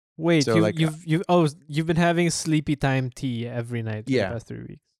Wait, So like you've been having sleepy time tea every night for the yeah. past 3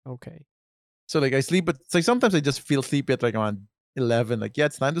 weeks. Okay. So like I sleep, but it's like sometimes I just feel sleepy at like around 11. Like yeah,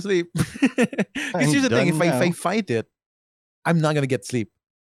 it's time to sleep. Because I'm here's the thing: done if I now. fight it, I'm not gonna get sleep.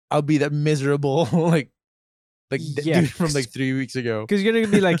 I'll be that miserable Yeah, dude from like 3 weeks ago. Because you're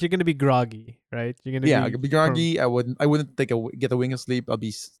gonna be groggy, right? You're gonna Yeah, be I could be groggy. I wouldn't get a wing of sleep. I'll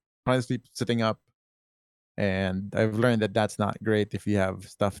be trying to sleep sitting up, and I've learned that that's not great if you have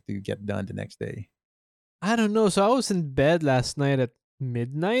stuff to get done the next day. I don't know. So I was in bed last night at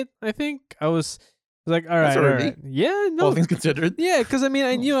midnight. I think I was like, all That's right, all early. right. Yeah, All no, things considered. yeah. Because I mean,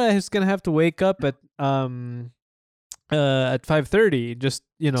 I knew I was gonna have to wake up at 5:30. Just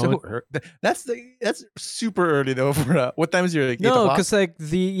So that's super early though. For what time is your like 8 no, o'clock? because like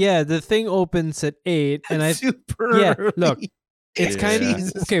the thing opens at 8, and That's super yeah, early. look, it's kind of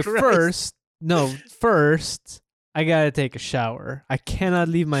Jesus okay. Christ. First I gotta take a shower. I cannot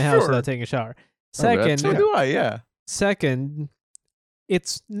leave my house Sure. without taking a shower. Oh, that Second, So do I. Yeah. second,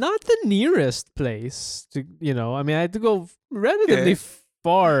 it's not the nearest place to I mean, I had to go relatively Okay.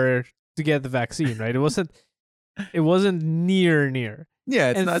 far to get the vaccine, right? It wasn't near.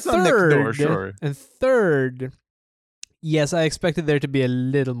 Yeah, it's And not. It's not next door. third, Sure. and third, yes, I expected there to be a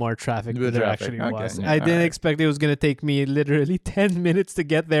little more traffic than Bit of there traffic, actually okay, was. yeah, I didn't alright. expect it was going to take me literally 10 minutes to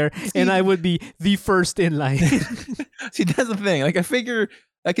get there, and I would be the first in line. See, that's the thing. Like, I figure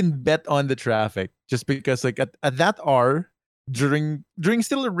I can bet on the traffic just because, like, at that hour during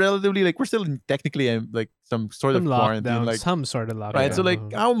still a relatively like we're still in technically like some sort Some of quarantine, lockdown, like some sort of lockdown. right. So like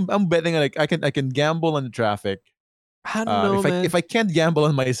I'm betting like I can gamble on the traffic. I don't know, man. If I can't gamble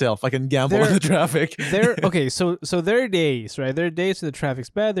on myself, I can gamble on the traffic. Okay, so there are days, right? There are days where the traffic's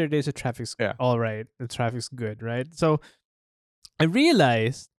bad. There are days where traffic's all right. The traffic's good, right? So I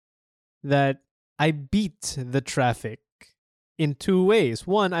realized that I beat the traffic in two ways.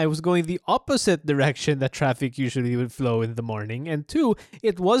 One, I was going the opposite direction that traffic usually would flow in the morning, and two,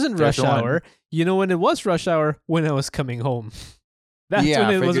 it wasn't rush hour. You know when it was rush hour? When I was coming home. That's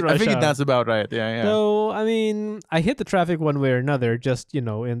when it was rush I figured hour. that's about right. Yeah. So, I mean, I hit the traffic one way or another, just,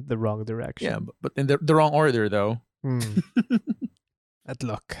 in the wrong direction. Yeah, but in the wrong order, though. But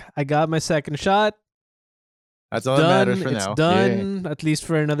look, I got my second shot. That's all that matters for It's now. done, at least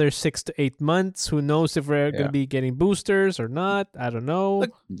for another 6 to 8 months. Who knows if we're going to be getting boosters or not? I don't know.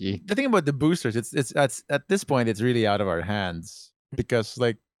 Look, the thing about the boosters, it's at this point, it's really out of our hands because,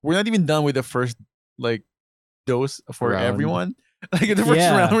 like, we're not even done with the first, like, dose for everyone. Like in the first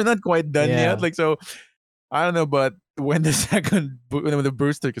round, we're not quite done yet. Like, so I don't know, but when the when the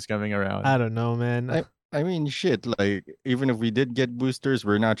booster is coming around, I don't know, man. I mean, shit. Like, even if we did get boosters,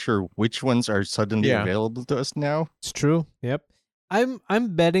 we're not sure which ones are suddenly available to us now. It's true. Yep.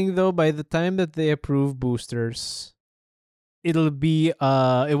 I'm betting though, by the time that they approve boosters, it'll be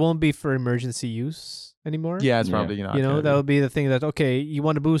it won't be for emergency use anymore. Yeah, it's probably not. That'll be the thing that okay, you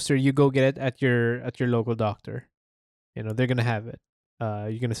want a booster, you go get it at your local doctor. They're gonna have it.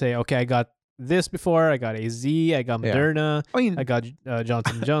 You're gonna say, okay, I got this before. I got AZ. I got Moderna. I mean, I got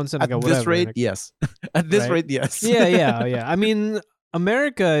Johnson & Johnson. I got whatever. At this rate, yes. At this rate, yes. Yeah. I mean,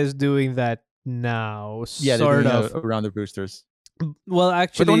 America is doing that now. Yeah, sort they're of doing around the boosters. Well,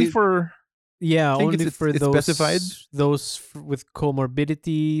 actually, but only for only for it's those specified. Those with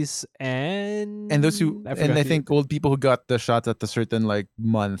comorbidities and those who I think old people who got the shots at a certain like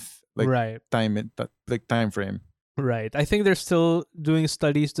month, like time frame. Right. I think they're still doing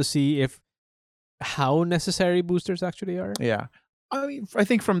studies to see how necessary boosters actually are. Yeah. I mean, I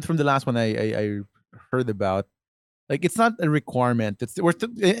think from the last one I heard about, like, it's not a requirement.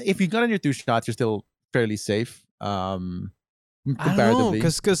 If you got on your 2 shots, you're still fairly safe. Comparatively,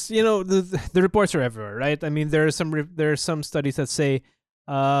 because the reports are everywhere, right? I mean, there are some studies that say,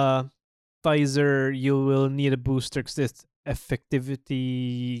 Pfizer, you will need a booster because its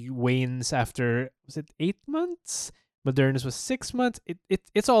effectivity wanes after, was it 8 months? Moderna's was 6 months.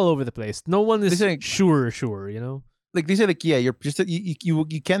 It's all over the place. No one is sure. Like they say, like you're just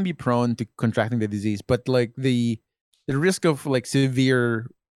you can be prone to contracting the disease, but like the risk of like severe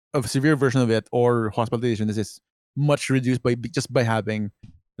version of it or hospitalization is much reduced by having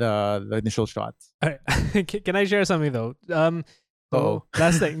the initial shots. Can I share something though?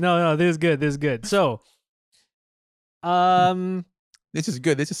 Last thing. No, this is good. So, this is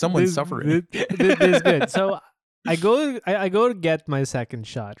good. This is someone suffering. This is good. So I go to get my second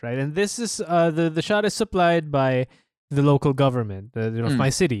shot, right? And this is the shot is supplied by the local government, of my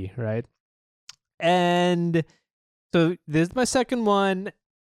city, right? And so this is my second one,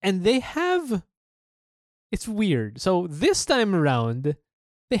 and they have. It's weird. So this time around,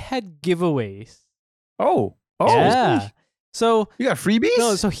 they had giveaways. Oh, yeah. So you got freebies?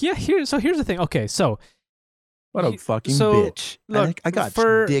 No. So here's the thing. Okay. So what a fucking so, bitch! Look, I got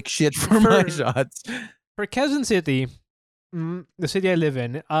for, dick shit for my shots. For Quezon City, the city I live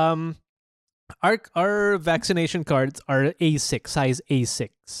in, our vaccination cards are A6, size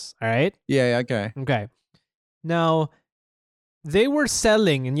A6. All right. Yeah. Okay. Okay. Now, they were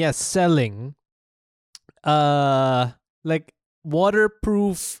selling, and yes, selling, like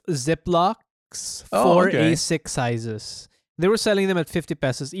waterproof Ziplocs for A6 sizes. They were selling them at 50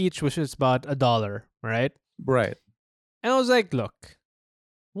 pesos each, which is about $1, right? Right. And I was like, look,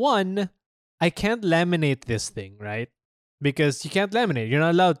 one, I can't laminate this thing, right? Because you can't laminate. You're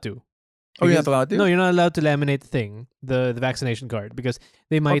not allowed to. Oh, you're not allowed to? No, you're not allowed to laminate the thing, the vaccination card, because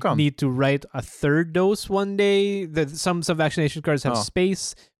they might need to write a third dose one day. Some vaccination cards have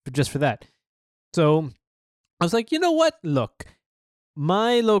space just for that. So I was like, you know what? Look,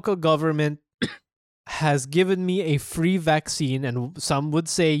 my local government has given me a free vaccine, and some would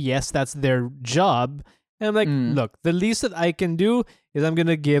say, yes, that's their job. And I'm like, look, the least that I can do is I'm going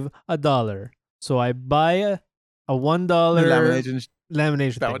to give $1. So I buy a $1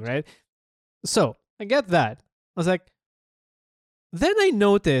 lamination thing, right? So I get that. I was like, then I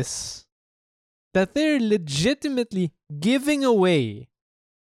notice that they're legitimately giving away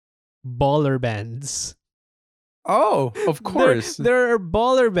baller bands. Oh, of course. There are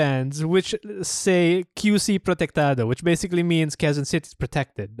baller bands which say QC Protectado, which basically means Quezon City is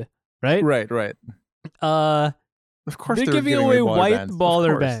protected, right? Right. Of course they're giving away white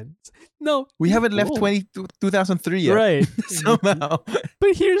baller bands. No. We haven't left 2003 yet. Right. Somehow.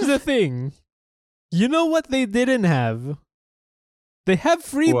 But here's the thing. You know what they didn't have? They have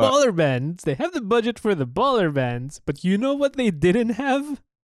free baller bands. They have the budget for the baller bands. But you know what they didn't have?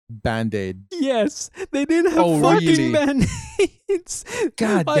 Band-Aid. Yes. They didn't have fucking Band-Aids.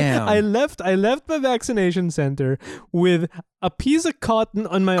 God damn. I left my vaccination center with a piece of cotton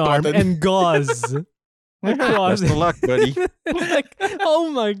on my arm and gauze. Best of luck, buddy. Like,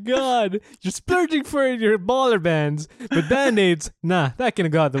 oh my God. You're splurging for your baller bands, but Band-Aids, nah, that can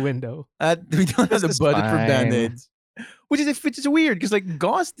go out the window. We don't have the budget for Band-Aids. Which is weird, because like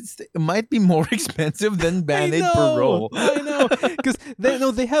gauze might be more expensive than Band-Aid per roll. I know, because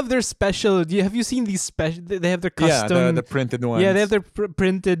they have their special. Have you seen these special? They have their custom. Yeah, the printed ones. Yeah, they have their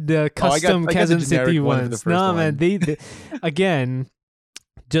printed custom Quezon City ones. No, man, they again,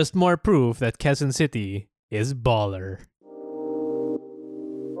 just more proof that Quezon City is baller.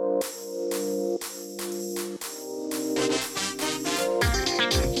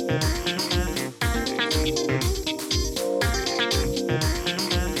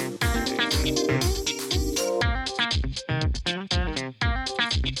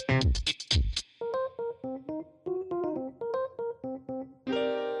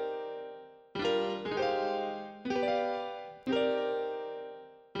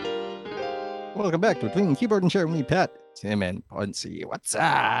 Welcome back to Between Keyboard and Chair with me, Pat, Tim, and Ponzi. What's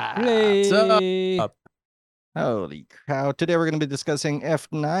up? Hey. What's up? Holy cow. Today we're going to be discussing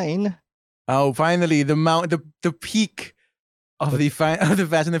F9. Oh, finally, the peak of the Fast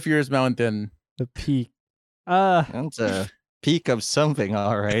and the Furious mountain. The peak. That's a peak of something,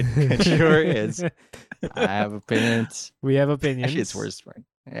 all right. It sure is. I have opinions. We have opinions. Actually, it's worse for me.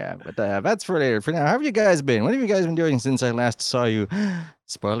 Yeah, but that's for later. For now, how have you guys been? What have you guys been doing since I last saw you?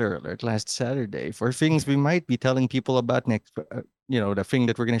 Spoiler alert, last Saturday, for things we might be telling people about next, the thing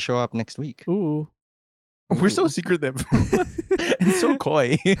that we're going to show up next week. Ooh. We're so secretive and so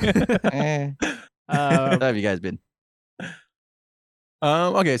coy. How have you guys been?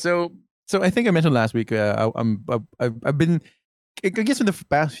 Okay, so I think I mentioned last week. I've been, I guess, in the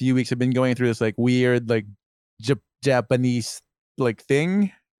past few weeks, I've been going through this like weird like Japanese like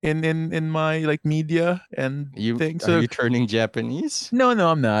thing in my like media and things. Are you turning Japanese? No,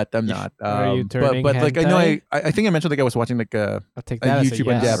 I'm not. Are you turning but like hentai? I think I mentioned like I was watching like a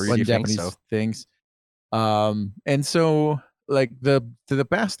YouTube on Japanese things. And so like the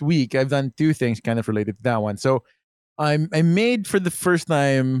past week I've done two things kind of related to that one. So I made for the first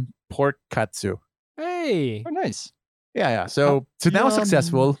time pork katsu. Hey. Oh, nice. Yeah. So that was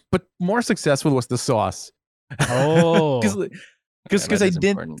successful, but more successful was the sauce. Oh. Because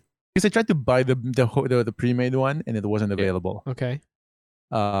I tried to buy the pre-made one and it wasn't available. Okay.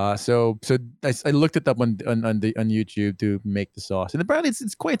 So I looked it up on YouTube to make the sauce, and apparently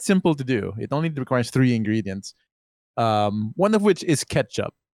it's quite simple to do. It only requires 3 ingredients, one of which is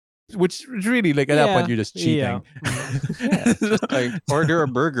ketchup, which is really like at that point you're just cheating. Yeah. Like order a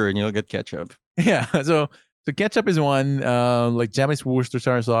burger and you'll get ketchup. Yeah. So ketchup is one, like Japanese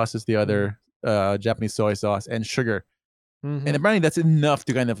Worcestershire sauce is the other, Japanese soy sauce, and sugar. Mm-hmm. And apparently that's enough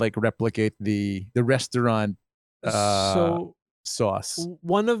to kind of like replicate the restaurant sauce.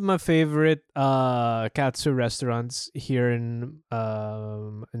 One of my favorite katsu restaurants here in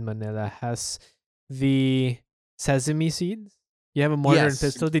Manila has the sesame seeds. You have a mortar and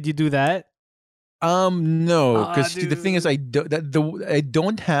pestle. Did you do that? No, because the thing is, I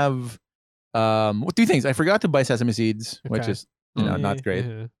don't have 2 things. I forgot to buy sesame seeds, which is not great.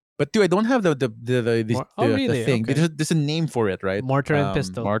 But 2, I don't have the thing. Okay. There's a name for it, right? Mortar and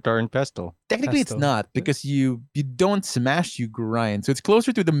pestle. Mortar and pestle. Technically, it's not because you don't smash, you grind. So it's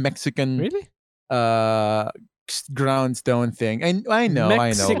closer to the Mexican ground stone thing. I know.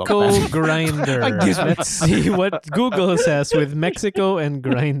 Mexico grinder. Let's see what Google says with Mexico and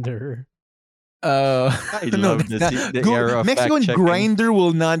grinder. I love the era of Mexican grinder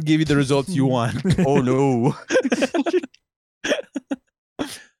will not give you the results you want. Oh no.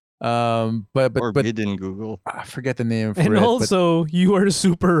 But forbidden Google. I forget the name for and it. And also, you are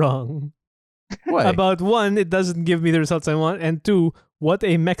super wrong. What? About 1, it doesn't give me the results I want, and 2, what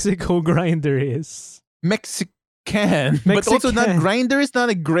a Mexico grinder is. Mexican. But also not grinder is not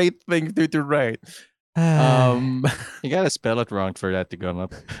a great thing to write. You gotta spell it wrong for that to come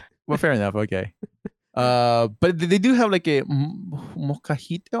up. Well, fair enough. Okay. But they do have like a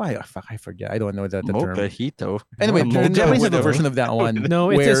mocajito. I forget. I don't know the term. Mocajito. Anyway, the Japanese have a version of that one.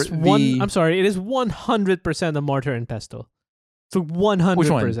 No, it is I'm sorry. It is 100% a mortar and pestle. So 100%. Which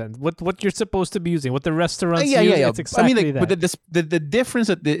one? What you're supposed to be using, what the restaurants use. Yeah. It's exactly I mean, that. but the difference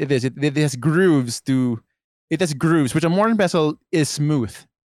that it has grooves which a mortar and pestle is smooth.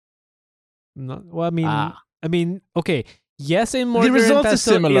 No, well, I mean, okay. Yes, in mortar the results and pestle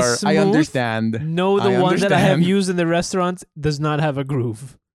are similar. Is smooth. I understand. No, the one that I have used in the restaurants does not have a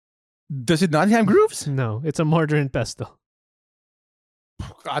groove. Does it not have grooves? No, it's a mortar and pestle.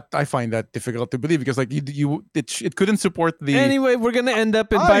 I find that difficult to believe because like it couldn't support the. Anyway, we're gonna end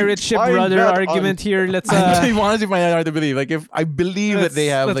up in pirate ship rudder argument here. Let's. I honestly find that hard to believe. Like if I believe that they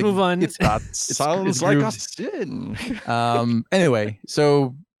have, let's move on. It sounds like a sin. Anyway,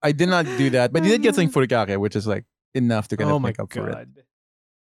 so I did not do that, but you did get something furikake, which is like enough to kind of make up for it.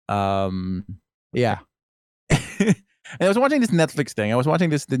 Yeah. And I was watching this Netflix thing. I was watching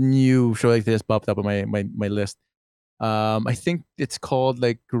the new show like this popped up on my list. I think it's called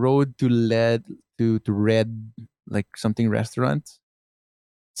like Road to Red, like something restaurant.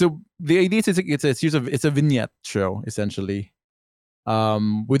 So the idea is it's a vignette show essentially,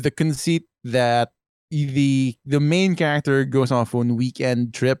 with the conceit that the main character goes off on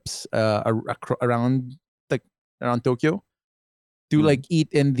weekend trips around Tokyo to like eat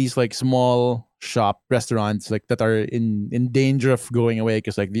in these like small shop restaurants like that are in danger of going away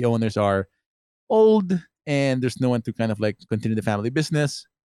because like the owners are old and there's no one to kind of like continue the family business.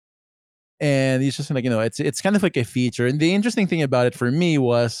 And it's just like, it's kind of like a feature. And the interesting thing about it for me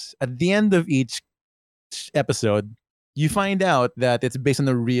was at the end of each episode, you find out that it's based on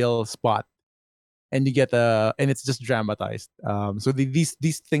a real spot. And you get and it's just dramatized. So these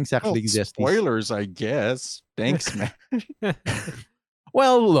things actually exist. Spoilers, I guess. Thanks, man.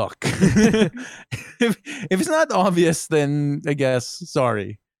 Well, look, if it's not obvious, then I guess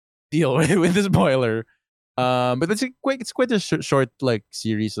sorry. Deal with the spoiler. But it's quite a short like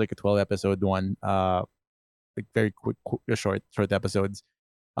series, like a 12-episode one. Like very quick short episodes.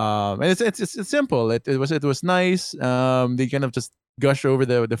 And it's simple. It was nice. They kind of just gush over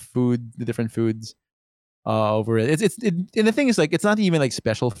the food, the different foods over it. And the thing is like it's not even like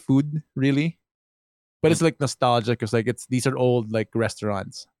special food really, but it's like nostalgic because like these are old like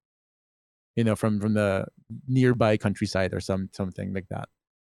restaurants, from the nearby countryside or something like that.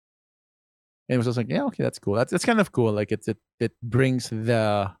 And it was just like, yeah, okay, that's cool. That's kind of cool. Like it brings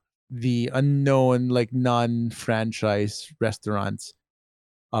the unknown like non-franchise restaurants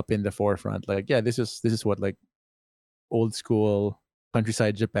up in the forefront. Like, yeah, this is what like old school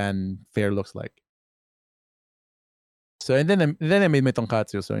countryside Japan fare looks like. So and then I made my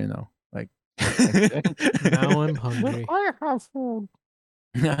tonkatsu. So like now I'm hungry. I have food.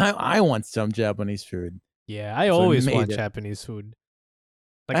 I want some Japanese food. Yeah, I always want Japanese food.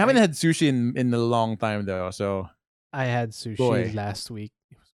 Like, I haven't had sushi in a long time though. So I had sushi last week.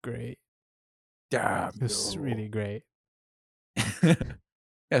 It was great. Damn, it was really great. Yeah,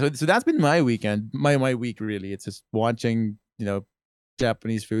 so that's been my weekend. My week really. It's just watching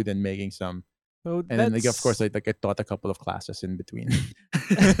Japanese food and making some. So and then, like, of course, I taught a couple of classes in between.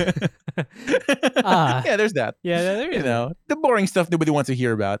 Yeah, there's that. Yeah, there is. The boring stuff nobody wants to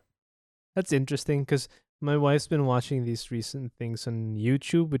hear about. That's interesting because my wife's been watching these recent things on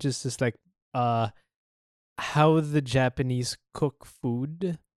YouTube, which is just like how the Japanese cook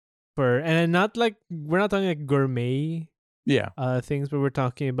food and not like we're not talking like gourmet things, but we're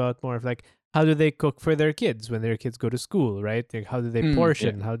talking about more of like how do they cook for their kids when their kids go to school, right? Like, how do they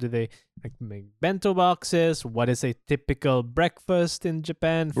portion? Yeah. How do they like make bento boxes? What is a typical breakfast in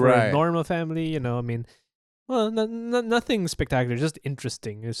Japan for a normal family? You know, I mean, well, nothing spectacular, just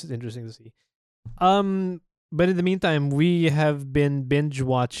interesting. It's just interesting to see. But in the meantime, we have been binge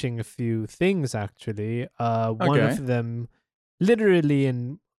watching a few things actually. One of them, literally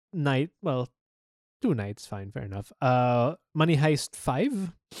in night. Well, 2 nights, fine, fair enough. Money Heist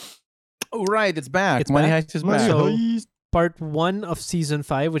 5. Oh right, it's back. It's Money back. Heist is back. So part 1 of season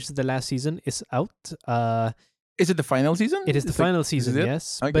 5, which is the last season, is out. Is it the final season? It is the final season,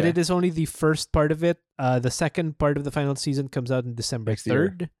 yes. Okay. But it is only the first part of it. The second part of the final season comes out in December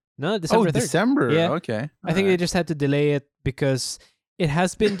 3rd. No, December 3rd. December. Yeah. Okay. I think they just had to delay it because it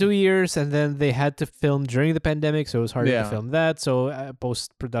has been 2 years, and then they had to film during the pandemic, so it was harder to film that. So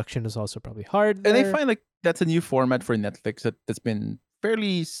post-production is also probably hard there. And I find like that's a new format for Netflix that's been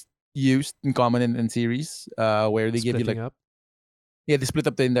fairly used in common in series, where they give you like up. Yeah, they split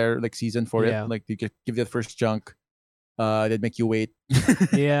up the entire like season for it. Like you give that first chunk, that make you wait.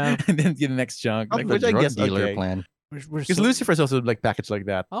 Yeah, and then get the next chunk. Like which I guess dealer plan. Because Lucifer's also like packaged like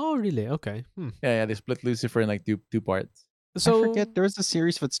that. Oh, really? Okay. Yeah, they split Lucifer in like two parts. So I forget there was a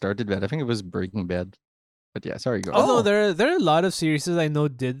series that started that. I think it was Breaking Bad. But yeah, sorry, go. No, there are a lot of series I know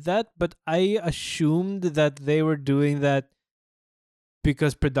did that, but I assumed that they were doing that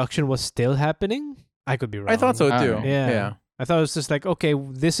because production was still happening. I could be wrong. I thought so too. Yeah. I thought it was just like, okay,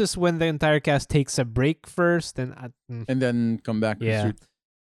 this is when the entire cast takes a break first, and then come back. Yeah.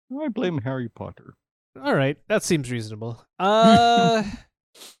 To I blame Harry Potter. All right, that seems reasonable.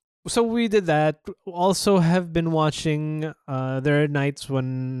 So we did that. Also, have been watching. There are nights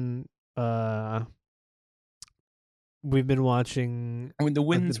when we've been watching. When the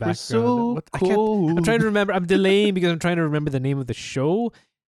winds were so cold. I'm trying to remember. I'm delaying because I'm trying to remember the name of the show.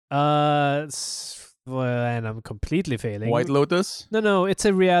 And I'm completely failing. White Lotus? No. It's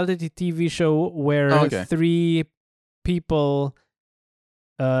a reality TV show where 3 people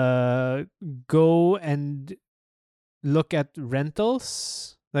go and look at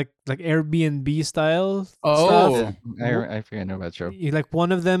rentals, like Airbnb style stuff. I think I know that show. Like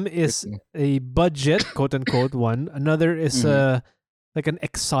one of them is a budget, quote unquote, one. Another is like an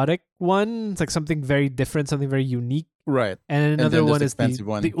exotic one. It's like something very different, something very unique. Right. And another one is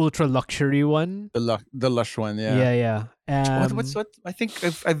the ultra luxury one. The lush one, yeah. Yeah. What? I think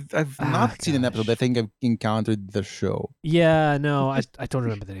I've not seen an episode. I think I've encountered the show. Yeah, no, I don't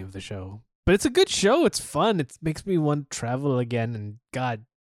remember the name of the show. But it's a good show. It's fun. It makes me want to travel again. And God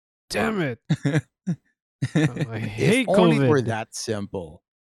damn it. I hate if only COVID. were that simple.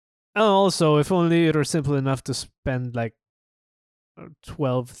 Also, if only it were simple enough to spend like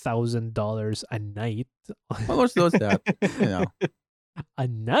 $12,000 a night. Well, what's that? You know, a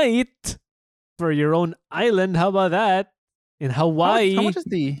night for your own island. How about that? In Hawaii. How much is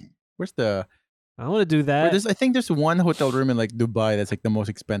where's the? I want to do that. I think there's one hotel room in like Dubai that's like the most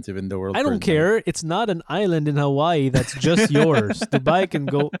expensive in the world. I don't care. It's not an island in Hawaii that's just yours. Dubai can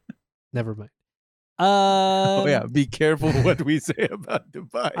go. Never mind. Be careful what we say about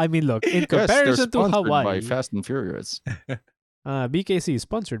Dubai. I mean, look, in comparison to Hawaii, by Fast and Furious. BKC is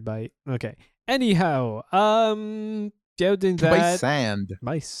sponsored by. Okay. Anyhow, doing that by sand.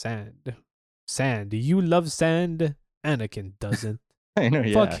 Sand. You love sand. Anakin doesn't. I know.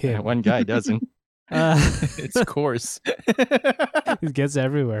 Yeah. Fuck him. One guy doesn't. It's coarse. It gets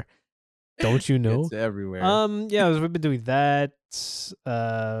everywhere. Don't you know? It's everywhere. Yeah, we've been doing that.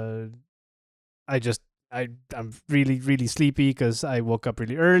 I'm really, really sleepy because I woke up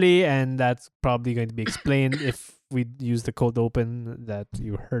really early, and that's probably going to be explained if we use the cold open that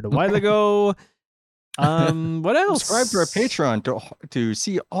you heard a while ago. What else? Subscribe to our Patreon to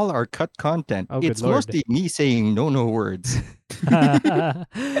see all our cut content. It's Lord. mostly me saying no words.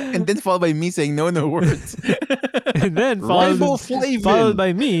 And then followed by me saying no words. And then followed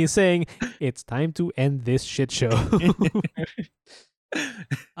by me saying it's time to end this shit show.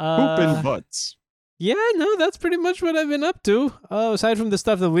 Pooping butts. Yeah, no, that's pretty much what I've been up to. Aside from the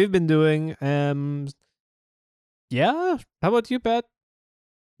stuff that we've been doing. Yeah. How about you, Pat?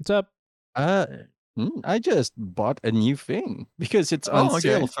 What's up? I just bought a new thing because it's on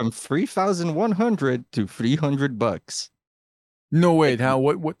sale from $3,100 to $300. No, wait. How?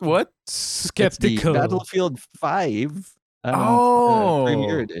 What? Skeptical. Battlefield 5.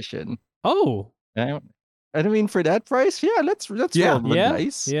 Premier Edition. Oh. I mean, for that price, let's roll the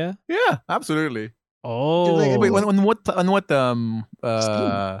dice. Yeah, absolutely. Oh, wait, on what? Steam.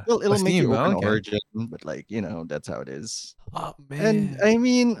 Well, it'll make you open okay. Origin, but that's how it is. Oh man! And I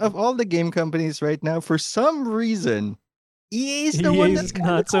mean, of all the game companies right now, for some reason, EA's the one that's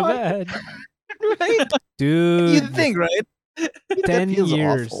not so bad. Right? Dude. You'd think, right? 10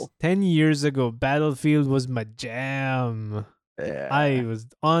 years. Awful. 10 years ago, Battlefield was my jam. Yeah. I was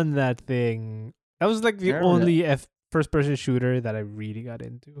on that thing. That was like the only first-person shooter that I really got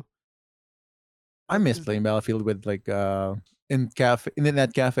into. I miss playing Battlefield with like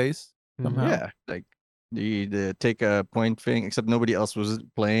internet cafes somehow. Yeah, like the take a point thing, except nobody else was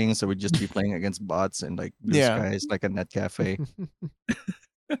playing, so we'd just be playing against bots and like blue skies, like a net cafe.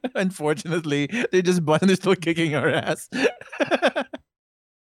 Unfortunately, they just button is still kicking our ass.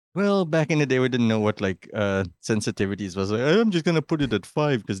 Well, back in the day, we didn't know what like sensitivities was. Like, I'm just gonna put it at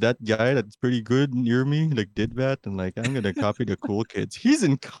 5 because that guy that's pretty good near me like did that, and like I'm gonna copy the cool kids. He's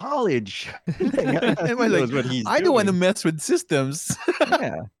in college. Am I like, what he's I don't want to mess with systems.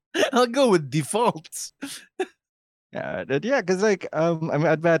 Yeah, I'll go with defaults. yeah, because like I'm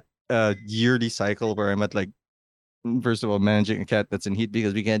at that yearly cycle where I'm at like first of all managing a cat that's in heat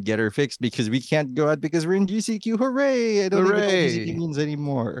because we can't get her fixed because we can't go out because we're in GCQ. Hooray! I don't even know what GCQ means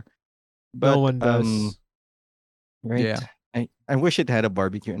anymore. But no one does. Right? Yeah. I wish it had a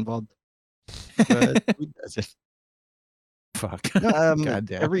barbecue involved. But who does it? Fuck. No,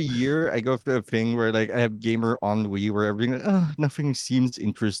 Goddamn. every year I go through a thing where like I have gamer ennui where everything nothing seems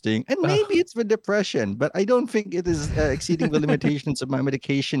interesting. And maybe it's the depression, but I don't think it is exceeding the limitations of my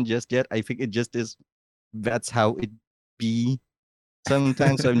medication just yet. I think it just is. That's how it be.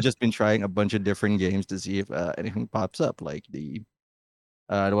 Sometimes I've just been trying a bunch of different games to see if anything pops up, like the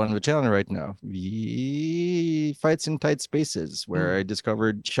one on the channel right now, the Fights in Tight Spaces, where I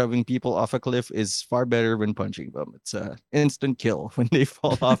discovered shoving people off a cliff is far better than punching them. It's an instant kill when they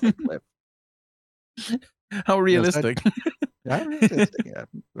fall off a cliff. How realistic. Yeah, realistic, yeah.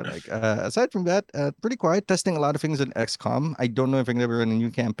 But like aside from that, pretty quiet. Testing a lot of things in XCOM. I don't know if I'm gonna run a new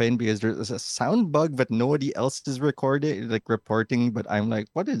campaign because there's a sound bug that nobody else is recording, like reporting. But I'm like,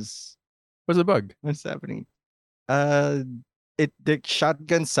 what's the bug? What's happening? The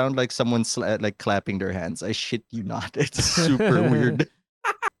shotguns sound like someone's like clapping their hands. I shit you not. It's super weird.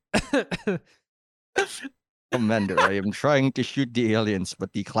 Commander, I am trying to shoot the aliens,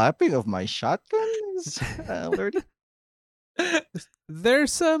 but the clapping of my shotgun is alerting.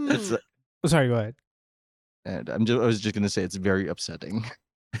 There's some. Sorry, go ahead. And I was just gonna say it's very upsetting.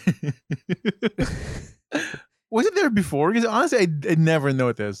 Was it there before? Because honestly, I never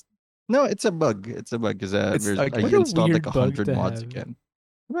noticed. No, it's a bug. It's a bug because I installed like 100 mods again.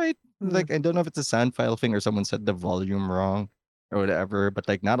 Right? Like I don't know if it's a sound file thing or someone set the volume wrong or whatever. But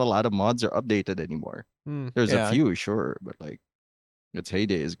like not a lot of mods are updated anymore. There's a few, sure, but like its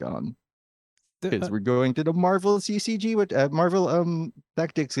heyday is gone. Because we're going to the Marvel CCG with Marvel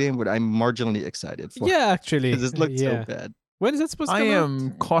Tactics game, what I'm marginally excited for. Yeah, actually, because it looks so bad. When is that supposed to come I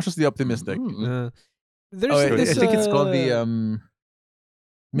am cautiously optimistic. There's I think it's called the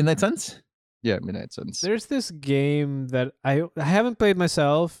Midnight Suns. Yeah, Midnight Suns. There's this game that I haven't played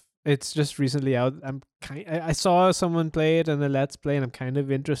myself. It's just recently out. I saw someone play it and the Let's Play, and I'm kind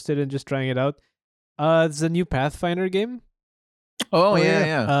of interested in just trying it out. It's a new Pathfinder game. Oh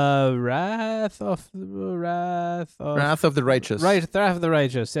yeah. Wrath of the Righteous. Right, Wrath of the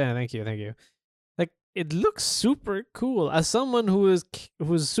Righteous. Yeah, thank you. Like it looks super cool. As someone who is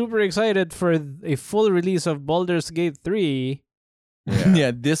super excited for a full release of Baldur's Gate 3.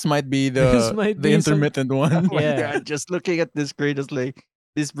 Yeah, this might be the intermittent one. Oh yeah, just looking at this greatest like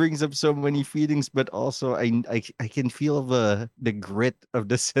this brings up so many feelings, but also I can feel the grit of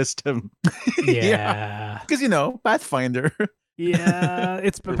the system. Yeah, because Pathfinder. Yeah,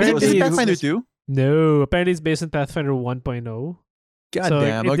 it's apparently Pathfinder 2. No, apparently it's based on Pathfinder 1.0. God so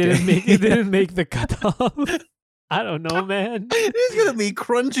damn, it didn't make the cutoff. I don't know, man. It's gonna be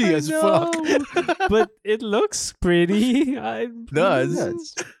crunchy as fuck. But it looks pretty. It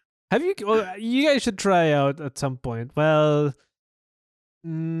does. Have you? Well, you guys should try out at some point. Well,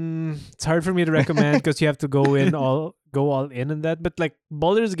 it's hard for me to recommend because you have to go all in on that. But like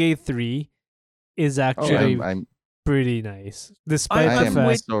Baldur's Gate 3 is actually I'm pretty nice. Despite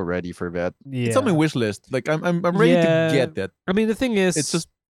I'm so ready for that. Yeah. It's on my wish list. Like I'm ready to get that. I mean, the thing is, it's just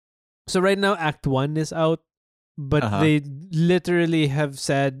so right now Act 1 is out, but they literally have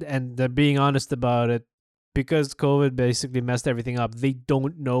said, and they're being honest about it, because COVID basically messed everything up. They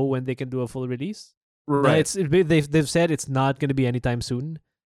don't know when they can do a full release. Right. They've said it's not going to be anytime soon.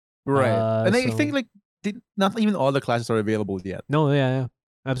 Right. And I think like not even all the classes are available yet. No, yeah.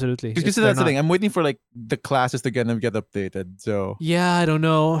 Absolutely. Because that's the thing. I'm waiting for like the classes to get updated. So yeah, I don't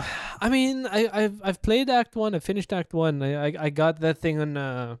know. I mean, I've played Act 1. I finished Act 1. I got that thing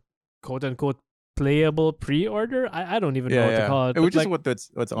on quote unquote playable pre-order. I don't even know what to call it. Which is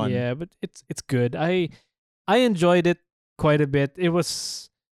what's on. Yeah, but it's good. I enjoyed it quite a bit. It was.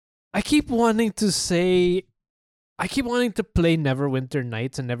 I keep wanting to play Neverwinter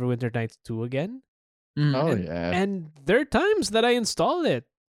Nights and Neverwinter Nights 2 again. Oh and, yeah. And there are times that I install it.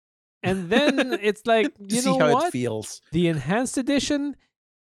 And then it's like, you know see how what? it feels. The enhanced edition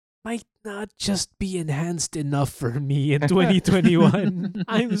might not just be enhanced enough for me in 2021.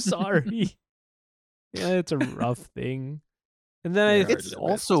 I'm sorry. Yeah, it's a rough thing. And then it's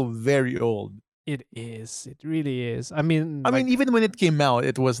also very old. It is. It really is. I mean, even when it came out,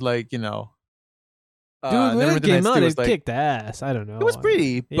 it was like, dude, when it came out, it kicked ass. I don't know. It was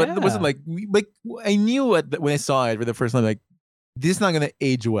pretty, but it wasn't like I knew when I saw it for the first time, like, this is not gonna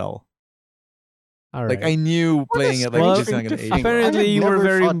age well. All right. Like, I knew playing it, like, it's not gonna age well. Apparently, you were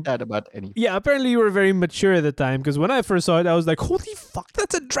very that about anything. Yeah, apparently you were very mature at the time, because when I first saw it, I was like, "Holy fuck,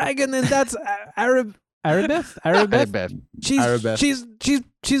 that's a dragon, and that's Arabeth.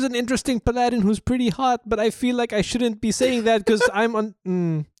 She's an interesting paladin who's pretty hot, but I feel like I shouldn't be saying that because I'm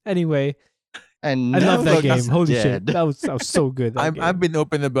on. Anyway, and I love that game. Holy dead. shit, that was so good. I've been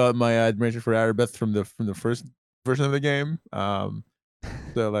open about my admiration for Arabeth from the first version of the game.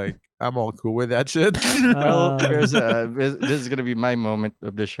 So like, I'm all cool with that shit. Well, this is gonna be my moment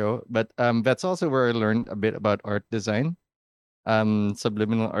of the show, but that's also where I learned a bit about art design,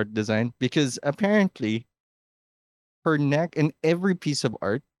 subliminal art design, because apparently her neck and every piece of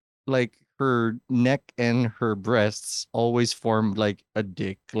art, like her neck and her breasts, always form like a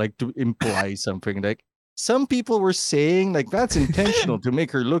dick, like to imply something. Like, some people were saying like that's intentional to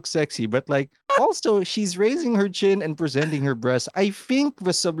make her look sexy, but like also she's raising her chin and presenting her breasts. I think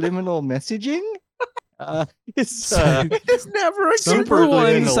the subliminal messaging is never a Number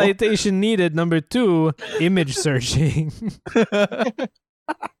one, citation needed. Number two, image searching.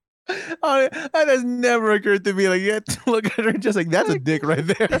 Oh, that has never occurred to me. Like, you have to look at her just like, that's a dick right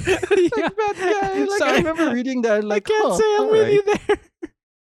there. Yeah. That guy. Like, I remember reading that. Like, I can't say I'm with you there.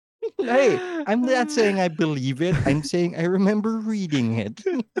 Hey, I'm not saying I believe it. I'm saying I remember reading it.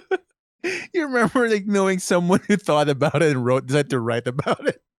 You remember like knowing someone who thought about it and decided to write about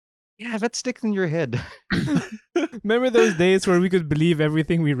it. Yeah, that sticks in your head. Remember those days where we could believe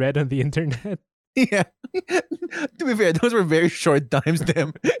everything we read on the internet? Yeah. To be fair, those were very short times,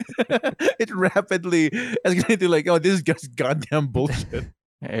 them. It rapidly escalated to like, oh, this is just goddamn bullshit.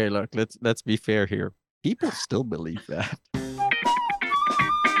 Hey, look, let's be fair here. People still believe that.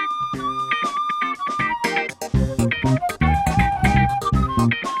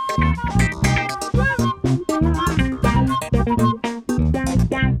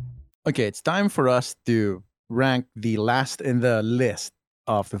 Okay, it's time for us to rank the last in the list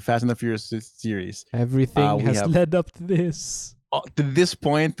of the Fast and the Furious series. Everything has led up to this. To this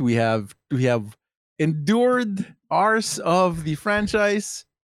point, we have endured hours of the franchise.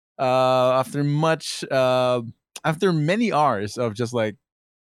 After many hours of just like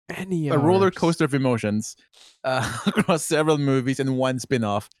a roller coaster of emotions across several movies and one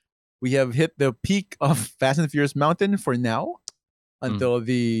spin-off, we have hit the peak of Fast and Furious Mountain for now, until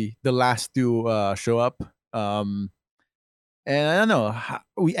the last two show up. And I don't know.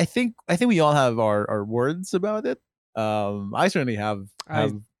 I think we all have our words about it. I certainly have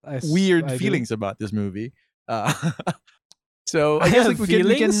weird feelings about this movie. So I guess have like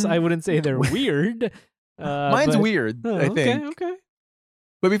feelings. I wouldn't say they're weird. Mine's weird. I think. Okay.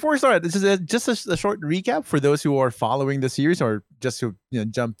 But before we start, this is just a short recap for those who are following the series or just who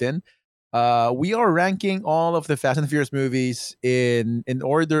jumped in. We are ranking all of the Fast and Furious movies in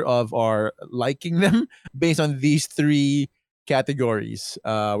order of our liking them based on these three categories.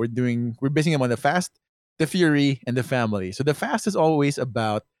 We're basing them on the Fast, the Fury, and the Family. So the Fast is always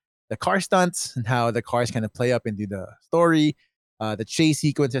about the car stunts and how the cars kind of play up into the story, the chase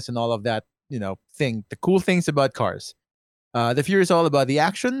sequences and all of that, the cool things about cars. The Fury is all about the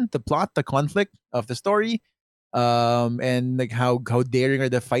action, the plot, the conflict of the story, and like how daring are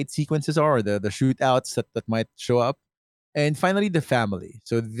the fight sequences are, or the shootouts that might show up. And finally, the Family.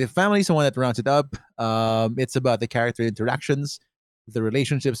 So the Family is the one that rounds it up. It's about the character interactions, the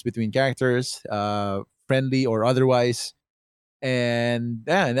relationships between characters, friendly or otherwise. And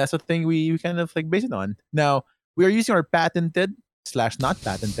that's the thing we kind of like base it on. Now, we are using our patented / not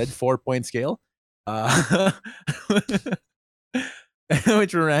patented 4-point scale,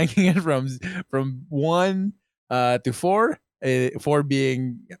 which we're ranking it from 1 to 4. 4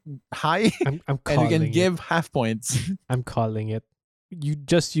 being high, I'm and we can give half points. I'm calling it.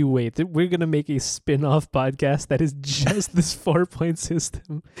 You wait. We're gonna make a spin-off podcast that is just this 4-point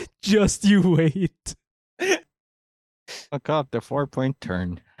system. Just you wait. Look up the 4-point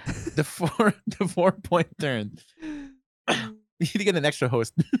turn. The 4-point turn. You need to get an extra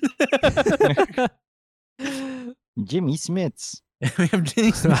host. Jimmy Smits. We have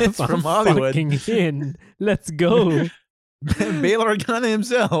Jimmy Smits from Hollywood. Fucking in. Let's go. Bail Organa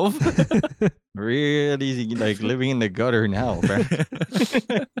himself. Really, like living in the gutter now.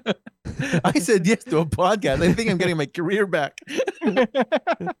 I said yes to a podcast. I think I'm getting my career back.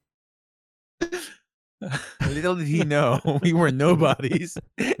 Little did he know we were nobodies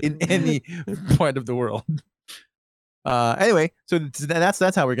in any part of the world. Anyway, so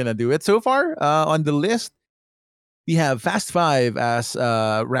that's how we're gonna do it. So far, on the list, we have Fast Five as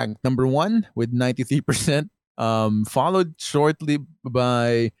ranked number 1 with 93%. Followed shortly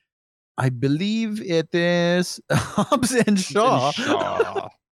by, I believe it is Hobbs and Shaw.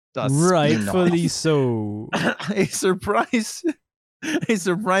 Rightfully so. a surprise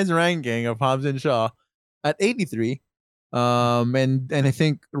ranking of Hobbs and Shaw at 83. And I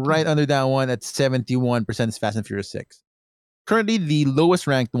think right under that one at 71% is Fast and Furious 6. Currently, the lowest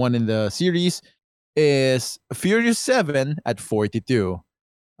ranked one in the series is Furious 7 at 42.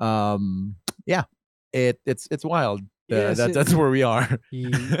 Yeah, it's wild. Yes, that's where we are.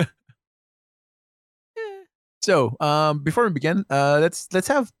 So, before we begin, let's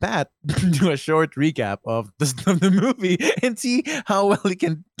have Pat do a short recap of the movie and see how well he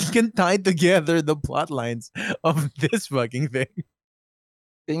can tie together the plot lines of this fucking thing.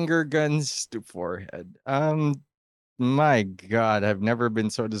 Finger guns to forehead. My God, I've never been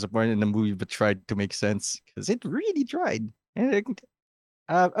so disappointed in a movie but tried to make sense because it really tried.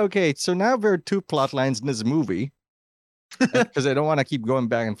 Okay, so now there are 2 plot lines in this movie because I don't want to keep going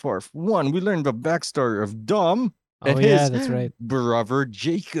back and forth. One, we learned the backstory of Dom and his that's right. brother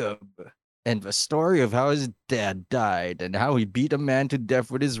Jacob, and the story of how his dad died and how he beat a man to death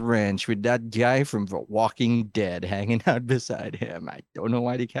with his wrench with that guy from The Walking Dead hanging out beside him. I don't know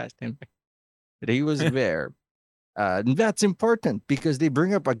why they cast him, but he was there. And that's important because they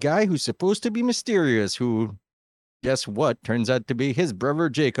bring up a guy who's supposed to be mysterious, who, guess what, turns out to be his brother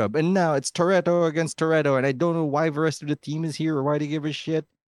Jacob. And now it's Toretto against Toretto, and I don't know why the rest of the team is here or why they give a shit,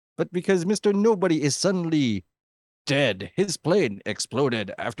 but because Mr. Nobody is suddenly dead. His plane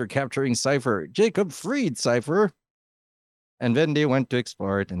exploded after capturing Cypher. Jacob freed Cypher, and then they went to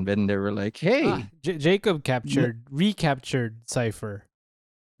explore it, and then they were like, hey. Jacob recaptured Cypher.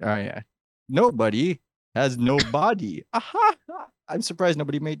 Oh, yeah. Nobody has no body. Aha! I'm surprised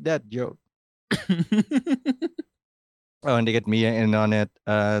nobody made that joke. Oh, and they get Mia in on it.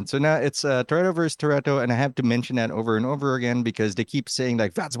 So now it's Toretto versus Toretto, and I have to mention that over and over again because they keep saying,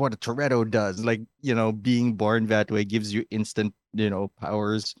 like, that's what a Toretto does. Like, being born that way gives you instant,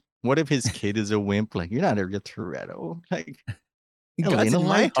 powers. What if his kid is a wimp? Like, you're not a real Toretto. Like, God's in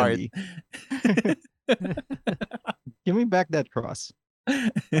my heart. Give me back that cross.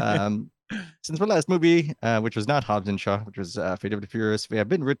 Since the last movie, which was not Hobbs and Shaw, which was Fate of the Furious, we have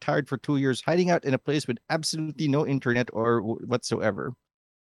been retired for 2 years, hiding out in a place with absolutely no internet or whatsoever.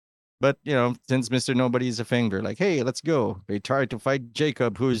 But, since Mr. Nobody is a thing, they're like, hey, let's go. They try to fight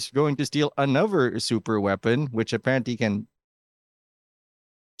Jacob, who's going to steal another super weapon, which apparently can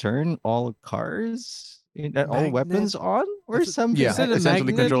turn all cars, all weapons on or something. Yeah,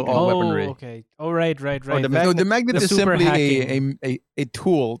 essentially control all weaponry. Okay. Oh, right. The magnet is simply a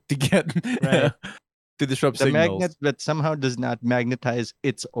tool to get to disrupt the signals. Magnet that somehow does not magnetize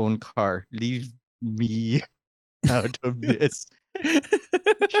its own car. Leave me out of this. Shouldn't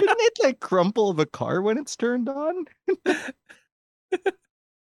it crumple the car when it's turned on?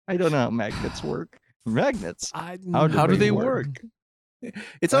 I don't know how magnets work. Magnets. How do they work?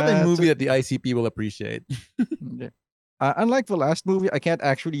 It's not a movie that the ICP will appreciate. Unlike the last movie, I can't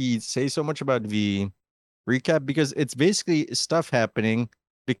actually say so much about the recap because it's basically stuff happening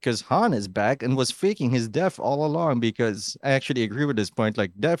because Han is back and was faking his death all along, because I actually agree with this point.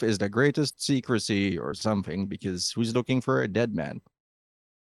 Like, death is the greatest secrecy or something, because who's looking for a dead man?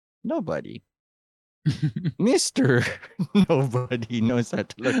 Nobody. Mr. Nobody knows how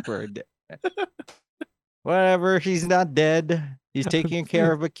to look for a dead man. Whatever, he's not dead. He's taking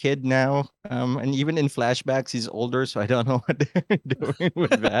care of a kid now. And even in flashbacks, he's older, so I don't know what they're doing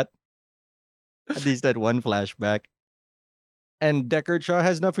with that. At least that one flashback. And Deckard Shaw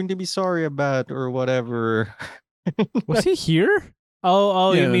has nothing to be sorry about or whatever. Was he here?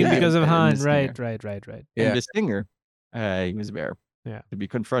 Oh, you mean because of Han? And Right. Yeah. And the singer, he was there. Yeah. To be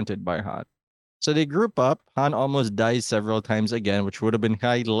confronted by Han. So they group up. Han almost dies several times again, which would have been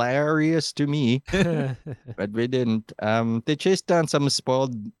hilarious to me, but we didn't. They chased down some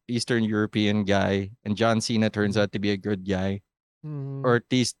spoiled Eastern European guy, and John Cena turns out to be a good guy, or at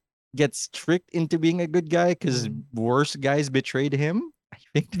least gets tricked into being a good guy because worse guys betrayed him. I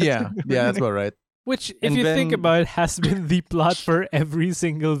think. That's about right. Which, if you think about it, has been the plot for every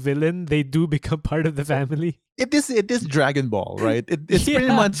single villain. They do become part of the family. it is Dragon Ball, right? It's pretty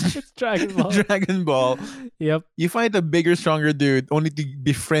much it's Dragon Ball. Dragon Ball. Yep, You fight a bigger, stronger dude only to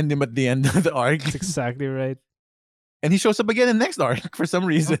befriend him at the end of the arc. that's exactly right. And he shows up again in the next arc for some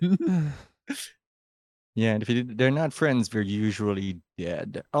reason. Yeah, and if they're not friends, they're usually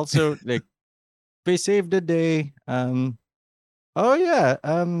dead. Also, like they save the day. Oh yeah.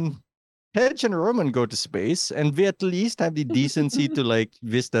 Hedge and Roman go to space, and we at least have the decency to like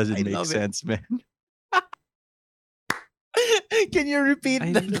this doesn't I make love it. sense, man. Can you repeat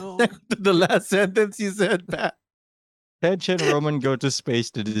I know. the last sentence you said, Pat? Hedge and Roman go to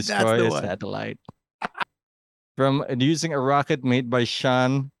space to destroy the a one. satellite. From using a rocket made by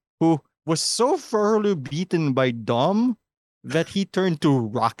Shan, who was so thoroughly beaten by Dom that he turned to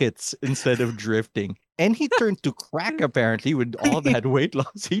rockets instead of drifting. And he turned to crack apparently with all that weight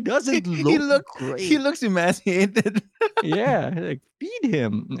loss. He doesn't look great. He looks emaciated. Yeah, like feed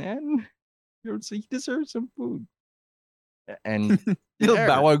him, man. He deserves some food. And Little there,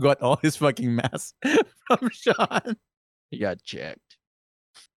 Bow Wow got all his fucking mass from Sean. he got checked.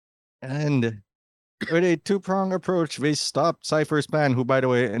 And with a two-prong approach, they stopped Cypher's plan, who, by the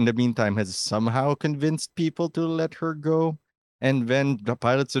way, in the meantime, has somehow convinced people to let her go. And then the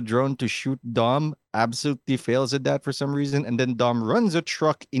pilots a drone to shoot Dom, absolutely fails at that for some reason. And then Dom runs a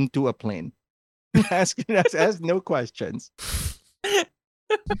truck into a plane. Asks no questions.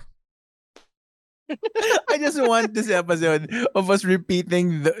 I just want this episode of us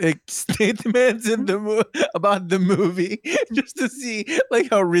repeating the statements in the about the movie just to see like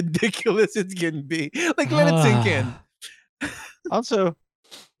how ridiculous it can be. Like let it sink in. Also,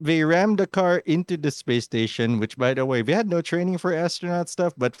 they rammed the car into the space station, which, by the way, we had no training for astronaut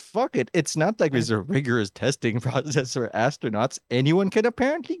stuff, but fuck it. It's not like there's a rigorous testing process for astronauts. Anyone can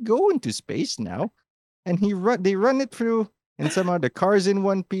apparently go into space now. And they run it through, and somehow the car's in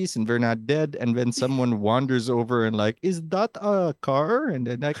one piece and they're not dead. And then someone wanders over and like, is that a car? And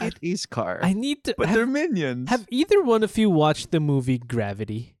then like, it is car. I need to. But they're minions. Have either one of you watched the movie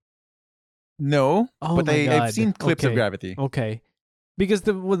Gravity? No, Oh but my God. I've seen clips of Okay. Gravity. Okay, because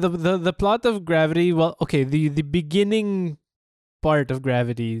the plot of Gravity. Well, okay, the beginning part of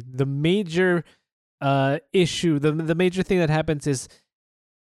Gravity, the major issue, the major thing that happens is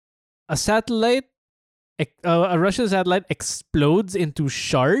a satellite, a Russian satellite explodes into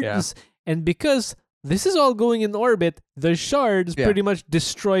shards, and because this is all going in orbit, the shards pretty much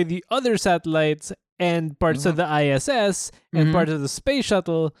destroy the other satellites and parts of the ISS and parts of the space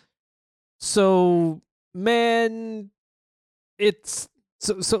shuttle. So, man, it's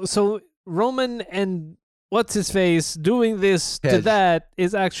so Roman and what's his face doing this to Hedge. that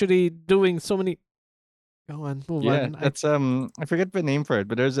is actually doing so many. Go on, move Yeah, on. that's I forget the name for it,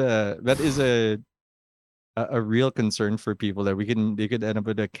 but that is a real concern for people that they could end up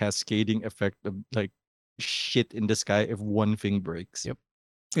with a cascading effect of like shit in the sky if one thing breaks. Yep.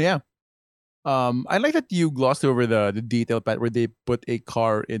 Yeah. I like that you glossed over the detail, Pat, where they put a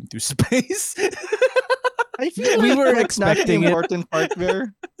car into space. I feel We like were that's not the expecting it. important part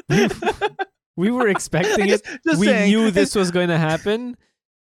there. We were expecting it. Just We saying. knew this was going to happen.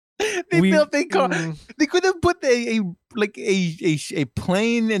 They We- built a car. Mm. They could have put a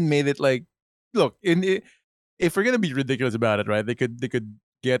plane and made it like, look, if we're gonna be ridiculous about it, right? They could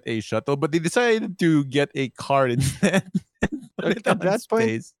get a shuttle, but they decided to get a car instead. And put Like, it at out in that point,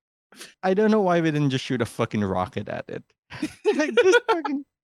 space. I don't know why we didn't just shoot a fucking rocket at it. Like this fucking.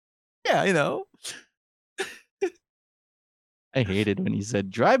 Yeah, you know. I hated when he said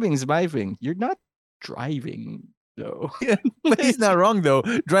driving's my thing. You're not driving though. Yeah, but he's not wrong though.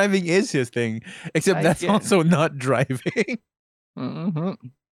 Driving is his thing, except I that's get- also not driving. Mhm.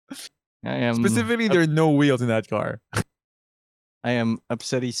 I am Specifically, there are no wheels in that car. I am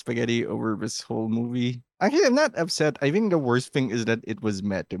upsetty spaghetti over this whole movie. Actually, I'm not upset. I think the worst thing is that it was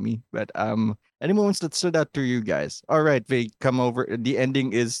met to me. But any moments that stood out to you guys? All right, they come over. The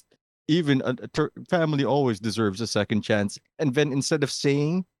ending is even a family always deserves a second chance. And then instead of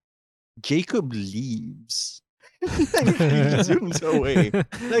saying, Jacob leaves, like, he zooms away.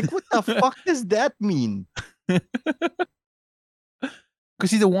 Like, what the fuck does that mean?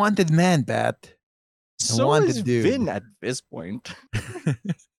 Because he's a wanted man, Pat. So wanted is dude. Vin at this point.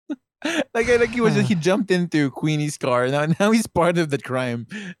 like he jumped into Queenie's car. Now he's part of the crime.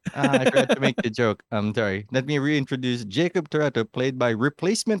 I forgot to make the joke. I'm sorry. Let me reintroduce Jacob Toretto, played by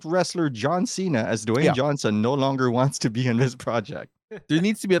replacement wrestler John Cena, as Dwayne Yeah. Johnson no longer wants to be in this project. There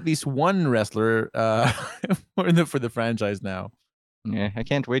needs to be at least one wrestler for the franchise now. Yeah, I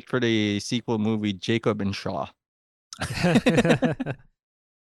can't wait for the sequel movie Jacob and Shaw.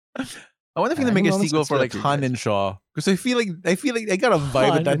 I wonder if they're gonna make a Moments sequel that for stood like out to you Han guys. and Shaw, because I feel like I got a vibe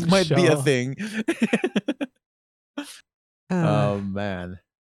Han that and might be a Shaw. thing. Oh man.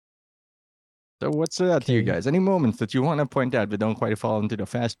 So what's that to you guys? Any moments that you want to point out that don't quite fall into the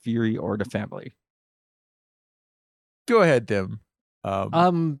Fast Fury or the family? Go ahead, Tim.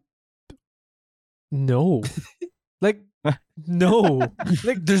 No. Like, no.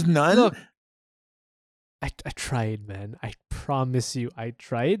 Like, there's none. Look, I tried, man. I promise you, I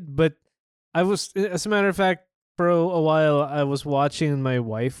tried. But I was, as a matter of fact, for a while, I was watching, and my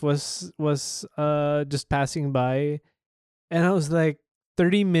wife was just passing by, and I was like,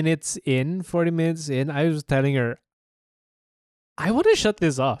 40 minutes in, I was telling her, I want to shut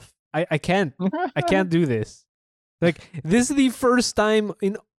this off. I can't. I can't do this. Like, this is the first time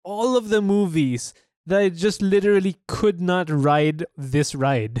in all of the movies that I just literally could not ride this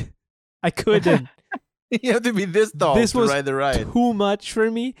ride. I couldn't. You have to be this tall to ride the ride. Too much for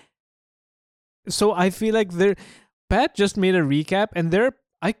me. So I feel like Pat just made a recap, and there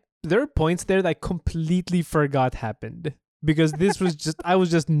are points there that I completely forgot happened. Because this was I was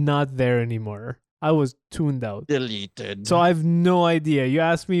just not there anymore. I was tuned out. Deleted. So I have no idea. You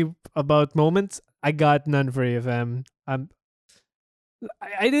asked me about moments. I got none for you, fam. I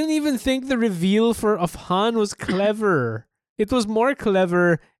didn't even think the reveal of Han was clever. It was more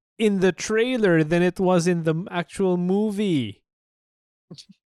clever in the trailer than it was in the actual movie.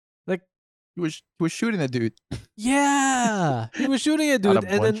 Like, he was shooting a dude. Yeah, he was shooting a dude,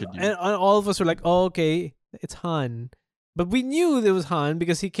 and all of us were like, "Oh, okay, it's Han." But we knew it was Han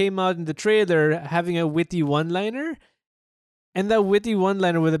because he came out in the trailer having a witty one-liner. And that witty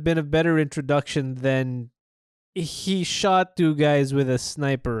one-liner would have been a better introduction than he shot two guys with a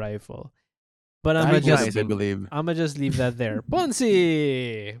sniper rifle. But I'm gonna just leave that there.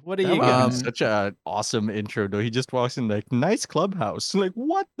 Ponzi, what are you got? Such an awesome intro, though. He just walks in like, nice clubhouse. Like,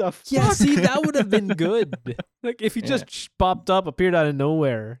 what the fuck? Yeah, see, that would have been good. Like, if he just popped up, appeared out of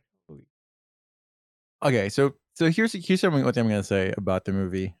nowhere. Okay, so here's what I'm gonna say about the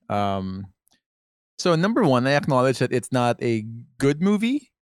movie. So number one, I acknowledge that it's not a good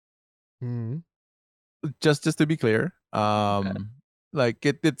movie. Mm-hmm. Just to be clear, like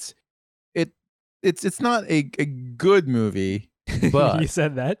it's not a good movie, but you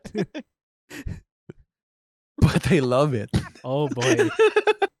said that. But I love it. Oh boy,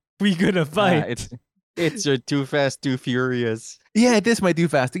 we gonna fight. It's your Too Fast, Too Furious. Yeah, it is my Too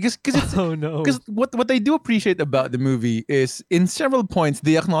Fast because it's oh no. Because what I do appreciate about the movie is in several points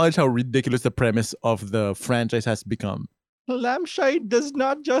they acknowledge how ridiculous the premise of the franchise has become. Lampshade does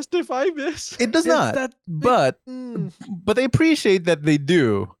not justify this. It does not. But I appreciate that they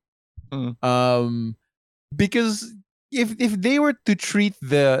do. Because if they were to treat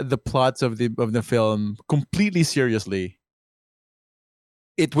the plots of the film completely seriously,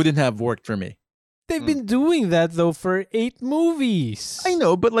 it wouldn't have worked for me. They've been doing that though for 8 movies. I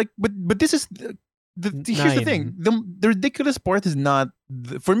know, but this is here's the thing. The ridiculous part is not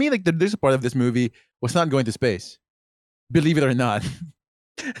for me. Like the ridiculous part of this movie was not going to space. Believe it or not,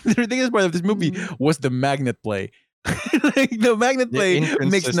 the ridiculous part of this movie was the magnet play. Like the magnet play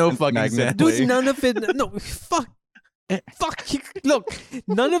makes no fucking sense. Dude, none of it. No, fuck. Look,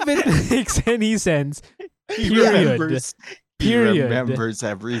 none of it makes any sense. Period. He remembers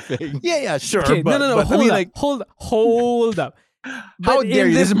everything. Yeah, sure. Okay, but, no. But, hold I mean, up. like, hold up. How dare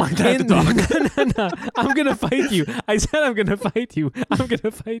you? This is my time to talk. No. I'm gonna fight you. I said I'm gonna fight you. I'm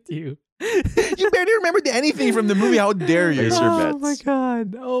gonna fight you. You barely remembered anything from the movie. How dare you? Oh my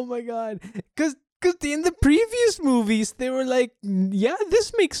god. Because in the previous movies they were like, yeah,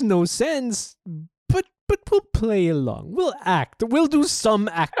 this makes no sense, but we'll play along. We'll act. We'll do some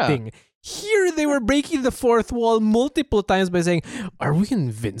acting. Yeah. Here they were breaking the fourth wall multiple times by saying, "Are we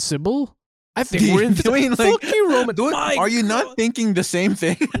invincible? I think we're invincible." Fuck you, Roman. Dude, are you not thinking the same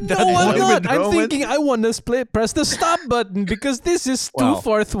thing? No, I'm not. I'm thinking I want to press the stop button because this is too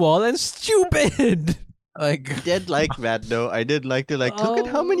fourth wall and stupid. Like, I did like that though. I did like to look at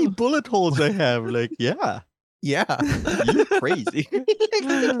how many bullet holes I have. Like, yeah, you're crazy.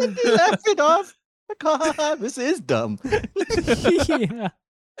 Laugh it off. This is dumb. Yeah.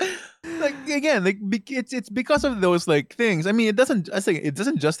 Like again, like it's because of those like things. I mean, it doesn't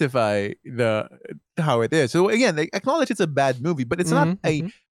justify how it is. So again, like, acknowledge it's a bad movie, but it's not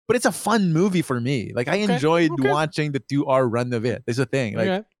but it's a fun movie for me. Like I enjoyed watching the 2-hour run of it. There's a thing.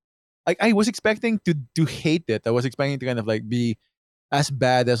 Like I was expecting to hate it. I was expecting to kind of like be as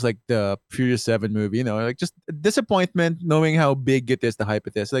bad as like the Furious 7 movie. You know, like just disappointment knowing how big it is, the hype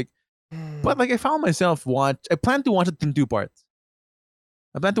it is. Like, but like I found myself I plan to watch it in 2 parts.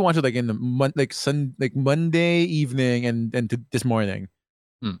 I plan to watch it like in the Monday evening and this morning.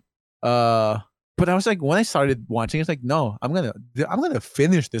 But I was like, when I started watching, it's like, no, I'm gonna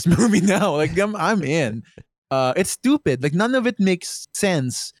finish this movie now. Like I'm in. It's stupid. Like none of it makes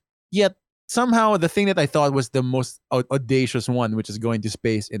sense. Yet somehow the thing that I thought was the most audacious one, which is going to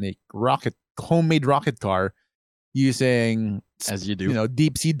space in a homemade rocket car using, as you do,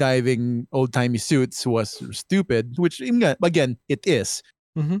 deep sea diving old timey suits, was stupid. Which again, it is.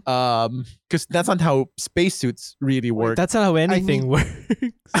 Because that's not how spacesuits really work. That's not how anything works.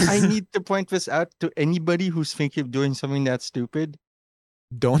 I need to point this out to anybody who's thinking of doing something that stupid.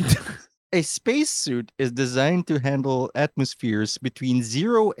 Don't. A spacesuit is designed to handle atmospheres between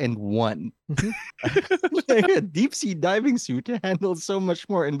 0 and 1. Like a deep sea diving suit handles so much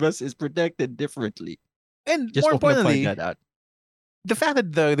more and thus is protected differently. And just more importantly, point that out. The fact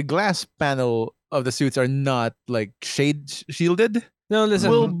that the glass panel of the suits are not like shade shielded. No,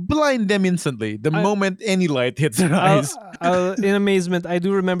 listen. Will blind them instantly the moment any light hits their eyes. In amazement, I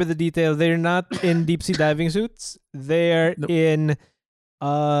do remember the detail. They're not in deep sea diving suits. They're in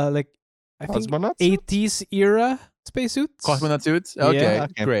like I think Cosmonaut 80s era spacesuits. Cosmonaut suits? Okay,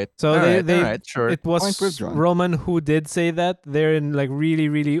 okay. Great. So all they right, sure. It was Roman who did say that. They're in like really,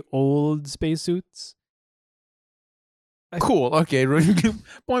 really old spacesuits. Cool. Okay.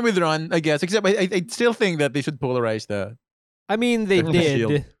 Point with Ron, I guess. Except I still think that they should polarize the. I mean, they did.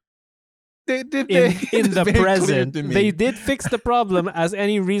 Shield. They in the present. They did fix the problem, as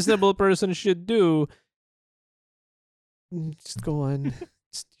any reasonable person should do. Just go on.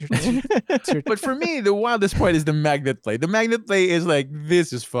 But for me, the wildest part is the magnet play. The magnet play is like,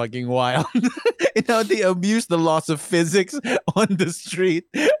 this is fucking wild. They abuse the laws of physics on the street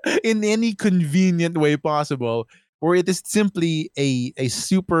in any convenient way possible, where it is simply a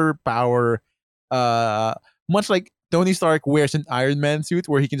superpower, much like Tony Stark wears an Iron Man suit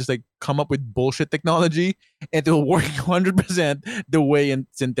where he can just like come up with bullshit technology and it will work 100% the way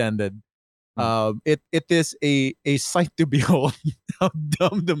it's intended. It is a sight to behold how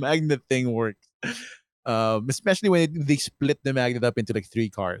dumb the magnet thing works. Especially when they split the magnet up into like 3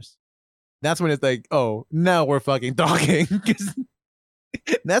 cars. That's when it's like, oh, now we're fucking talking. Because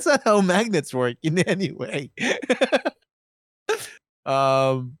that's not how magnets work in any way.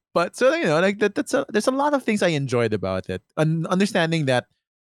 But so like there's a lot of things I enjoyed about it, and understanding that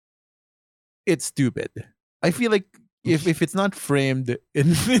it's stupid. I feel like if it's not framed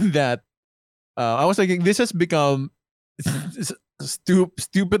in that, I was thinking this has become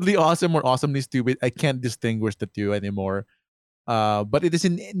stupidly awesome or awesomely stupid. I can't distinguish the two anymore. But it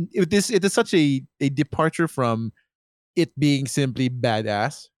is such a departure from it being simply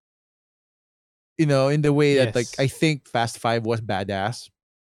badass. In the way that like I think Fast 5 was badass.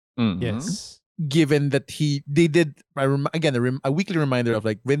 Mm-hmm. Yes. Given that they did a weekly reminder of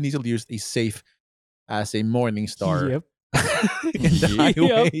like Vin Diesel used a safe as a morning star. Yep. In the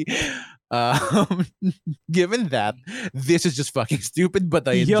highway. Given that, this is just fucking stupid, but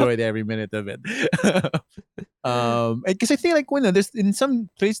I enjoyed every minute of it. Because I feel like when there's in some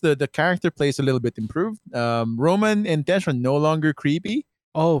place the character plays a little bit improved. Roman and Tesh are no longer creepy.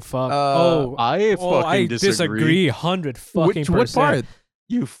 Oh fuck! I disagree 100 fucking percent. What part?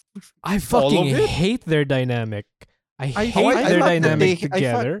 I fucking hate their dynamic. I hate their dynamic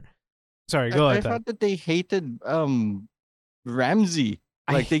together. Sorry, go ahead. I thought that they hated Ramsey.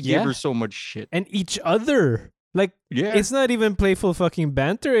 Like they gave her so much shit. And each other. Like it's not even playful fucking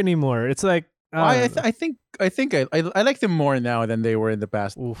banter anymore. It's like I think I like them more now than they were in the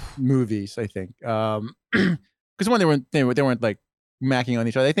past movies. I think because when they weren't like macking on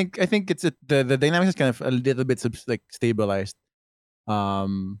each other. I think it's the dynamics is kind of a little bit like stabilized.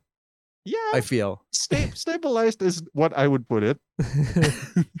 I feel stabilized is what I would put it.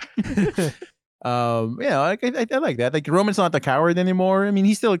 I like that. Like Roman's not a coward anymore. I mean,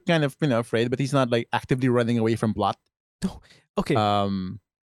 he's still kind of afraid, but he's not like actively running away from plot. Okay.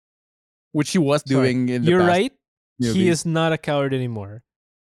 Which he was doing in the You're past right. movies. He is not a coward anymore.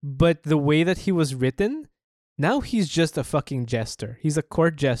 But the way that he was written, now he's just a fucking jester. He's a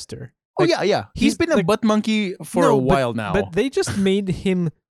court jester. Oh yeah. He's been a butt monkey for a while now. But they just made him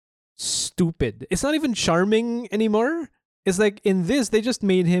stupid. It's not even charming anymore. It's like in this, they just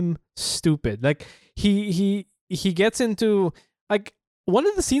made him stupid. Like he gets into like one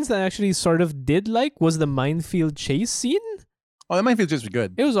of the scenes that I actually sort of did like was the minefield chase scene. Oh, the minefield chase was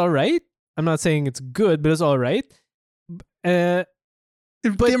good. It was all right. I'm not saying it's good, but it's all right. But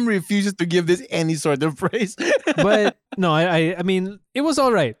Tim refuses to give this any sort of praise. But no, I mean, it was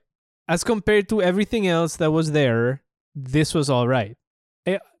all right. As compared to everything else that was there, this was all right.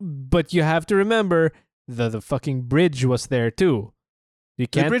 But you have to remember the fucking bridge was there too. You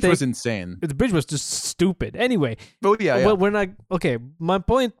can't. The bridge was insane. The bridge was just stupid. Anyway. Oh yeah. Well, we're not okay. My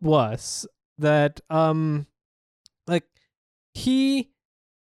point was that like he,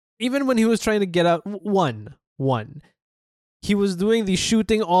 even when he was trying to get out, 1, he was doing the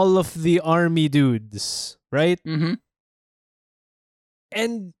shooting all of the army dudes, right? Mm-hmm.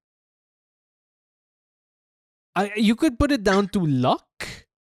 And you could put it down to luck,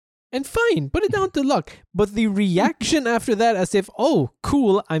 and fine, put it down to luck. But the reaction after that, as if, oh,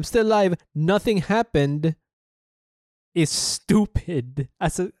 cool, I'm still alive, nothing happened, is stupid.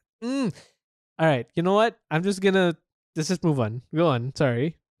 All right, you know what? Let's just move on. Go on,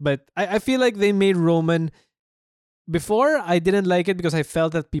 sorry. But I feel like they made Roman... Before, I didn't like it because I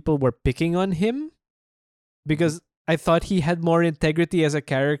felt that people were picking on him. Because I thought he had more integrity as a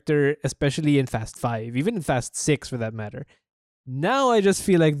character, especially in Fast 5, even in Fast 6 for that matter. Now I just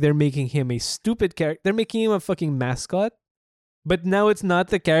feel like they're making him a stupid character. They're making him a fucking mascot. But now it's not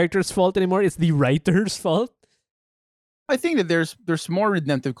the character's fault anymore. It's the writer's fault. I think that there's more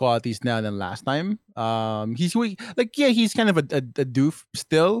redemptive qualities now than last time. He's he's kind of a doof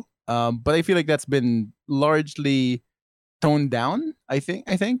still. But I feel like that's been largely toned down. I think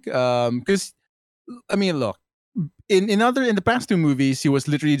because I mean, look, in the past 2 movies, he was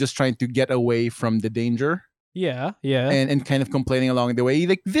literally just trying to get away from the danger. Yeah. And kind of complaining along the way.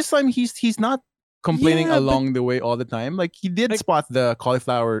 Like this time, he's not complaining along the way all the time. Like he did spot the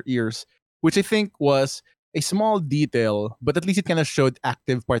cauliflower ears, which I think was a small detail, but at least it kind of showed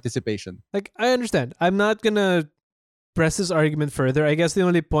active participation. Like, I understand. I'm not gonna press this argument further. I guess the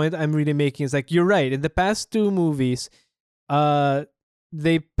only point I'm really making is like, you're right. In the past 2 movies,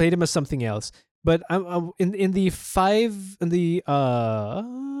 they played him as something else. But in the 5,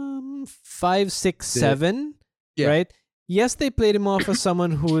 6, 7, right? Yes, they played him off as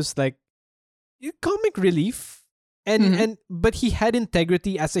someone who was like comic relief, and but he had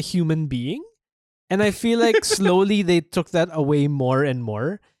integrity as a human being, and I feel like slowly they took that away more and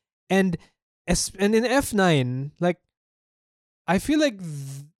more, and in F9, like I feel like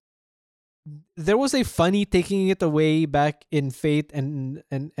there was a funny taking it away back in Fate and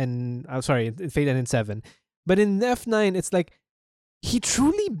I'm sorry, in Fate and in 7. But in F9, it's like he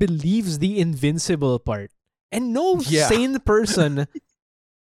truly believes the invincible part. And no sane person,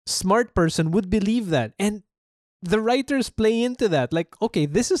 smart person would believe that. And the writers play into that. Like, okay,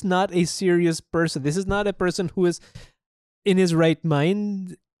 this is not a serious person. This is not a person who is in his right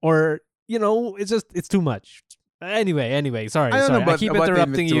mind, or, it's too much. Anyway, sorry. I keep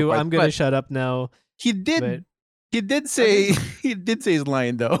interrupting you. I'm gonna shut up now. He did say his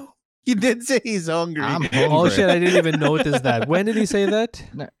line though. He did say he's hungry. I'm hungry. Oh shit! I didn't even notice that. When did he say that?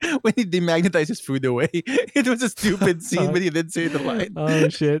 When he demagnetized his food away. It was a stupid scene, but he did say the line. Oh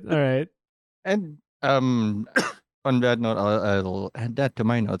shit! All right. And on that note, I'll add that to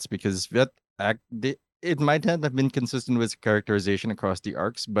my notes because it might not have been consistent with characterization across the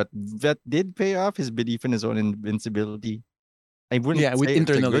arcs, but that did pay off his belief in his own invincibility. I wouldn't say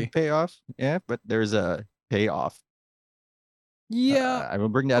internally. It's a good payoff, but there's a payoff. Yeah, I will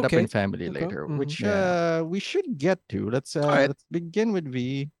bring that up in family later, which we should get to. Let's begin with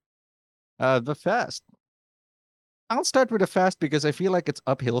the fast. I'll start with the fast because I feel like it's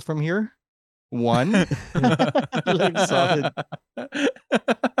uphill from here. 1, like solid,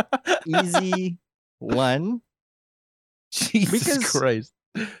 easy 1. Jesus Christ!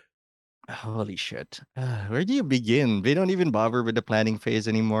 Holy shit! Where do you begin? They don't even bother with the planning phase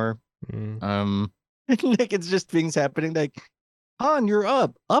anymore. Like it's just things happening. Like, Han, you're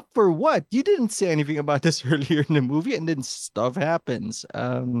up. Up for what? You didn't say anything about this earlier in the movie, and then stuff happens.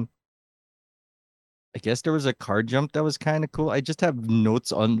 I guess there was a car jump that was kind of cool. I just have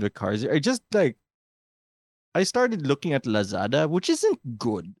notes on the cars. I started looking at Lazada, which isn't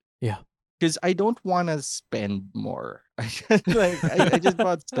good. Yeah. Because I don't want to spend more. I just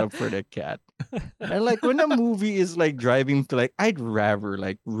bought stuff for the cat. And like when a movie is like driving to I'd rather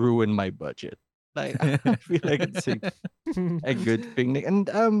like ruin my budget. Like I feel like it's a good thing.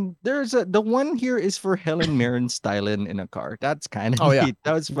 And there's the one here is for Helen Mirren styling in a car. That's kind of neat.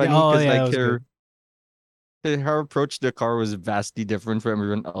 That was funny because her approach to the car was vastly different from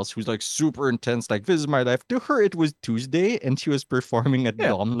everyone else who's like super intense. Like, this is my life. To her, it was Tuesday and she was performing at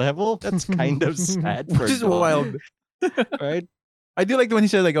Dom level. That's kind of sad for Which is wild. Right? I do like when he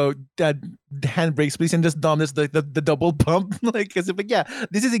said like, "Oh, Dad, handbrakes, please," and just Dom does the double pump, like, because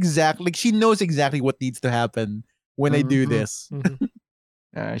this is exactly like she knows exactly what needs to happen when I do this.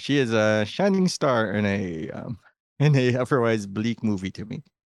 She is a shining star in a otherwise bleak movie to me.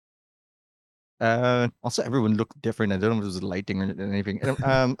 Also, everyone looked different. I don't know if it was lighting or anything.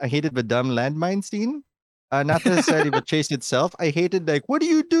 I hated the dumb landmine scene. Not necessarily the chase itself. I hated like, what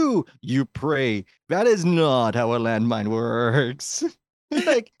do? You pray. That is not how a landmine works.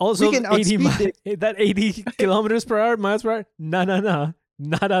 Like, also, 80 kilometers per hour, miles per hour. No,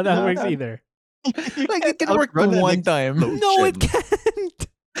 not how that works either. Like it can work one time. No, it can't.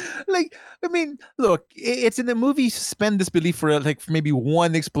 Like, I mean, look, it's in the movie. Suspend disbelief for like maybe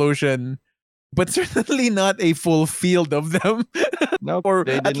one explosion, but certainly not a full field of them. Nope, or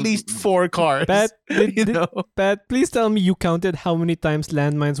at least 4 cars. Pat, you know? Pat, please tell me you counted how many times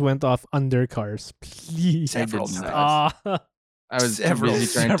landmines went off under cars. Please. Several times. Ah. I was Several-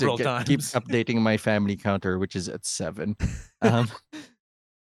 busy trying to several keep times. updating my family counter, which is at 7.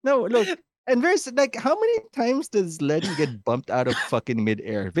 No, look, and there's like, how many times does Letty get bumped out of fucking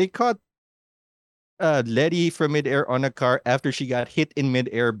midair? They caught Letty from midair on a car after she got hit in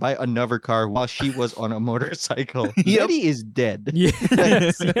midair by another car while she was on a motorcycle. Yep. Letty is dead. Yes,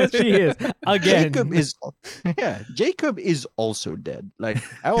 yes, she is. Again. Jacob is also dead. Like,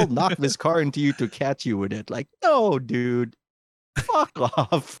 I will knock this car into you to catch you with it. Like, no, dude. Fuck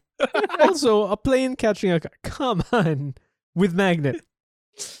off. Also, a plane catching a car. Come on. With magnet.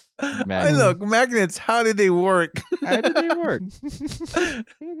 Hey, look, magnets, how did they work? How did they work?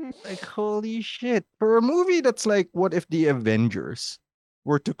 Like, holy shit. For a movie that's like, what if the Avengers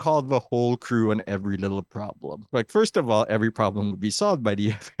were to call the whole crew on every little problem? Like, first of all, every problem would be solved by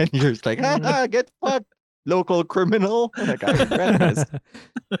the Avengers. Like, haha, get fucked, local criminal. Like, I regret this.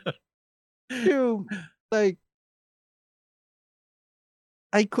 Two, like,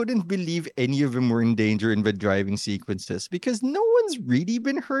 I couldn't believe any of them were in danger in the driving sequences because no one's really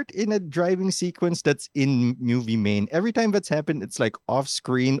been hurt in a driving sequence that's in movie main. Every time that's happened, it's like off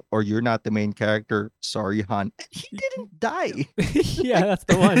screen or you're not the main character. Sorry, Han. He didn't die. Yeah, that's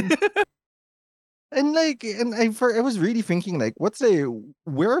the one. And like, I was really thinking, like,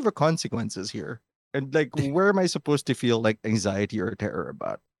 where are the consequences here? And like, where am I supposed to feel like anxiety or terror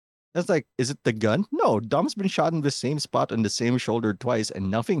about? That's like, is it the gun? No, Dom's been shot in the same spot on the same shoulder twice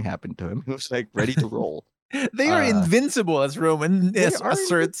and nothing happened to him. He was like ready to roll. They are invincible, as Roman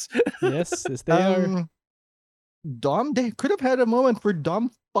asserts. Yes, they are. Dom, they could have had a moment where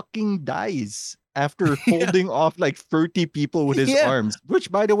Dom fucking dies after holding off like 30 people with his arms, which,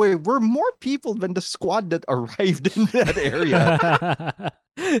 by the way, were more people than the squad that arrived in that area.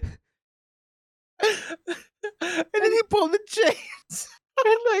 And then he pulled the chains.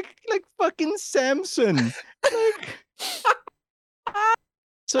 like fucking Samson. Like,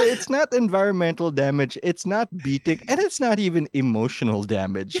 so it's not environmental damage, it's not beating, and it's not even emotional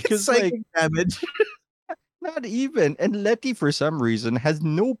damage. It's psychic damage. Not even. And Letty, for some reason, has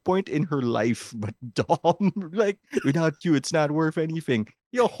no point in her life but Dom. Like, without you, it's not worth anything.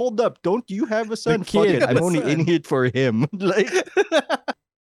 Yo, hold up. Don't you have a son? Fuck it. I'm only in it for him. Like,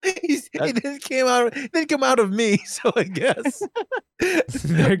 it didn't come out of me, so I guess.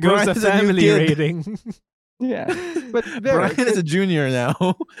 There goes the family rating. Yeah. But Brian is a junior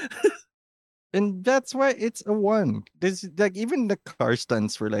now. And that's why it's a 1. This, like, even the car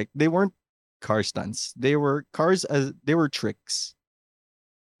stunts were like, they weren't car stunts. They were they were tricks.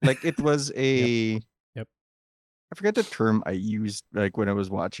 Like, it was a Yep. I forget the term I used like when I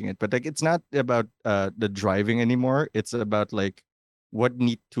was watching it, but like, it's not about the driving anymore. It's about like what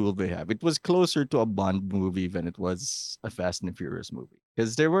neat tool they have. It was closer to a Bond movie than it was a Fast and Furious movie.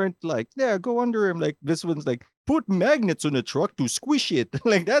 Because they weren't like, yeah, go under him. Like, this one's like, put magnets on the truck to squish it.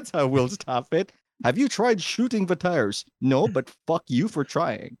 Like, that's how we'll stop it. Have you tried shooting the tires? No, but fuck you for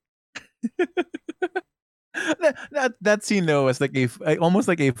trying. that scene though was like almost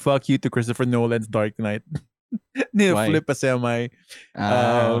like a fuck you to Christopher Nolan's Dark Knight. Flip a semi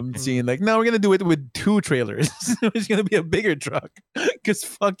scene, like, no, we're gonna do it with 2 trailers. It's gonna be a bigger truck because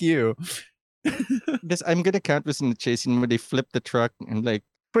fuck you. This, I'm gonna count this in the chase scene where they flip the truck and like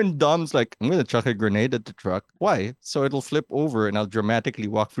when Dom's like, I'm gonna chuck a grenade at the truck. Why? So it'll flip over and I'll dramatically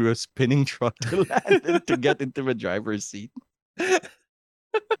walk through a spinning truck to land and to get into the driver's seat.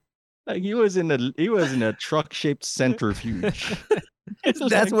 Like, he was in a truck shaped centrifuge. That's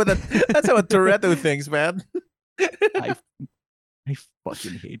how a Toretto thinks, man. I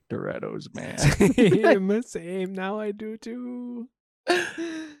fucking hate Torettos, man. Same. Now I do too.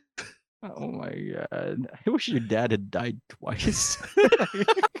 Oh my god. I wish your dad had died twice.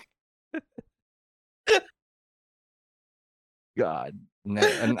 God.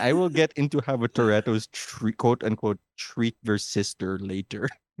 And I will get into how a Toretto's quote unquote treat their sister later.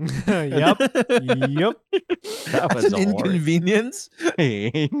 Yep. That was an inconvenience.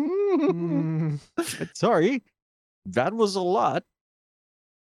 Sorry. That was a lot.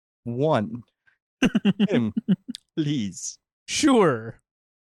 1. Him, please. Sure.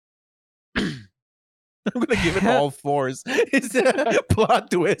 I'm gonna give it all 4s. It's a plot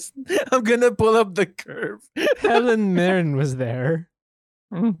twist. I'm gonna pull up the curve. Helen Mirren was there.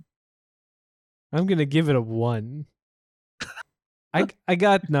 I'm gonna give it a 1. I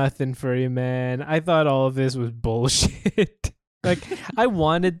got nothing for you, man. I thought all of this was bullshit. Like, I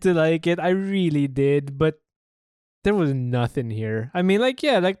wanted to like it. I really did, but there was nothing here. I mean, like,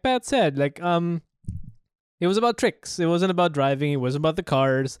 yeah, like Pat said, like, it was about tricks. It wasn't about driving. It wasn't about the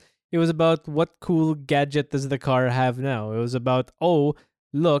cars. It was about what cool gadget does the car have now. It was about, oh,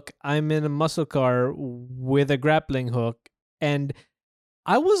 look, I'm in a muscle car with a grappling hook. And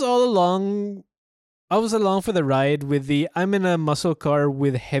I was along for the ride with the I'm in a muscle car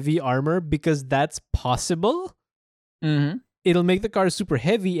with heavy armor because that's possible. Mm-hmm. It'll make the car super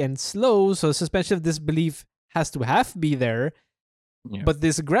heavy and slow, so suspension of disbelief has to be there. Yeah. But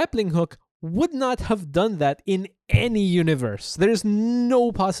this grappling hook would not have done that in any universe. There's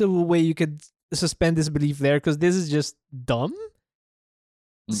no possible way you could suspend disbelief there because this is just dumb.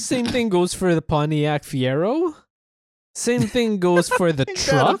 Same thing goes for the Pontiac Fiero. Same thing goes for the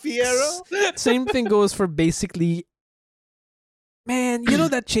trucks. Same thing goes for basically... Man, you know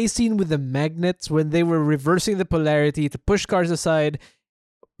that chase scene with the magnets when they were reversing the polarity to push cars aside?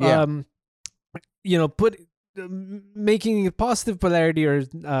 Yeah. Making a positive polarity or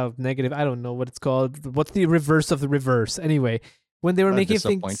negative, I don't know what it's called. What's the reverse of the reverse? Anyway, when they were making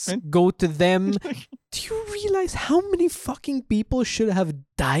things go to them, do you realize how many fucking people should have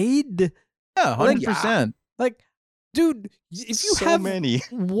died? Yeah, 100%. Like, dude, if you so have many.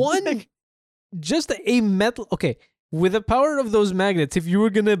 one, just a metal... Okay, with the power of those magnets, if you were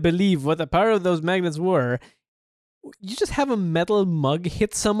going to believe what the power of those magnets were, you just have a metal mug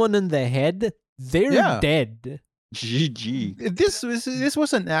hit someone in the head, they're dead. GG. This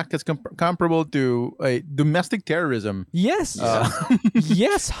was an act that's comparable to domestic terrorism. Yes.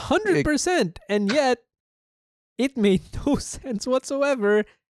 Yes, 100%. And yet, it made no sense whatsoever.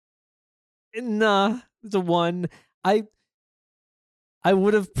 Nah, the one. I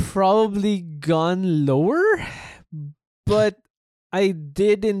would have probably gone lower, but I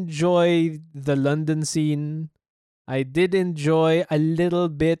did enjoy the London scene. I did enjoy a little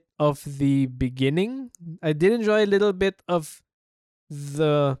bit of the beginning. I did enjoy a little bit of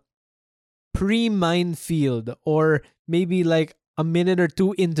the pre-minefield, or maybe like a minute or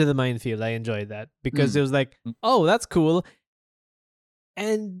two into the minefield. I enjoyed that because it was like, oh, that's cool.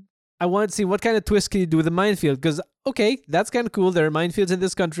 And I wanted to see what kind of twist can you do with the minefield, because, okay, that's kind of cool. There are minefields in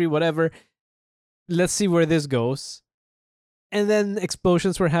this country, whatever. Let's see where this goes. And then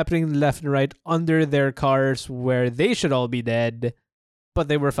explosions were happening left and right under their cars where they should all be dead, but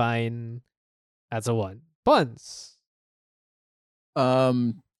they were fine. That's a 1. Puns.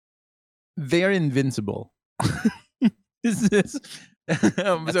 They are invincible. Is this?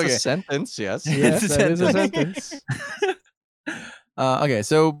 That's a sentence, yes. Yes, that is a sentence. Okay,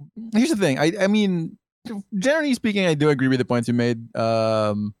 so here's the thing. I mean, generally speaking, I do agree with the points you made.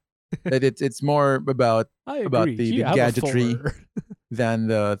 That it's more about the gadgetry than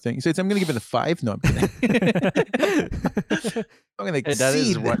the thing. So I'm gonna give it a 5. No, I'm kidding. I'm gonna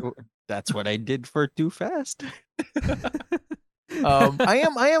exceed. That's what I did for Too Fast. I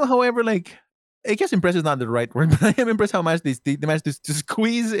am, however, like, I guess impressed is not the right word, but I am impressed how much they managed to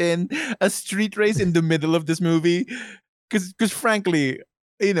squeeze in a street race in the middle of this movie. Because frankly,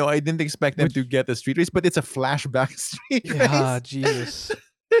 I didn't expect them to get a street race, but it's a flashback street race. Ah, Jesus.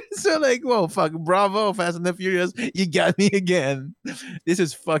 So like, whoa, fuck, bravo, Fast and the Furious, you got me again. This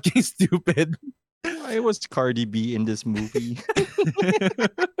is fucking stupid. Why was Cardi B in this movie?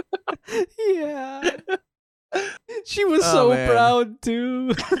 Yeah. She was so proud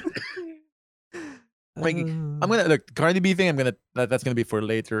too. Like, I'm gonna look, Cardi B thing. That's gonna be for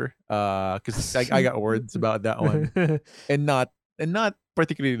later. Because I got words about that one, and not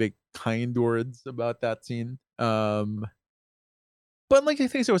particularly like kind words about that scene. But like I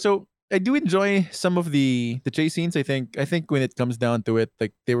think so. So I do enjoy some of the chase scenes. I think when it comes down to it,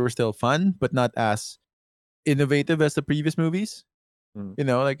 like they were still fun, but not as innovative as the previous movies.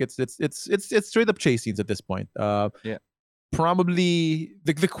 Like it's straight up chase scenes at this point. Yeah. Probably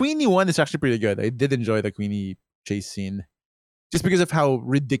the Queenie one is actually pretty good. I did enjoy the Queenie chase scene, just because of how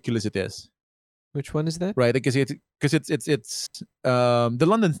ridiculous it is. Which one is that? Right, because it's the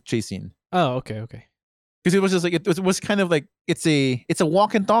London chase scene. Oh, okay. Because it was just like it was kind of like it's a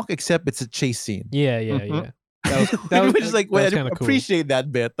walk and talk, except it's a chase scene. Yeah. That was just like, well, I appreciate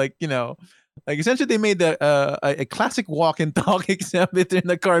that bit. Like, like essentially they made a classic walk and talk, except it's in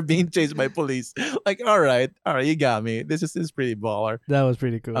a car being chased by police. Like, all right, you got me. This is pretty baller. That was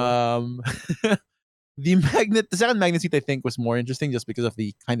pretty cool. The second magnet seat I think was more interesting just because of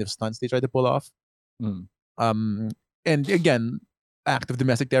the kind of stunts they tried to pull off. And again, act of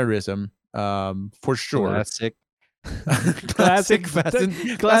domestic terrorism. For sure. Classic Classic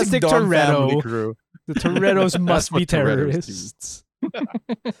Toretto. Crew. The Torettos must be Torettos do. terrorists.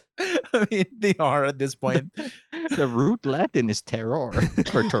 I mean, they are at this point. The root Latin is terror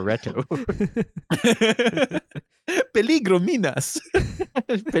for Toretto. Peligro Minas.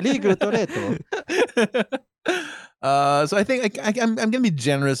 Peligro Toretto. So I think I'm gonna be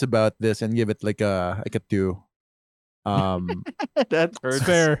generous about this and give it like a 2. That hurts. It's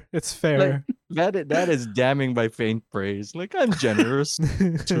fair. It's fair. Like, that is damning by faint praise. Like, I'm generous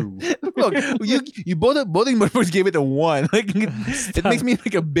too. Look, you both motherfuckers gave it a 1. Like it makes me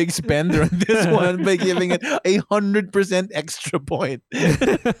like a big spender on this one by giving it 100% extra point.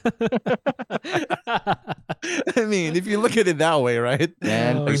 I mean, if you look at it that way, right?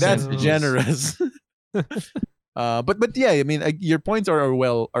 Man, like, that's generous. But yeah, I mean, your points are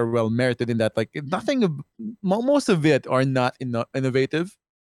well merited in that. Like most of it are not innovative.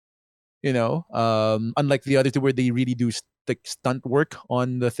 You know, unlike the other two where they really do like stunt work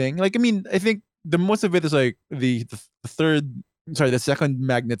on the thing. Like, I mean, I think the most of it is like the second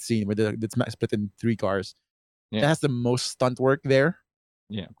magnet scene where it's split in 3 cars. Yeah. It has the most stunt work there.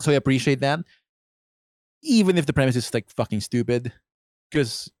 Yeah. So I appreciate that. Even if the premise is like fucking stupid,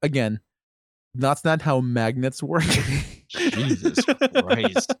 because again, that's not how magnets work. Jesus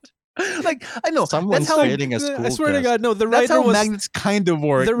Christ. Like, I know Someone's that's how failing a school I swear to test. God, no. The that's writer how was magnets kind of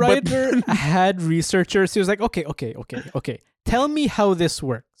work. the but- writer had researchers. He was like, okay. Tell me how this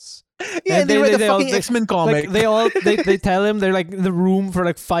works. yeah, And they read the all- fucking X-Men comic. Like they tell him they're like in the room for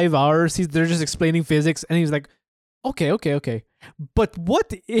like 5 hours. They're just explaining physics, and he's like, okay. But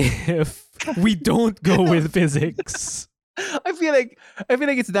what if we don't go with physics? I feel like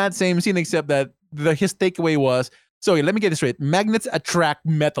it's that same scene, except that his takeaway was, so let me get this straight. Magnets attract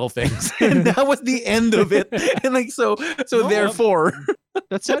metal things. And that was the end of it. And like so therefore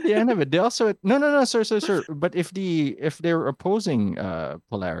That's not the end of it. They also no, sir. But if they're opposing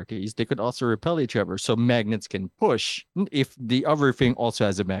polarities, they could also repel each other. So magnets can push if the other thing also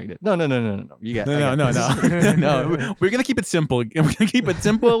has a magnet. No. You got no. We're gonna keep it simple. We're gonna keep it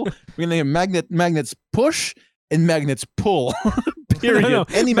simple. We're gonna have magnets push and magnets pull. Period. No.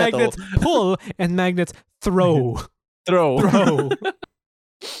 Any metal. Magnets pull and magnets throw. Throw.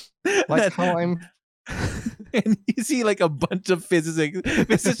 like how I'm. And you see like a bunch of physicists.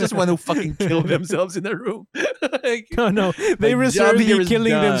 This is just one who fucking killed themselves in the room. Like, No. They my reserve job here the is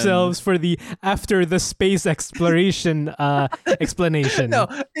killing done. themselves for the after the space exploration explanation. No,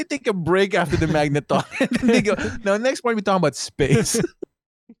 they take a break after the magnet talk. And then they go, no, next point we talk about space.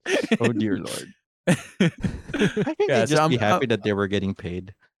 Oh dear Lord. I think Yeah, they'd so just I'm- be happy that they were getting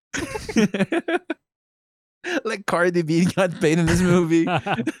paid. Like Cardi B got paid in this movie.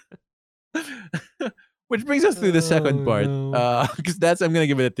 Which brings us to the second Oh, part. no. Because I'm gonna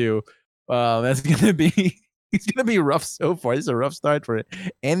give it a 2. That's gonna be it's gonna be rough so far. This is a rough start for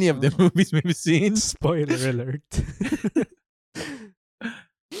any of the movies we've seen. Spoiler alert.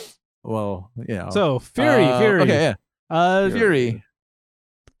 Well, yeah. So Fury. Okay, yeah. Fury. Fury.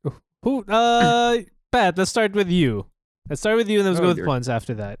 Who? Pat. Let's start with you. And then let's Oh, go with dear. Puns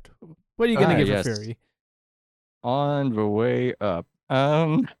after that. What are you gonna give yes. for Fury? On the way up.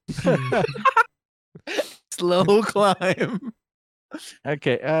 Slow climb.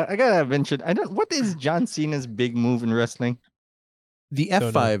 Okay, I gotta mention. What is John Cena's big move in wrestling? The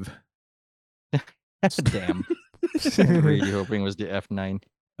Don't know. F5. Damn. I'm really hoping it was the F9.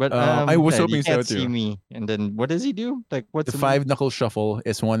 But I was yeah, hoping you so can't too. see me. And then what does he do? Like what's The the move? 5-knuckle shuffle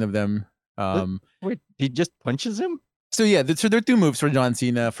is one of them. Wait, he just punches him? So yeah, so there are 2 moves for John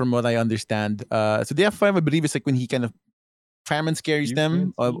Cena, from what I understand. So the F5, I believe, is like when he kind of fireman carries You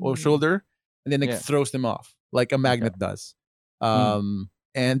them can't see or me. shoulder, and then like Yeah. throws them off like a magnet does. And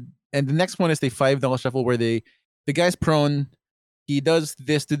the next one is the 5-knuckle shuffle, where the guy's prone. He does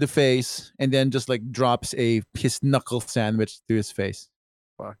this to the face, and then just like drops his knuckle sandwich to his face.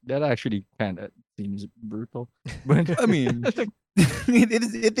 Fuck, that actually kind of seems brutal. But I mean,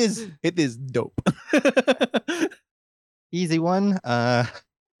 it is dope. easy one.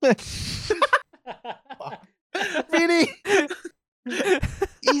 Really?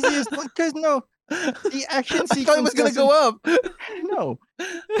 Easiest one, because no, the action I sequence thought it was gonna go up. No,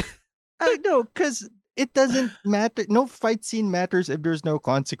 I know, because it doesn't matter. No fight scene matters if there's no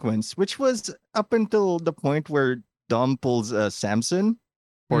consequence, which was up until the point where Dom pulls Samson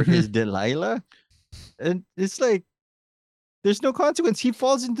for his Delilah, and it's like there's no consequence. He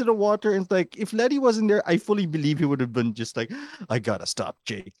falls into the water, and like if Letty wasn't there, I fully believe he would have been just like, I gotta stop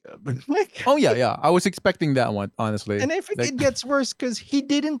Jacob. Like, Oh yeah. I was expecting that one, honestly. and I think Like- it gets worse because he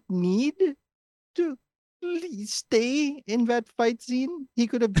didn't need to stay in that fight scene. He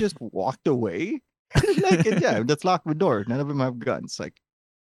could have just walked away. Like, yeah, let's lock the door. None of them have guns. Like,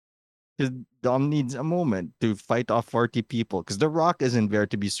 Because Dom needs a moment to fight off 40 people. Because The Rock isn't there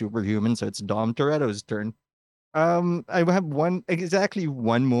to be superhuman, so it's Dom Toretto's turn. I have exactly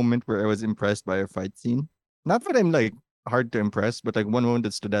one moment where I was impressed by a fight scene. Not that I'm like hard to impress, but like one moment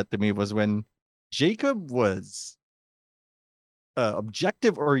that stood out to me was when Jacob was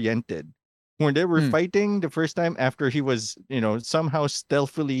objective oriented. When they were fighting the first time after he was, somehow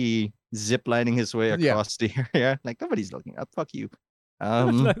stealthily ziplining his way across the area. Like nobody's looking up. Fuck you.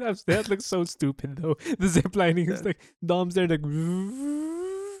 That looks so stupid though. The ziplining is like Dom's there like,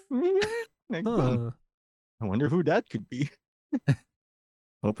 like I wonder who that could be.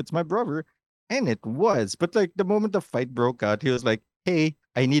 Hope it's my brother. And it was. But like the moment the fight broke out, he was like, hey,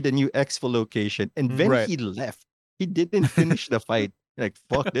 I need a new exfil location. And then he left. He didn't finish the fight. Like,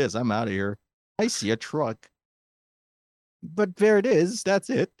 fuck this. I'm out of here. I see a truck. But there it is. That's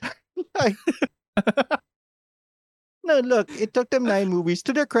it. Like, no, look, it took them 9 movies.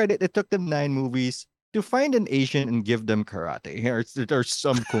 To their credit, it took them 9 movies to find an Asian and give them karate or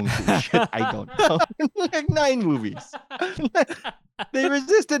some kung fu shit. I don't know. Like 9 movies. They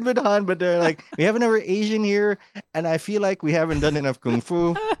resisted with Han, but they're like, we have another Asian here, and I feel like we haven't done enough kung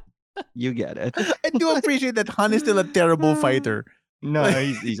fu. You get it. I do appreciate that Han is still a terrible fighter. No,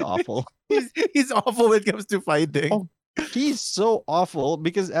 he's awful. He's awful when it comes to fighting. Oh, he's so awful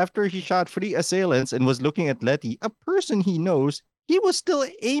because after he shot 3 assailants and was looking at Letty, a person he knows, he was still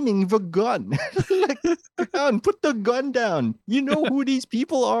aiming the gun. Like, down, put the gun down. You know who these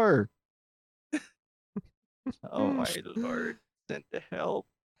people are. Oh my lord. Send the help.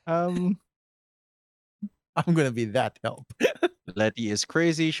 I'm gonna be that help. Letty is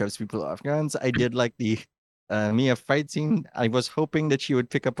crazy, shoves people off guns. I did like the Mia fight scene. I was hoping that she would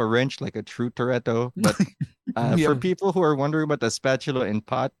pick up a wrench like a true Toretto, but for people who are wondering about the spatula and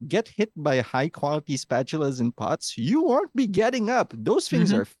pot, get hit by high quality spatulas and pots, you won't be getting up. Those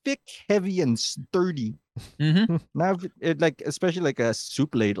things are thick, heavy, and sturdy. Now, especially like a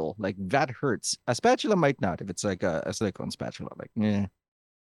soup ladle, like that hurts. A spatula might not if it's like a silicone spatula. Like, yeah.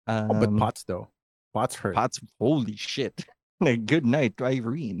 But pots though, pots hurt. Pots, holy shit! Like, good night,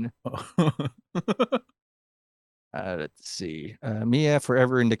 Irene. Let's see. Mia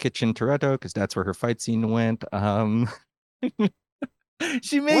forever in the kitchen, Toretto, because that's where her fight scene went.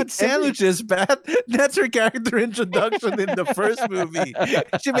 She made sandwiches, Pat. That's her character introduction in the first movie.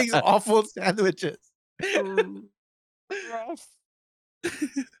 She makes awful sandwiches.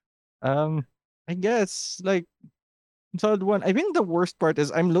 I guess like solid one. I think the worst part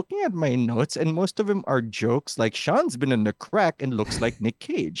is I'm looking at my notes and most of them are jokes. Like Sean's been in the crack and looks like Nick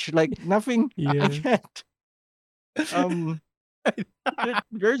Cage. Like nothing. I can't.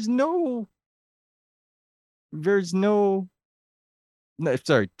 There's no. No,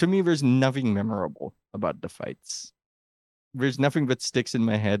 sorry. To me, there's nothing memorable about the fights. There's nothing that sticks in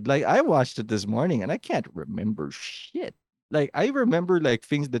my head. Like I watched it this morning and I can't remember shit. Like I remember like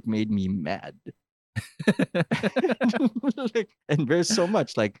things that made me mad. And there's so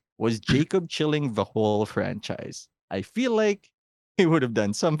much. Like, was Jacob chilling the whole franchise? I feel like he would have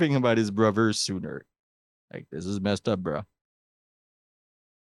done something about his brother sooner. Like, this is messed up, bro.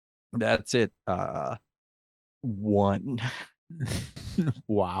 That's it. 1.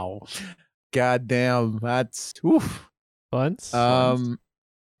 Wow. God damn. That's oof. Once.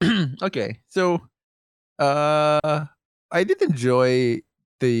 Okay. So I did enjoy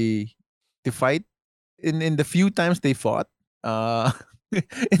the fight in the few times they fought.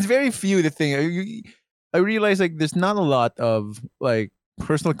 It's very few the thing. I realize like there's not a lot of like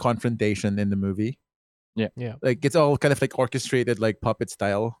personal confrontation in the movie. Yeah. Like it's all kind of like orchestrated, like puppet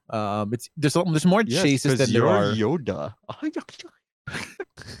style. There's more chases than there are. Yoda.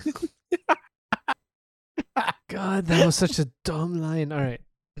 God, that was such a dumb line. All right.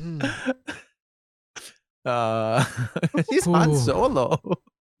 He's Han Solo.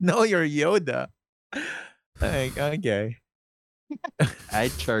 No, you're Yoda. Like, okay. Hi,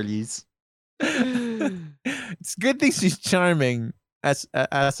 Charlie's. It's good thing she's charming as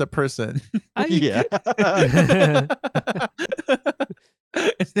a person. Yeah.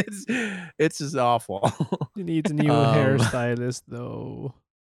 It's just awful. She needs a new hairstylist though.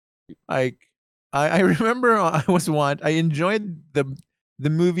 Like I remember I enjoyed the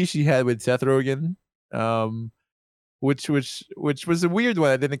movie she had with Seth Rogen. Which was a weird one.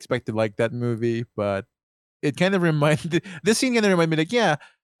 I didn't expect to like that movie, but it kind of reminded this scene kind of reminded me like, yeah,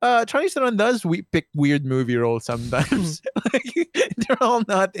 Charlize Theron does pick weird movie roles sometimes. Like, they're all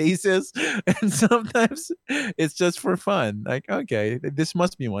not aces, and sometimes it's just for fun. Like, okay, this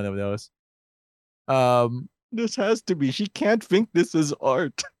must be one of those. This has to be. She can't think this is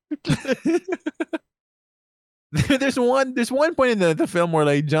art. there's one point in the film where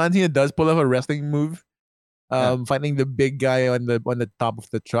like John Cena does pull off a wrestling move, fighting the big guy on the top of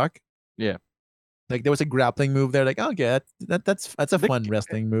the truck. Yeah. Like there was a grappling move there, like okay, that's a fun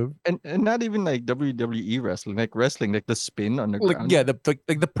wrestling move, and not even like WWE wrestling, like the spin on the like ground. yeah,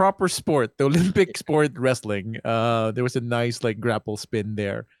 the proper sport, the Olympic sport wrestling. There was a nice like grapple spin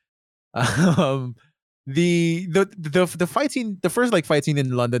there. The fight scene, the first like fight scene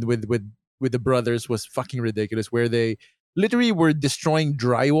in London with the brothers was fucking ridiculous, where they literally were destroying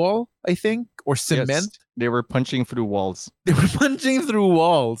drywall, I think, or cement. Yes, they were punching through walls. They were punching through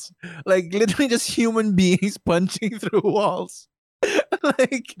walls, like literally just human beings punching through walls.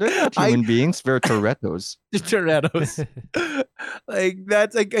 Like they're not human beings; they're Torettos. Torettos. Like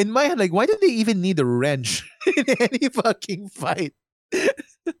that's like in my head. Like, why do they even need a wrench in any fucking fight?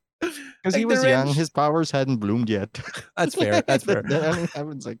 Because he was young, his powers hadn't bloomed yet. That's fair. That's fair. That only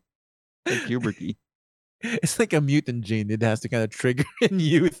happens like puberty. It's like a mutant gene. It has to kind of trigger in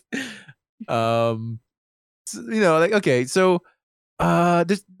youth. Like okay, so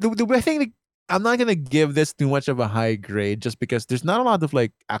this I think like, I'm not gonna give this too much of a high grade just because there's not a lot of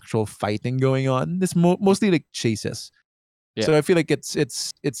like actual fighting going on. This mostly like chases. Yeah. So I feel like it's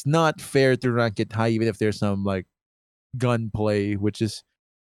not fair to rank it high even if there's some like gunplay, which is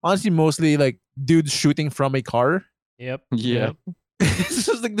honestly mostly like dudes shooting from a car. Yep. Yeah. It's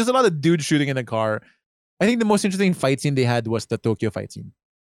just like there's a lot of dudes shooting in a car. I think the most interesting fight scene they had was the Tokyo fight scene.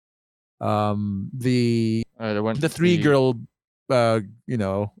 The three girl, because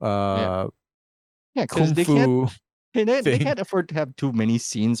they can't afford to have too many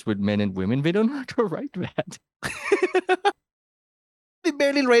scenes with men and women. They don't know how to write that. They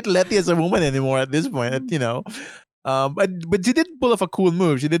barely write Letty as a woman anymore at this point, you know. But she did pull off a cool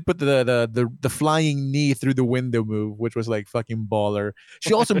move. She did put the flying knee through the window move, which was like fucking baller.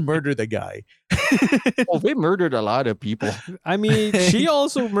 She also murdered a guy. Oh, they murdered a lot of people. I mean, she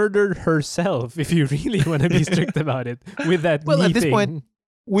also murdered herself, if you really want to be strict about it, with that knee at this thing. point,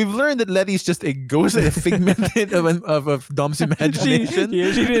 we've learned that Letty's just a ghost, a figment of Dom's imagination.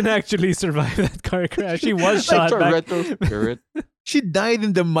 She didn't actually survive that car crash. She was shot back. She died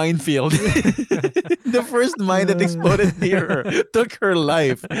in the minefield. The first mine that exploded near her took her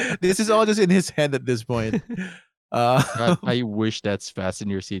life. This is all just in his head at this point. God, I wish that's fasten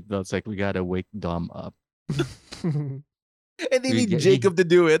your seatbelts. Like we gotta wake Dom up. And they need Jacob to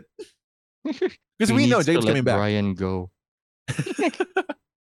do it. Because we know Jacob's coming back. Brian go.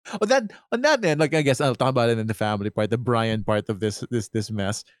 on that end, like I guess I'll talk about it in the family part, the Brian part of this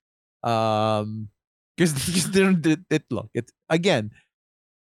mess. Because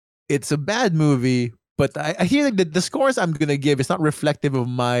it's a bad movie, but I hear like the scores I'm gonna give is not reflective of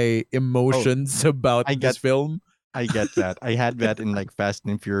my emotions about this film. I get that. I had that in like Fast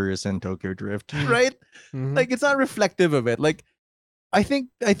and Furious and Tokyo Drift. Right? Mm-hmm. Like it's not reflective of it. Like I think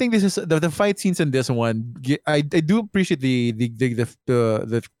this is the fight scenes in this one. I do appreciate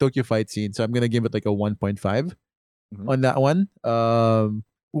the Tokyo fight scene, so I'm gonna give it like a 1.5 on that one.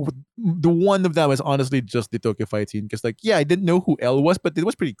 The one of that was honestly just the Tokyo fight scene because like I didn't know who Elle was, but it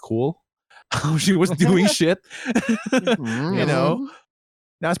was pretty cool how she was doing shit. You know,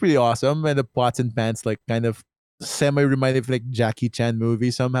 that's pretty awesome. And the pots and pans like kind of semi reminded of like Jackie Chan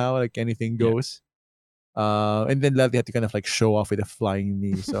movie somehow, like anything goes. And then Letty had to kind of like show off with a flying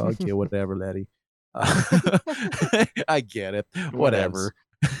knee. So okay, whatever, Letty. I get it. Whatever.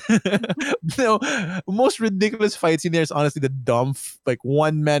 No, most ridiculous fight scene there is honestly the dumb like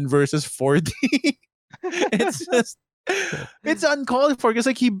one man versus 40. It's just it's uncalled for because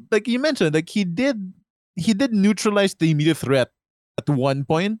like you mentioned, like he did neutralize the immediate threat at one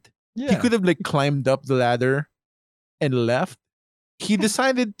point. He could have like climbed up the ladder and left. He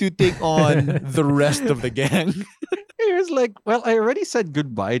decided to take on the rest of the gang. He was like, well, I already said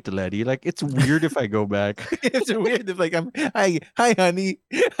goodbye to Letty. Like, it's weird if I go back. It's weird if like hi honey,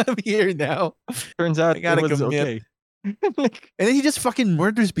 I'm here now. Turns out I gotta it was commit. Okay. And then he just fucking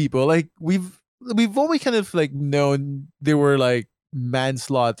murders people. Like we've always kind of like known they were like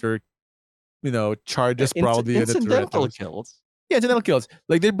manslaughter, charges probably incidental kills. Yeah, incidental kills.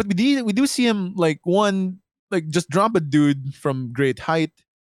 Like but we do see him like one like just drop a dude from great height.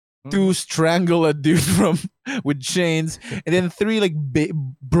 2 strangle a dude with chains, and then 3 like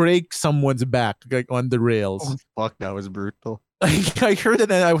break someone's back like on the rails. Oh, fuck, that was brutal. Like I heard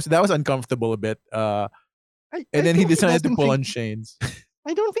that, and that was uncomfortable a bit. And then he decided to pull on chains.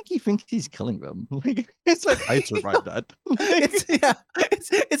 I don't think he thinks he's killing them. Like it's like I survived that.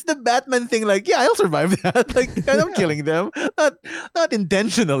 It's the Batman thing. Like I'll survive that. Like I'm killing them, not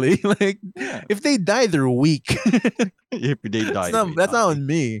intentionally. Like if they die, they're weak. If they die, that's not on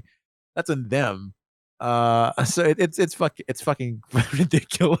me. That's on them. So it's fucking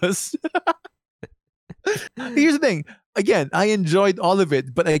ridiculous. Here's the thing. Again, I enjoyed all of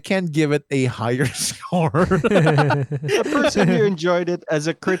it, but I can't give it a higher score. The person who enjoyed it as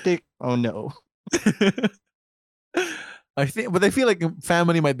a critic, oh no. I feel like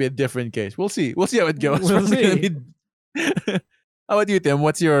Family might be a different case. We'll see. We'll see how it goes. We'll see. How about you, Tim?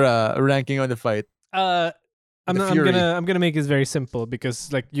 What's your ranking on the fight? I'm gonna make this very simple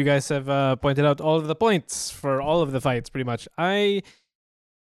because like you guys have pointed out all of the points for all of the fights pretty much. I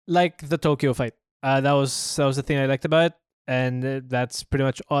like the Tokyo fight. That was the thing I liked about it, and that's pretty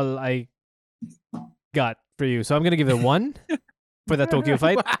much all I got for you. So I'm gonna give it 1 for that Tokyo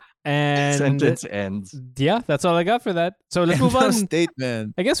fight. And sentence ends. Yeah, that's all I got for that. So let's move on.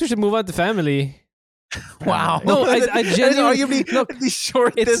 Statement. I guess we should move on to Family. Wow. No, I genuinely look the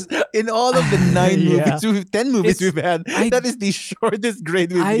shortest in all of the 10 movies we've had. That is the shortest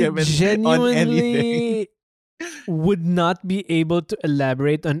grade we've given. I genuinely would not be able to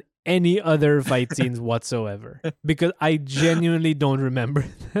elaborate on any other fight scenes whatsoever because I genuinely don't remember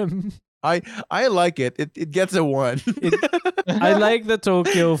them. I like it. It gets a 1. I like the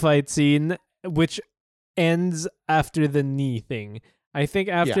Tokyo fight scene, which ends after the knee thing. I think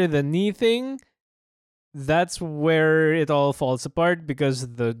after the knee thing, that's where it all falls apart because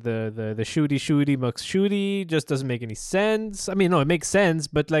the shooty Mux shooty just doesn't make any sense. I mean, no, it makes sense,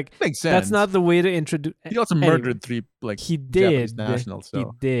 but like makes sense. That's not the way to introduce. He also murdered 3 he did. Japanese nationals. So. He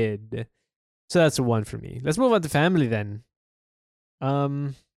did. So that's a 1 for me. Let's move on to Family then.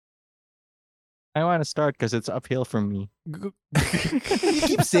 I want to start because it's uphill for me. You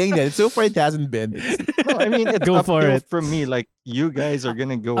keep saying that. So far, it hasn't been. No, I mean, it's go uphill for it. for me. Like, you guys are going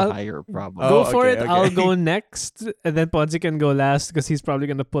to go higher, probably. Go for it. Okay. I'll go next, and then Ponzi can go last because he's probably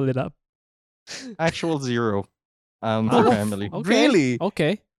going to pull it up. Actual 0 for Family. Okay. Really?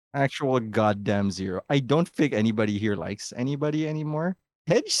 Okay. Actual goddamn 0. I don't think anybody here likes anybody anymore.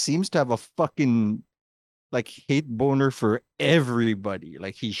 Hedge seems to have a fucking like hate boner for everybody.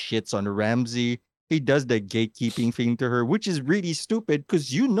 Like he shits on Ramsey. He does the gatekeeping thing to her, which is really stupid because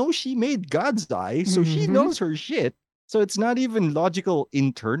she made God's Eye, so she knows her shit. So it's not even logical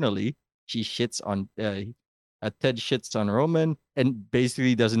internally. She shits on Ted shits on Roman and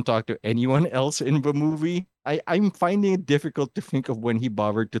basically doesn't talk to anyone else in the movie. I'm finding it difficult to think of when he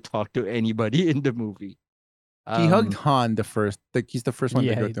bothered to talk to anybody in the movie. He hugged Han the first. Like he's the first one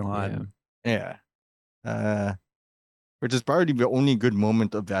to go to Han. Yeah. Which is probably the only good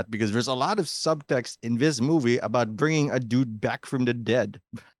moment of that because there's a lot of subtext in this movie about bringing a dude back from the dead.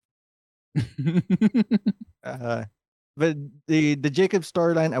 But the Jacob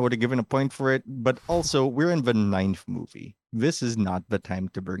storyline, I would have given a point for it. But also, we're in the 9th movie. This is not the time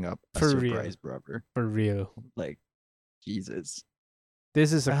to bring up a surprise brother. For real. Like, Jesus.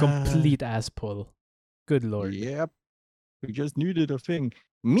 This is a complete ass pull. Good Lord. Yep. We just needed a thing.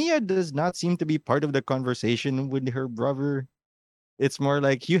 Mia does not seem to be part of the conversation with her brother. It's more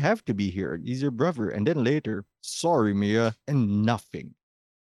like, you have to be here. He's your brother. And then later, sorry, Mia, and nothing.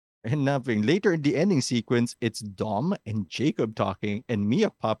 And nothing. Later in the ending sequence, it's Dom and Jacob talking, and Mia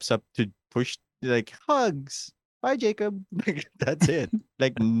pops up to push, like, hugs. Bye, Jacob. Like, that's it.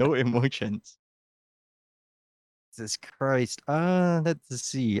 Like, no emotions. Jesus Christ. Let's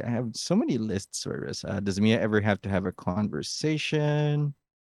see. I have so many lists for this. Does Mia ever have to have a conversation?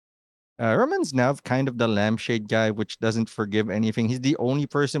 Roman's now kind of the lampshade guy, which doesn't forgive anything. He's the only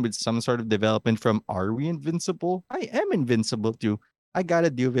person with some sort of development from, are we invincible? I am invincible too. I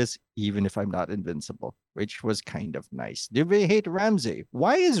gotta do this even if I'm not invincible, which was kind of nice. Do they hate Ramsey?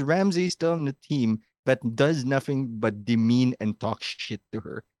 Why is Ramsey still on the team that does nothing but demean and talk shit to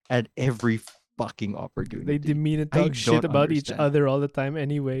her at every fucking opportunity? They demean and talk shit about each other all the time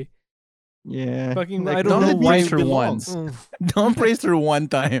anyway. Yeah. Fucking, like, I don't know why. Praise her once. Don't praise her one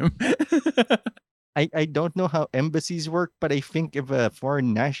time. I don't know how embassies work, but I think if a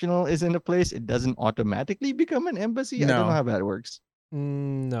foreign national is in a place, it doesn't automatically become an embassy. No. I don't know how that works.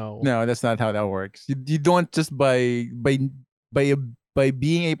 No, that's not how that works. You don't just by being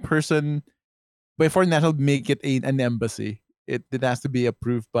a person, by foreign national, make it an embassy. It has to be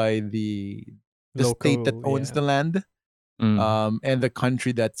approved by the state that owns the land. And the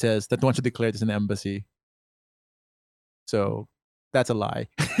country that wants to declare it as an embassy. So that's a lie.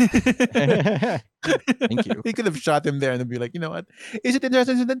 Thank you. He could have shot him there and be like, you know what? Is it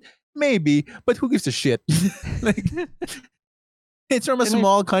interesting? Maybe, but who gives a shit? Like, it's from a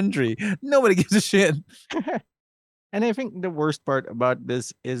small country. Nobody gives a shit. And I think the worst part about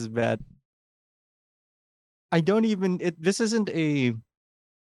this is that I don't even. This isn't a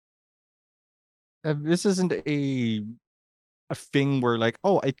thing where like,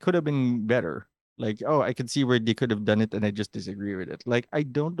 oh, it could have been better. Like, oh, I can see where they could have done it, and I just disagree with it. Like, I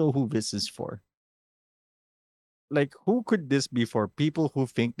don't know who this is for. Like, who could this be for? People who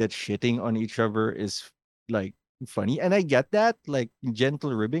think that shitting on each other is like funny, and I get that, like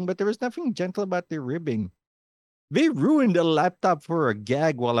gentle ribbing, but there was nothing gentle about their ribbing. They ruined a laptop for a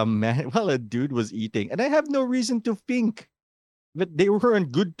gag while while a dude was eating, and I have no reason to think that they were on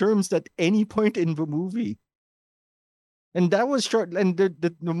good terms at any point in the movie. And that was short. And the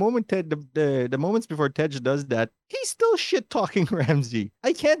moment the moments before Tej does that, he's still shit talking Ramsey.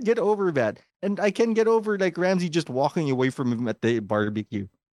 I can't get over that, and I can get over like Ramsey just walking away from him at the barbecue.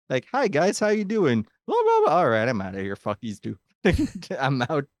 Like, hi guys, how you doing? Blah blah blah. All right, I'm out of here. Fuck these two. I'm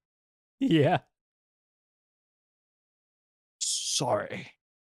out. Yeah. Sorry.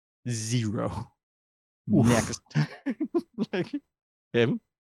 0. Oof. Next. Like him.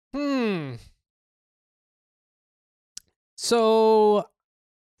 So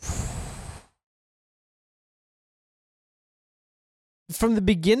from the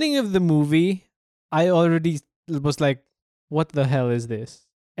beginning of the movie, I already was like, what the hell is this?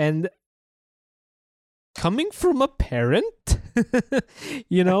 And coming from a parent,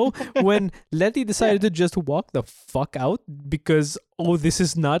 you know, when Letty decided to just walk the fuck out because, oh, this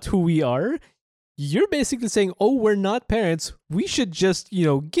is not who we are, you're basically saying, oh, we're not parents. We should just, you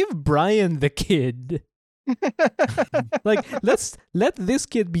know, give Brian the kid. Like, let's let this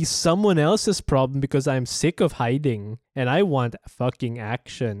kid be someone else's problem because I'm sick of hiding and I want fucking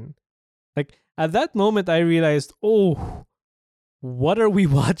action. Like, at that moment, I realized, oh, what are we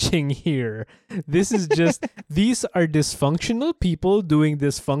watching here? This is just, these are dysfunctional people doing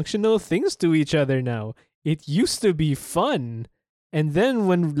dysfunctional things to each other now. It used to be fun. And then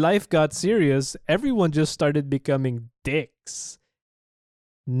when life got serious, everyone just started becoming dicks.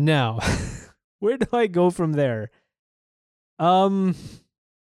 Now, where do I go from there? Oh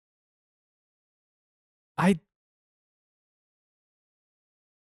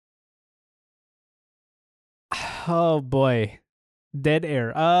boy. Dead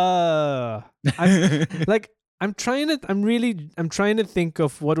air. I'm trying to think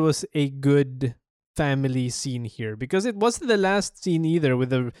of what was a good family scene here, because it wasn't the last scene either, with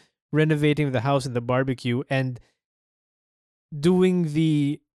the renovating the house and the barbecue and doing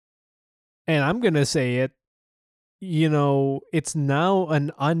the, and I'm gonna say it, you know, it's now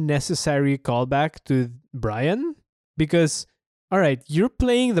an unnecessary callback to Brian, because all right, you're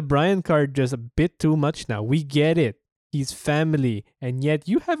playing the Brian card just a bit too much now. We get it. He's family, and yet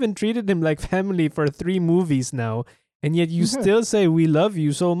you haven't treated him like family for 3 movies now, and yet you still say we love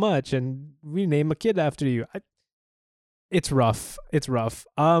you so much and we name a kid after you. It's rough. It's rough.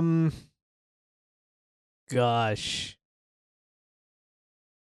 Gosh.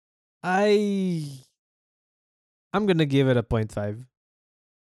 I'm gonna give it a 0.5.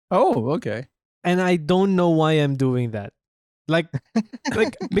 Oh, okay. And I don't know why I'm doing that. Like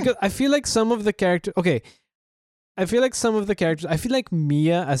because I feel like some of the characters, okay, I feel like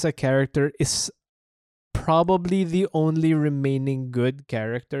Mia as a character is probably the only remaining good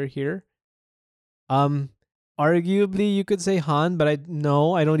character here. Arguably you could say Han, but I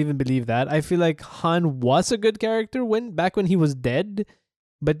don't even believe that. I feel like Han was a good character back when he was dead,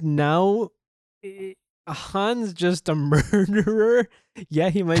 but now Han's just a murderer. Yeah,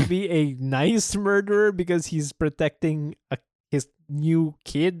 he might be a nice murderer because he's protecting his new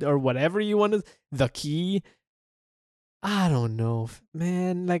kid or whatever you want to, the key. I don't know,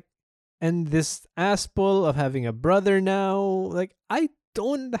 man. Like, and this asshole of having a brother now, like, I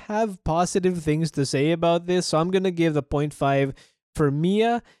don't have positive things to say about this, so I'm gonna give the 0.5 for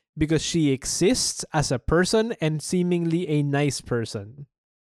Mia because she exists as a person and seemingly a nice person.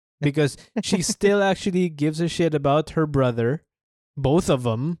 Because she still actually gives a shit about her brother, both of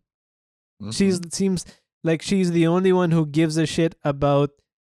them. Mm-hmm. Seems like she's the only one who gives a shit about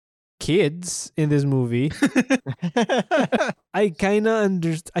kids in this movie. I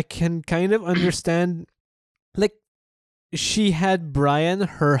can kind of understand, like, she had Brian,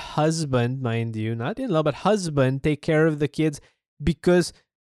 her husband, mind you, not in law, but husband, take care of the kids because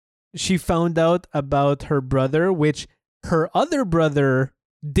she found out about her brother, which her other brother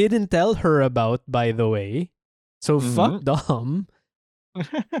didn't tell her about, by the way. So fuck Dom.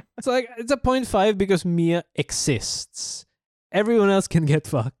 It's like, it's a 0.5 because Mia exists. Everyone else can get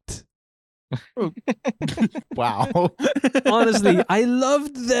fucked. Wow. Honestly, I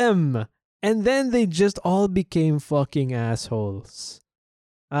loved them. And then they just all became fucking assholes.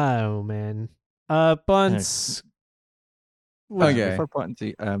 Oh, man. Ponce. Okay. For Ponce,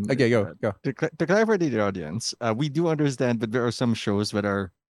 okay, go. To clarify to the audience, we do understand that there are some shows that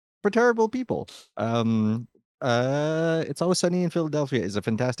are for terrible people. It's Always Sunny in Philadelphia is a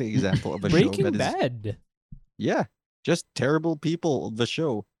fantastic example of a show Breaking that is Bad. just terrible people of the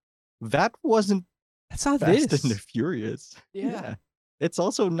show. That wasn't That's not Fast and the this. Furious. Yeah. It's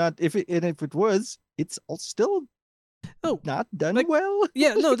also not if it was, it's still not done like- well.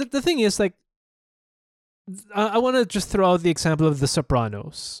 Yeah, no, the thing is, like, I want to just throw out the example of The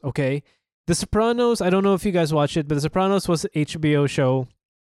Sopranos, okay? The Sopranos, I don't know if you guys watch it, but The Sopranos was an HBO show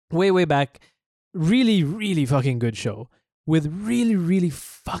way back. Really, really fucking good show with really, really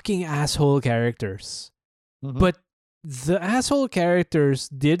fucking asshole characters. Mhm. But the asshole characters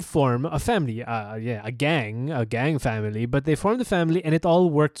did form a family, a gang family, but they formed a family and it all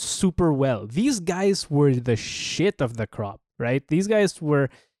worked super well. These guys were the shit of the crop, right? These guys were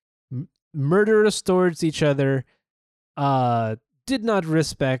murderous towards each other, did not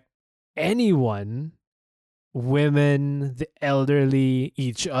respect anyone, women, the elderly,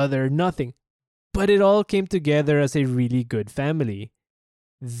 each other, nothing. But it all came together as a really good family.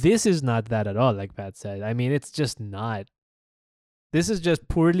 This is not that at all, like Pat said. I mean, it's just not. This is just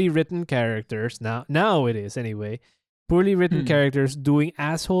poorly written characters. Now it is, anyway. Poorly written characters doing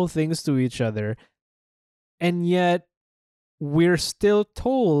asshole things to each other. And yet, we're still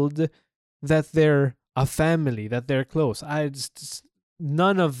told that they're a family, that they're close.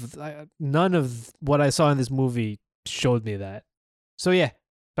 None of what I saw in this movie showed me that. So yeah,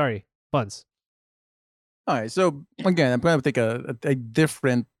 sorry, Buns. All right, so again, I'm going to take a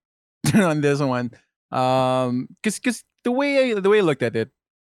different turn on this one, because the way I looked at it,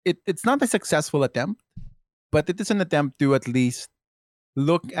 it's not a successful attempt, but it is an attempt to at least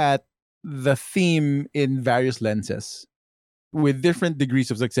look at the theme in various lenses with different degrees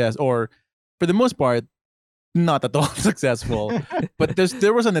of success, or for the most part, not at all successful. But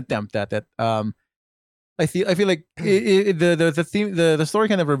there was an attempt at it. I feel like the theme, the story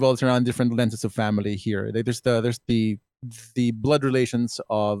kind of revolves around different lenses of family here. Like there's the blood relations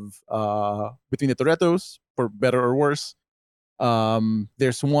of between the Torettos, for better or worse.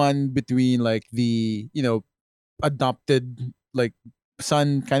 There's one between like the adopted like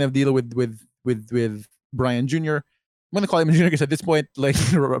son kind of deal with Brian Jr. I'm gonna call him Jr. because at this point, like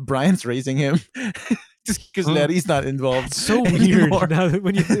Brian's raising him, just because Larry's not involved. It's so weird now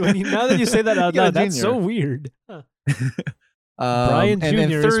that you say that out loud. That's Junior. so weird. Huh. Brian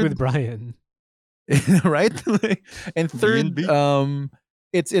Jr. is with Brian, right? And third,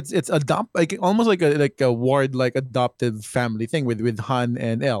 it's almost like a ward like adoptive family thing with Han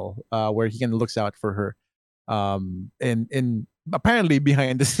and Elle, where he kind of looks out for her, and apparently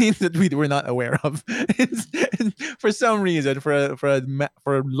behind the scenes that we were not aware of, for some reason for a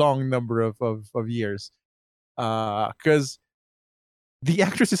long number of years, because the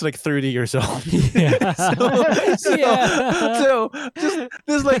actress is like 30 years old. Yeah. So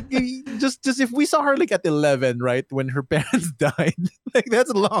just if we saw her like at 11, right, when her parents died, like that's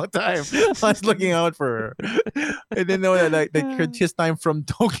a long time. I was looking out for her. I didn't know that like his time from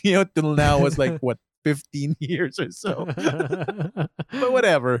Tokyo till now was like what, 15 years or so. But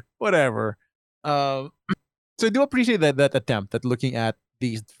whatever. So I do appreciate that attempt at looking at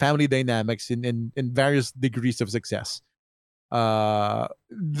these family dynamics in various degrees of success. I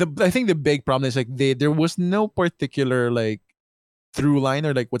think the big problem is like there was no particular like through line,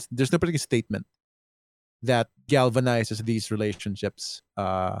 or like there's no particular statement that galvanizes these relationships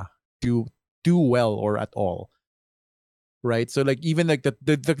do well or at all. Right, so like even like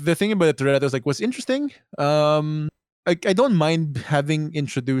the thing about the Torettos like was interesting. I don't mind having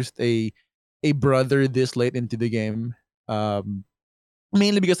introduced a brother this late into the game.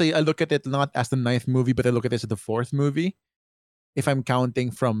 Mainly because I look at it not as the 9th movie, but I look at it as the 4th movie, if I'm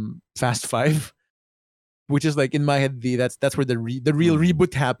counting from Fast 5, which is like in my head that's where the real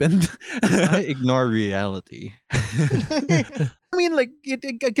reboot happened. I ignore reality. I mean, like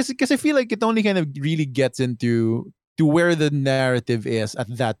because I feel like it only kind of really gets into where the narrative is at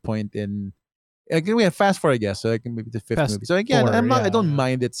that point in. Like, we have Fast 4, I guess, so like maybe the 5th movie. So again, I don't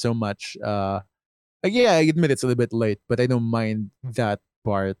mind it so much. Like, yeah, I admit it's a little bit late, but I don't mind that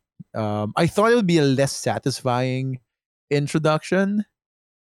part. I thought it would be a less satisfying introduction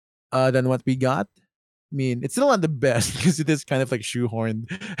than what we got. I mean, it's still not the best because it is kind of like shoehorned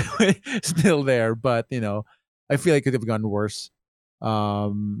still there, but I feel like it could have gone worse.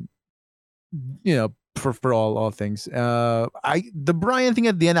 For all things. The Brian thing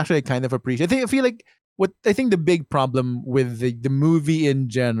at the end actually I kind of appreciate. I feel like I think the big problem with the movie in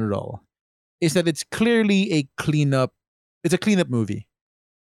general is that it's clearly a cleanup. It's a cleanup movie.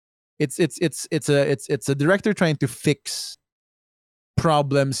 It's a director trying to fix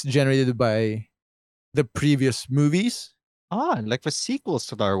problems generated by the previous movies. Like the sequels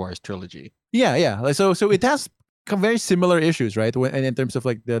to Star Wars trilogy. Yeah. Like, so it has very similar issues, right? And in terms of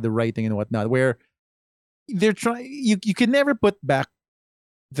like the writing and whatnot, where they're trying, you can never put back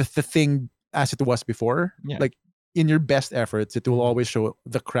the thing as it was before. Yeah. Like in your best efforts, it will always show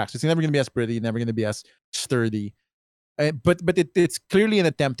the cracks. It's never going to be as pretty, never going to be as sturdy. But it's clearly an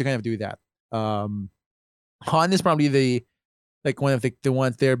attempt to kind of do that. Han is probably the like one of the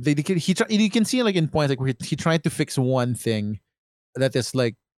ones there. You can see like in points like where he tried to fix one thing that is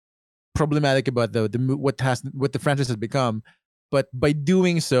like problematic about what the franchise has become, but by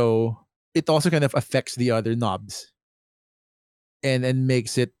doing so, it also kind of affects the other knobs, and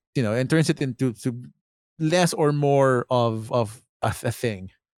makes it and turns it into less or more of a thing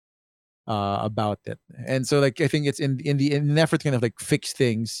about it. And so like I think it's in an effort to kind of like fix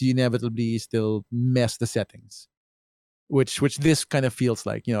things, you inevitably still mess the settings, which this kind of feels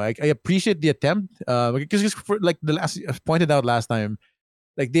like. I appreciate the attempt because for like the last pointed out last time,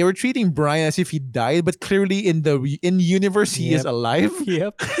 like they were treating Brian as if he died, but clearly in universe he is alive.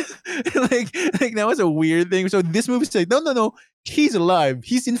 Yep. like that was a weird thing. So this movie said, no, he's alive.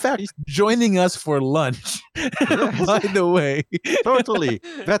 He's in fact joining us for lunch. By the way, totally,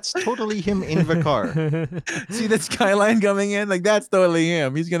 that's totally him in the car. See that skyline coming in? Like that's totally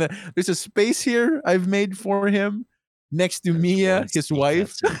him. There's a space here I've made for him next to Mia, his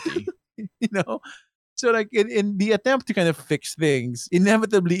wife. So like in the attempt to kind of fix things,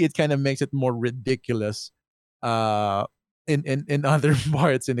 inevitably it kind of makes it more ridiculous in other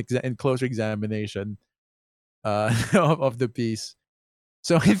parts in closer examination of the piece.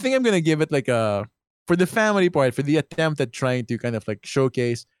 So I think I'm gonna give it like for the family part, for the attempt at trying to kind of like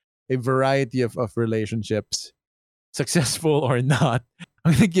showcase a variety of relationships, successful or not.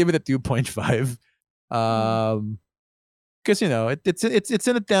 I'm gonna give it a 2.5. Because it's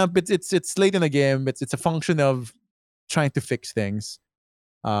an attempt. It's late in the game. It's a function of trying to fix things,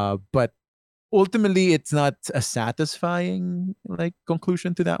 but ultimately it's not a satisfying like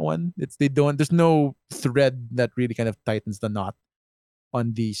conclusion to that one. There's no thread that really kind of tightens the knot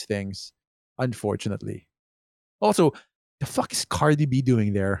on these things, unfortunately. Also, the fuck is Cardi B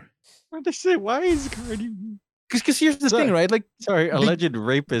doing there? What to say? Why is Cardi B? Because here's the thing, right? Like, alleged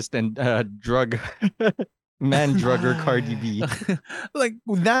rapist and drug man drugger Cardi B. Like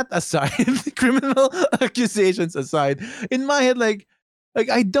that aside, criminal accusations aside, in my head, like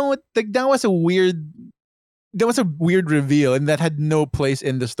I don't like that was a weird reveal, and that had no place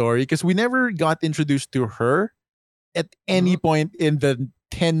in the story because we never got introduced to her at any point in the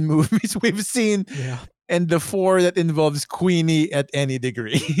 10 movies we've seen. Yeah. And the 4 that involves Queenie at any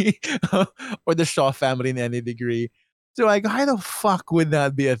degree, or the Shaw family in any degree. So like, how the fuck would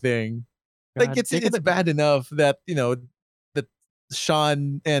that be a thing? God, like it's bad enough that that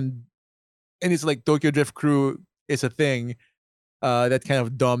Sean and his like Tokyo Drift crew is a thing that kind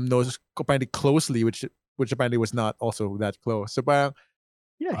of Dom knows apparently closely, which apparently was not also that close. So but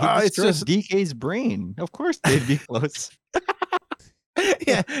yeah, he destroyed DK's brain. Of course they'd be close.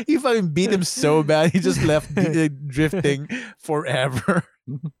 Yeah, he fucking beat him so bad he just left drifting forever.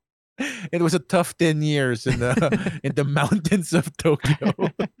 It was a tough 10 years in the mountains of Tokyo.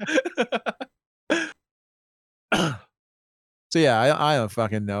 So yeah, I don't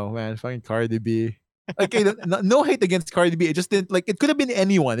fucking know, man. Fucking Cardi B. Okay, no hate against Cardi B. It just didn't like. It could have been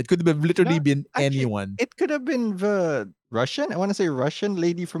anyone. It could have literally been anyone. It could have been the Russian. I want to say Russian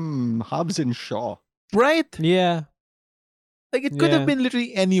lady from Hobbs and Shaw. Right? Yeah. Like it could have been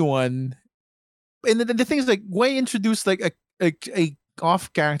literally anyone. And the thing is, like, why introduce like a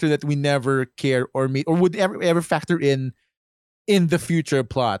off character that we never care or meet or would ever factor in the future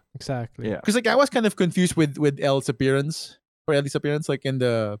plot? Exactly. Yeah. Because like I was kind of confused with Ellie's appearance, like in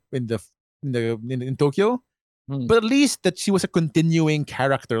Tokyo. But at least that she was a continuing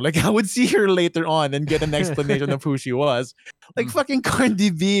character. Like I would see her later on and get an explanation of who she was. Like fucking Cardi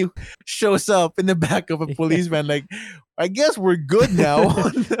B shows up in the back of a police van. Like, I guess we're good now.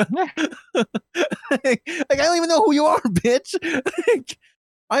 like I don't even know who you are, bitch. Like,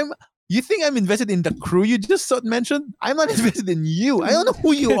 you think I'm invested in the crew you just mentioned? I'm not invested in you. I don't know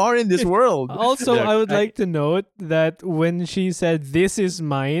who you are in this world. Also, I would like to note that when she said "this is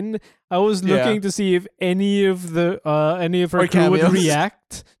mine," I was looking to see if any of her crew would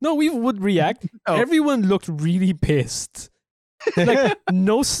react. No, we would react. Oh. Everyone looked really pissed. Like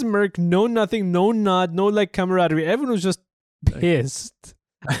no smirk, no nothing, no nod, no like camaraderie. Everyone was just pissed.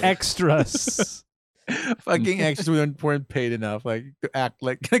 Extras. Fucking extras weren't paid enough, like to act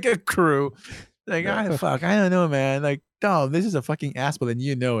like a crew. Like, fuck, I don't know, man. Like, Dom, this is a fucking asshole, and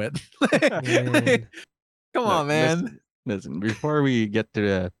you know it. Come on, man. Listen, before we get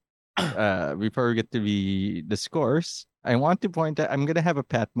to the scores, I want to point out I'm gonna have a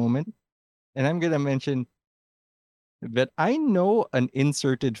Pat moment. and I'm gonna mention that I know an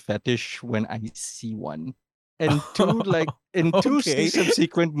inserted fetish when I see one. And in two Okay.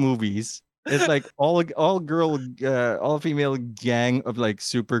 subsequent movies, it's like all female gang of like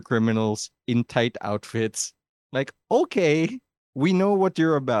super criminals in tight outfits. Like, okay, we know what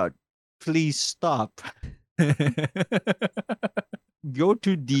you're about. Please stop. Go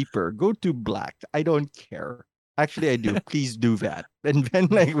to deeper. Go to black. I don't care. Actually, I do. Please do that, and then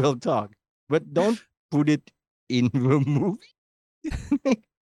like we'll talk. But don't put it in the movie.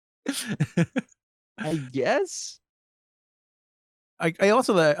 I guess. I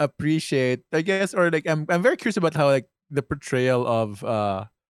also appreciate, I guess, or like I'm very curious about how like the portrayal of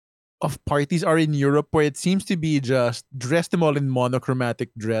parties are in Europe, where it seems to be just dress them all in monochromatic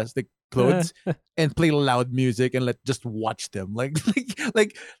dress, like clothes, and play loud music and just watch them, like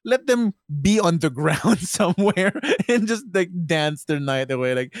let them be on the ground somewhere and just like dance their night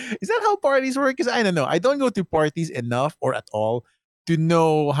away. Like, is that how parties work? Because I don't know. I don't go to parties enough or at all to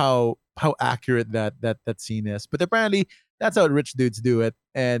know how accurate that scene is. But apparently, that's how rich dudes do it.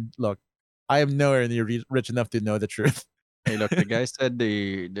 And look, I am nowhere near rich enough to know the truth. Hey, look, the guy said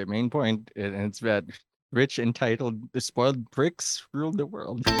the main point, and it's that rich, entitled, spoiled pricks rule the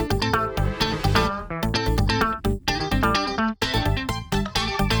world.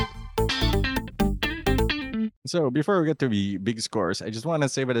 So before we get to the big scores, I just want to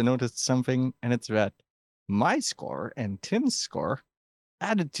say that I noticed something, and it's that my score and Tim's score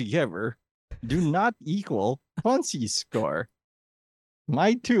added together do not equal Ponzi's score.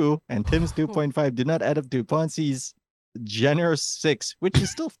 My 2 and Tim's 2.5 do not add up to Ponzi's generous 6, which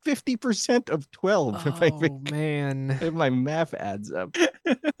is still 50% of 12. If my math adds up.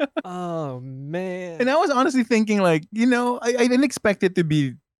 Oh man. And I was honestly thinking, like, I didn't expect it to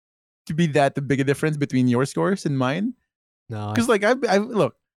be that big a difference between your scores and mine. No, because like I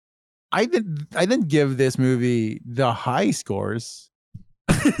look, I didn't give this movie the high scores.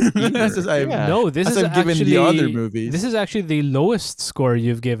 No, this is given actually the other movies. This is actually the lowest score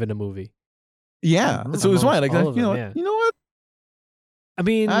you've given a movie. Yeah, so it's why, like, you know what? I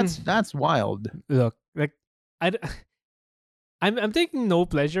mean, that's wild. Look, like, I'm taking no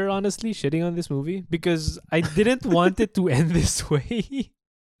pleasure, honestly, shitting on this movie because I didn't want it to end this way.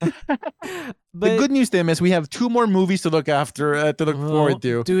 The good news, Tim, is we have 2 more movies to look forward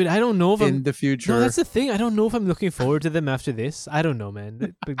to. Dude, I don't know if in the future. No, that's the thing. I don't know if I'm looking forward to them after this. I don't know,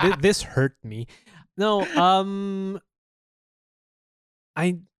 man. This hurt me. No,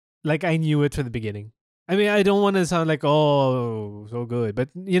 I knew it from the beginning. I mean, I don't want to sound like, oh, so good, but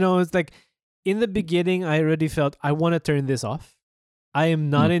it's like in the beginning, I already felt I want to turn this off. I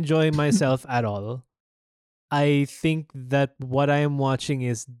am not enjoying myself at all. I think that what I am watching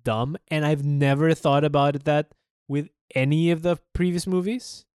is dumb, and I've never thought about that with any of the previous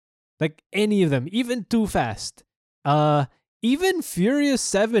movies. Like any of them, even Too Fast. Even Furious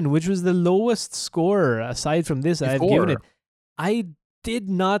 7, which was the lowest score aside from this I've given it. I did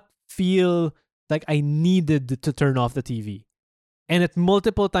not feel like I needed to turn off the TV. And at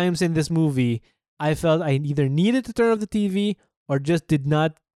multiple times in this movie, I felt I either needed to turn off the TV or just did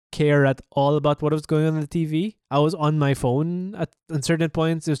not care at all about what was going on the TV. I was on my phone at certain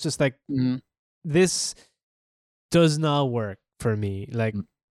points. It was just like, this does not work for me. Like,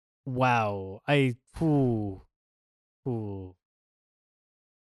 wow. I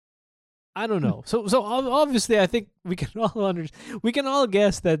don't know. So obviously, I think we can all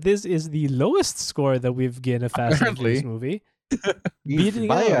guess that this is the lowest score that we've given a Fast and Furious movie.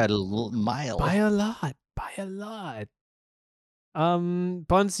 By a mile. By a lot.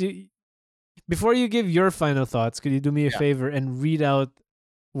 Pons, before you give your final thoughts, could you do me a favor and read out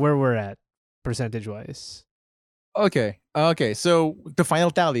where we're at percentage-wise? Okay. So the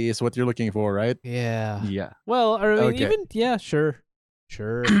final tally is what you're looking for, right? Yeah. Well, I mean, sure.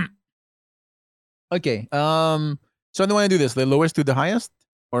 Okay. So I don't want to do this. The lowest to the highest,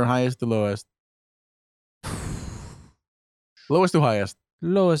 or highest to lowest? Lowest to highest.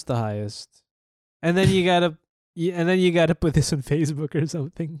 Lowest to highest. And then you gotta put this on Facebook or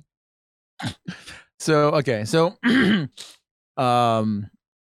something. So okay. So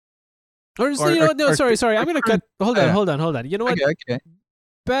sorry. I'm gonna cut. Hold on. You know what? Okay.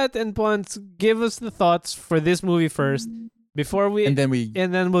 Pat and Pons, give us the thoughts for this movie first before and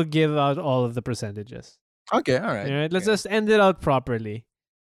then we'll give out all of the percentages. Okay. All right. Let's just end it out properly.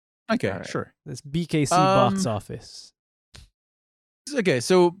 Okay. Right. Sure. This BKC box office. Okay.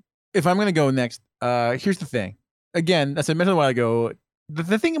 So if I'm gonna go next, here's the thing. Again, as I mentioned a while ago,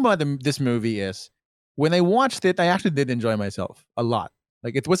 the thing about this movie is when I watched it, I actually did enjoy myself a lot.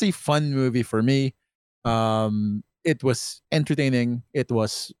 Like, it was a fun movie for me. It was entertaining. It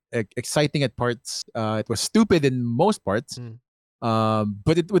was exciting at parts. It was stupid in most parts.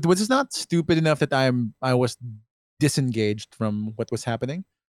 But it was not stupid enough that I was disengaged from what was happening.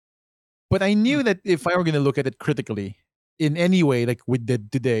 But I knew that if I were going to look at it critically in any way, like we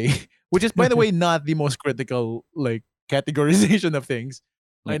did today, which is by the way not the most critical like categorization of things,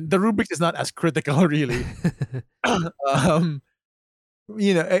 and the rubric is not as critical really. I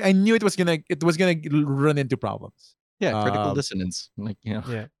knew it was gonna run into problems. Yeah, critical dissonance, like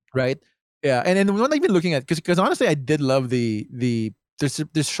Yeah. Right. Yeah, and we're not even looking at because honestly, I did love the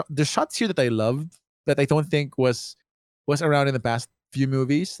there's shots here that I loved that I don't think was around in the past few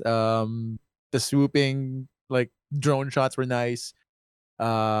movies. The swooping like drone shots were nice.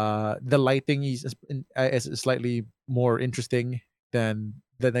 The lighting is slightly more interesting than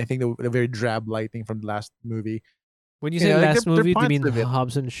I think the very drab lighting from the last movie. When you say last movie, do you mean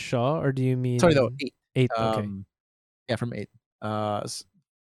Hobbs and Shaw, or do you mean? Sorry, no, 8. 8. Okay. Yeah, from 8.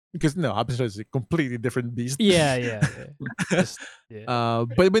 Because no, Hobbs and Shaw is a completely different beast. Yeah. Just, but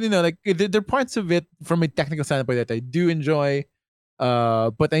like there are parts of it from a technical standpoint that I do enjoy.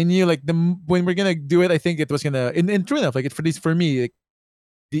 But I knew like when we're gonna do it, I think it was gonna and true enough, like at least for me, like,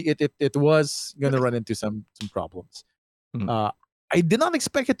 it was gonna run into some problems. I did not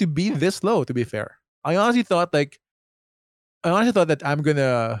expect it to be this low. To be fair, I honestly thought that I'm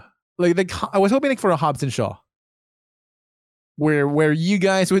gonna like I was hoping for a Hobbs and Shaw, where you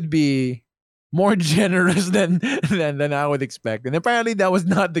guys would be more generous than I would expect, and apparently that was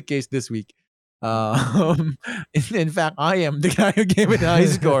not the case this week. In fact, I am the guy who gave it a high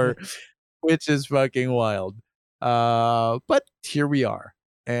score, which is fucking wild. But here we are,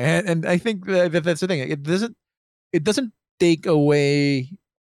 and I think that's the thing. It doesn't take away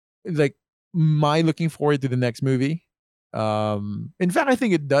like my looking forward to the next movie. In fact, I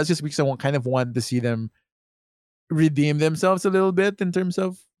think it does just because I kind of want to see them redeem themselves a little bit in terms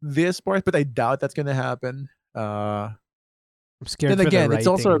of this part, but I doubt that's going to happen. I'm scared. And again, it's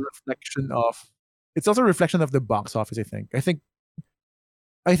also a reflection of the box office. I think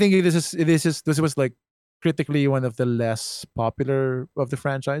this was like critically one of the less popular of the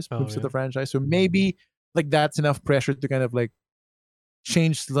franchise, movies of the franchise. So maybe like that's enough pressure to kind of like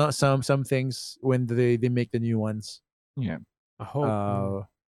change some things when they make the new ones. Yeah. I hope.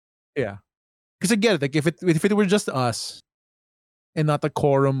 Yeah. Because I get it. Like if it were just us and not the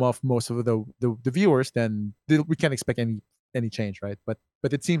quorum of most of the viewers, then we can't expect any change, right? But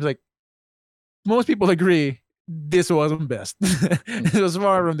it seems like most people agree this wasn't best. It was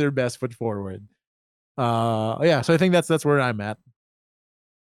far from their best foot forward. So I think that's where I'm at.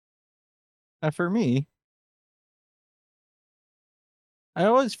 For me, I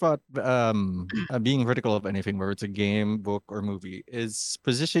always thought being critical of anything, whether it's a game, book, or movie, is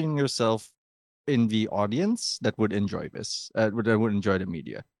positioning yourself in the audience that would enjoy this, that would enjoy the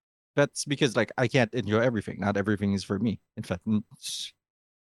media. That's because like I can't enjoy everything. Not everything is for me. In fact,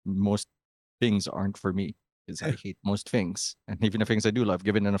 most things aren't for me because I hate most things, and even the things I do love,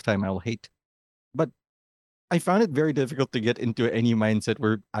 given enough time, I'll hate. But I found it very difficult to get into any mindset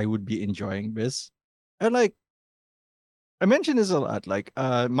where I would be enjoying this. And like I mentioned this a lot. Like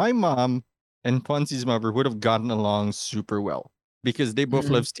my mom and Ponzi's mother would have gotten along super well because they both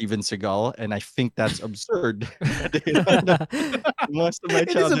love Steven Seagal, and I think that's absurd. Most of my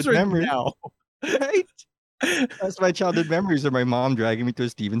childhood memories now, right? That's my childhood memories of my mom dragging me to a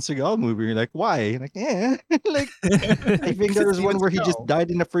Steven Seagal movie. You're like, why? Like, yeah. Like, I think there was one where he just died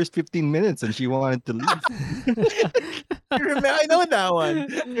in the first 15 minutes and she wanted to leave. I know that one.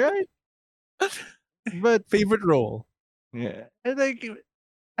 Right? But favorite role. Yeah. And like,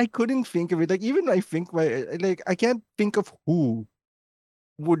 I couldn't think of it. Like, even I think I can't think of who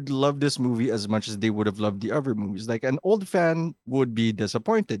would love this movie as much as they would have loved the other movies. Like an old fan would be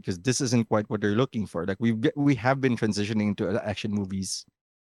disappointed because this isn't quite what they're looking for. Like we have been transitioning into action movies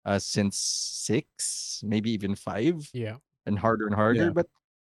since 6, maybe even 5. Yeah. And harder. Yeah.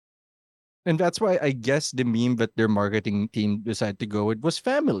 And that's why I guess the meme that their marketing team decided to go with was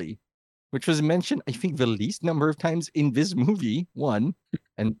family, which was mentioned, I think, the least number of times in this movie, one,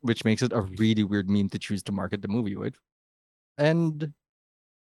 and which makes it a really weird meme to choose to market the movie with. And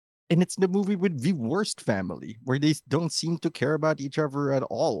it's the movie with the worst family, where they don't seem to care about each other at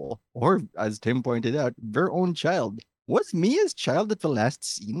all. Or, as Tim pointed out, their own child. Was Mia's child at the last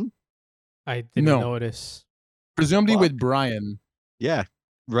scene? I didn't notice. Presumably with Brian. Yeah.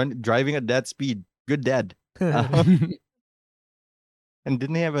 Driving at that speed. Good dad. And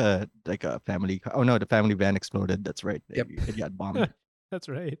didn't they have a family? Oh no, the family van exploded. That's right. It got bombed. That's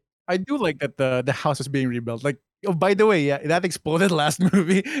right. I do like that the house is being rebuilt. Like, oh, by the way, yeah, that exploded last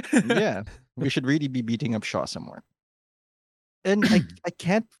movie. Yeah, we should really be beating up Shaw somewhere. And I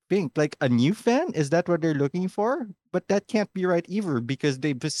can't think like a new fan. Is that what they're looking for? But that can't be right either because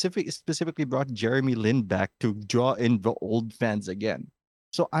they specifically brought Jeremy Lin back to draw in the old fans again.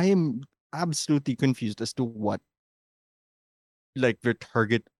 So I am absolutely confused as to what like their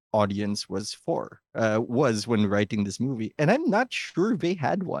target audience was when writing this movie, and I'm not sure they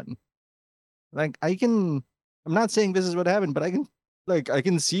had one. Like I'm not saying this is what happened, but I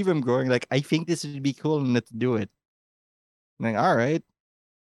can see them going like, I think this would be cool and let's do it. Like, all right,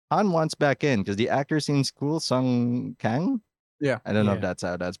 Han wants back in because the actor seems cool. Sung Kang. Yeah. I don't know if Yeah. that's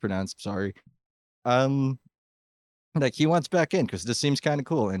how that's pronounced. Sorry. Like he wants back in because this seems kind of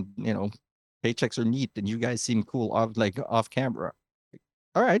cool, and paychecks are neat, and you guys seem cool off camera. Like,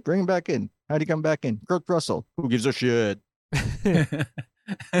 all right, bring him back in. How'd he come back in? Kurt Russell. Who gives a shit?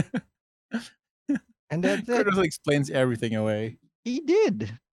 And Kurt Russell explains everything away. he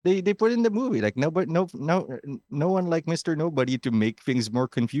did. They put in the movie like no one like Mr. Nobody to make things more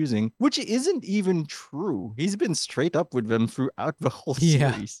confusing, which isn't even true. He's been straight up with them throughout the whole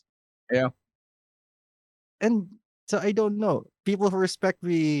Yeah. series. Yeah. And so I don't know. People who respect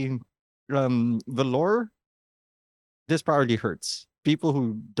the lore, this probably hurts. People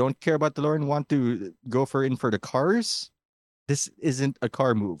who don't care about the lore and want to go for the cars, this isn't a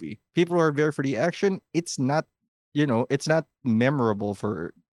car movie. People who are there for the action, it's not, it's not memorable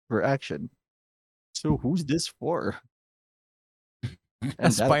for action. So who's this for? And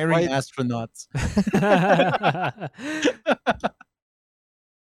Aspiring astronauts.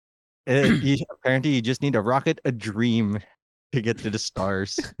 Apparently, you just need a rocket, a dream to get to the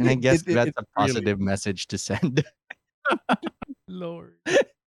stars. And I guess that's a positive message to send. Lord.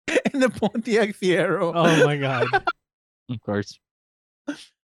 In the Pontiac Fiero. Oh my god. Of course.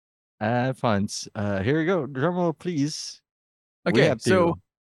 Fonts. Here we go. Drumroll, please. Okay, so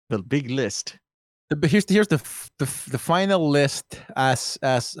the big list. Here's the final list as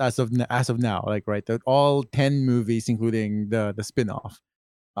of now, like right, all 10 movies including the spin-off.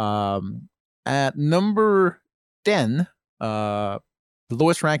 At number 10, the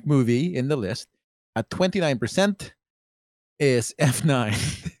lowest ranked movie in the list at 29% is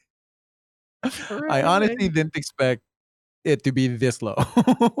F9. I honestly didn't expect it to be this low.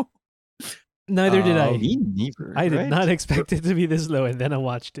 Neither did I. Me neither. I did not expect it to be this low, and then I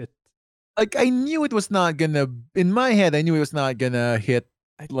watched it. Like I knew it was not gonna. In my head, I knew it was not gonna hit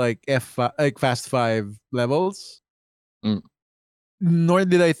like Fast 5 levels. Nor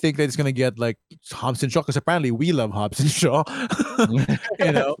did I think that it's gonna get like Hobbs and Shaw, because apparently we love Hobbs and Shaw.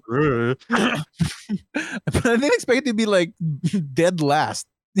 You know, but I didn't expect it to be like dead last.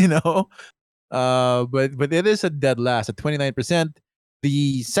 You know, but it is a dead last at 29%.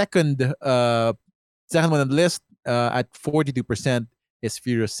 The second one on the list at 42% is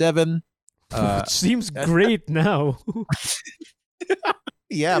Furious 7. Which seems great now.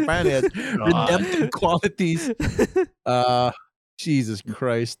 Yeah, apparently it has redemptive qualities. Jesus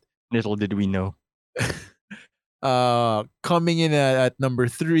Christ. Little did we know. Coming in at number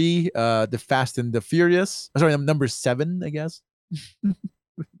 3, The Fast and the Furious. Sorry, number 7, I guess.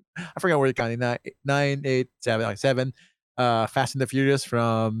 I forgot where you're counting. 9, 8, 7. 7. Fast and the Furious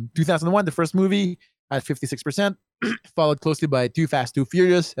from 2001, the first movie, at 56%. Followed closely by Too Fast, Too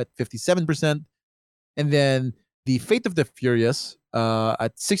Furious at 57%. And then The Fate of the Furious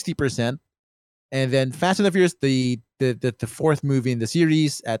at 60%. And then Fast and the Furious, the fourth movie in the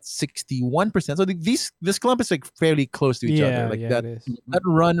series, at 61%. So this clump is like fairly close to each other. Like that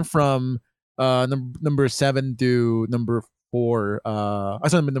run from number 7 to number 4.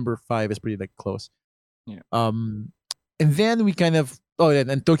 Number 5 is pretty like close. Yeah. And then we kind of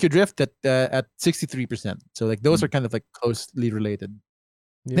and Tokyo Drift at 63%. So like those are kind of like closely related.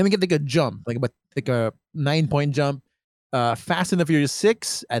 Yep. Then we get like a jump, like a 9-point jump. Fast and the Furious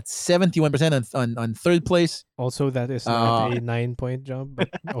 6 at 71% on third place. Also, that is not a 9-point jump, but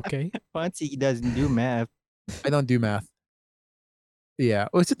okay. Fancy doesn't do math. I don't do math. Yeah.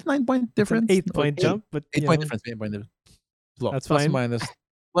 Oh, is it a 9-point difference? It's an 8-point jump, but 8-point difference. 8-point difference. That's plus fine. Minus.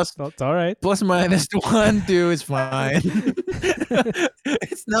 Plus, it's all right. Plus minus 1, 2 is fine.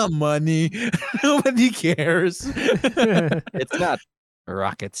 It's not money. Nobody cares. It's not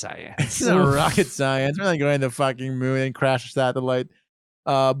rocket science. It's not rocket science. We're not going to the fucking moon and crash a satellite.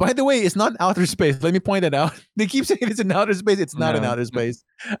 By the way, it's not outer space. Let me point that out. They keep saying it's in outer space. It's not in outer space.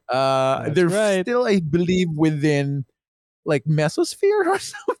 They're still, I believe, within like mesosphere or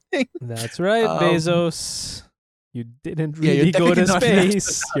something. That's right, Bezos. You didn't really go to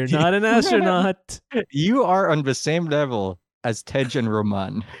space. You're not an astronaut. You are on the same level as Tej and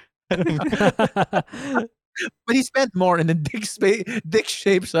Roman. But he spent more in the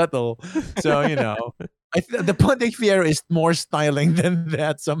dick-shaped shuttle. So, The Ponte Fiero is more styling than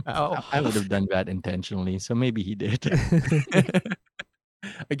that somehow. I would have done that intentionally, so maybe he did.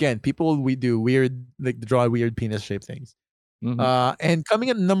 Again, people we do weird, like draw weird penis shaped things. Mhm. And coming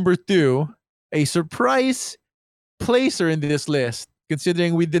at number 2, a surprise placer in this list,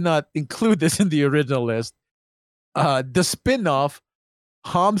 considering we did not include this in the original list. The spin-off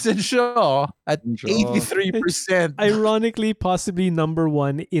Hobbs and Shaw at Shaw. 83%. Ironically, possibly number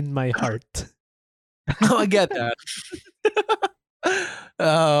 1 in my heart. I get that.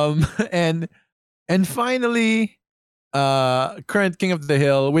 And finally, current King of the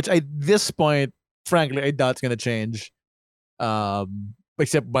Hill, which at this point, frankly, I doubt it's gonna change.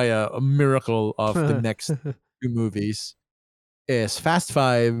 Except by a miracle of the next 2 movies, is Fast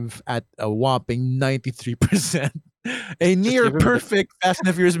 5 at a whopping 93%. A near perfect Fast and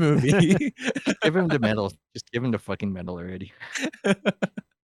the Furious movie. Give him the medal. Just give him the fucking medal already.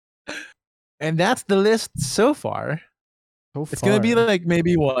 And that's the list so far. It's gonna be like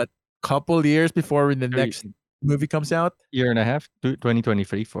maybe couple years before the next movie comes out. Year and a half,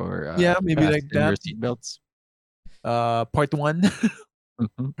 2023 for yeah, maybe like that. Seatbelts. Part 1.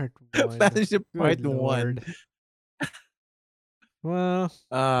 Part 1. Part 1. Well,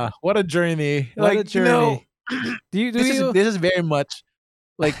 what a journey! What a journey. This is very much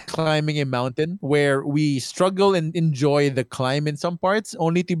like climbing a mountain, where we struggle and enjoy the climb in some parts,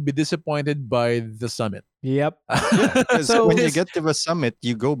 only to be disappointed by the summit. Yep. So when you get to the summit,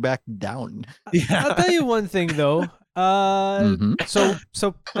 you go back down. Yeah. I'll tell you one thing though. So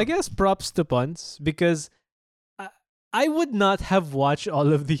I guess props to Puns, because I would not have watched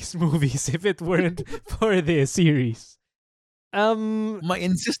all of these movies if it weren't for the series. My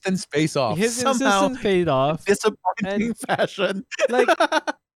insistence pays off. His Somehow insistence paid off. Disappointing fashion. Like,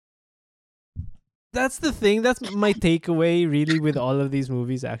 that's the thing. That's my takeaway really with all of these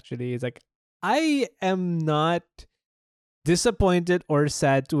movies, actually. It's like, I am not disappointed or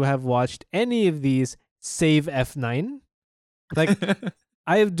sad to have watched any of these save F9. Like,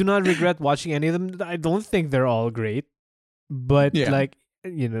 I do not regret watching any of them. I don't think they're all great. But like,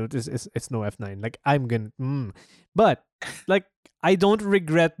 you know, it's no F9. Like, I'm gonna but like, I don't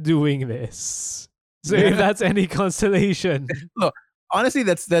regret doing this. So if that's any consolation. Look, honestly,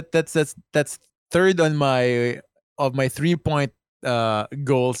 that's third on my 3-point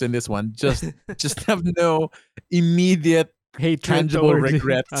goals in this one. Just have no immediate tangible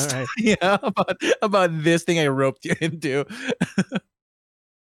regrets. Right. Yeah, about this thing I roped you into.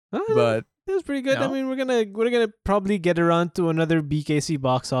 But it was pretty good. I mean, we're gonna probably get around to another BKC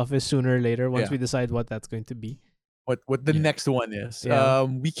box office sooner or later once we decide what that's going to be. What the next one is. Yeah.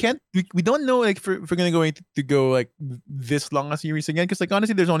 We don't know, like, if we're gonna go like this long a series again, because like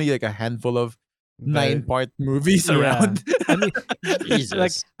honestly there's only like a handful of 9-part movies around. I mean,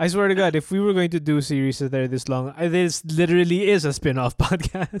 like, I swear to God, if we were going to do series that are this long, this literally is a spin-off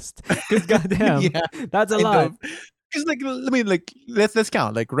podcast. Because goddamn, that's a lot. Because like, I mean, like, let's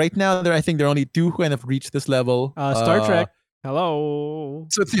count. Like right now, I think there are only 2 who kind of reached this level. Star Trek. Hello.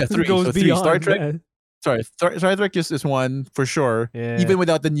 So it's 3. Goes so 3. beyond Star Trek. that. Sorry, Star Trek is 1 for sure. Yeah. Even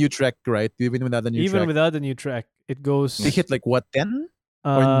without the new Trek, right? Even without the new Trek, it goes. They hit like what, 10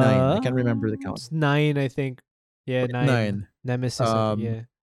 or 9? I can't remember the count. It's 9, I think. Yeah, 9. Nemesis. Yeah.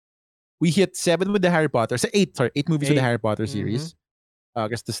 We hit 7 with the Harry Potter. So 8 movies with the Harry Potter series. I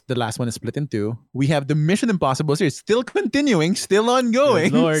guess the last one is split in 2. We have the Mission Impossible series still continuing, still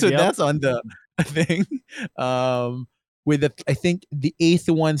ongoing. Lord, so that's on the thing. With I think the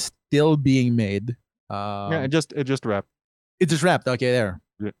 8th one still being made. It just wrapped. It just wrapped. Okay, there.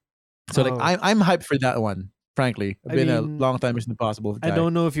 Yeah. So like, I'm hyped for that one. Frankly, I've been a long time Mission Impossible guy. I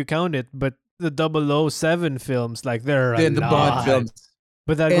don't know if you count it, but the 007 films, like, there are the Bond films.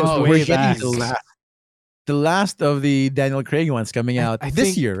 But that goes way back. The last of the Daniel Craig ones coming out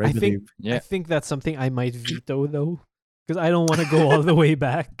this year, I believe. I think that's something I might veto, though, because I don't want to go all the way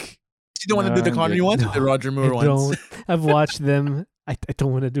back. You don't want to do the Connery ones or the Roger Moore ones? I've watched them. I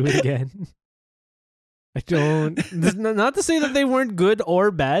don't want to do it again. I don't. Not to say that they weren't good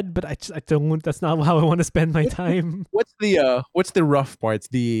or bad, but I don't. That's not how I want to spend my time. What's the rough parts?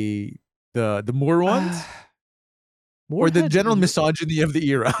 The Moore ones? Or the general misogyny of the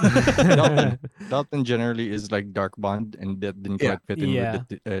era? Dalton generally is like dark Bond, and that didn't quite fit in with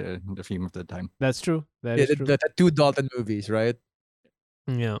the theme of the time. That's true. That is true. The 2 Dalton movies, right?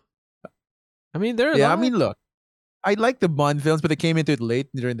 Yeah. I mean, there are. Yeah, I mean, look, I like the Bond films, but they came into it late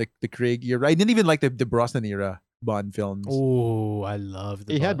during the Craig era. I didn't even like the Brosnan era Bond films. Oh, I love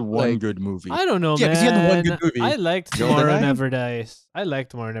the. He had one good movie. I don't know, man. because he had one good movie. I liked Tomorrow Never Dies. I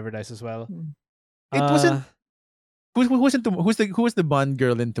liked Tomorrow Never Dies as well. It wasn't. who was the Bond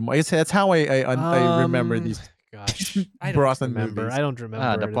girl in Tomorrow? I guess that's how I remember these. Gosh, I don't Brosnan remember. movies. I don't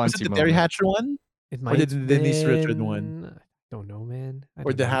remember. the Was it Ponzi the Terry moment. Hatcher one, It or might the Denise Richard one, I don't know, man. I or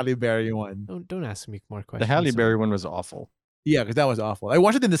don't the know. Halle Berry one? Don't ask me more The questions. Halle Berry one was awful. Yeah, because that was awful. I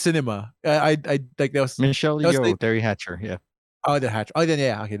watched it in the cinema. I like that was Michelle that was Yeoh, like- Terry Hatcher. Yeah. oh the Hatcher. Oh then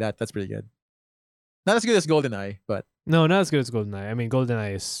yeah, okay, that's pretty good. Not as good as GoldenEye, but No, not as good as GoldenEye. I mean,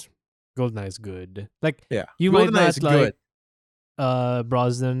 GoldenEye is good. Like yeah, you might GoldenEye not is like good.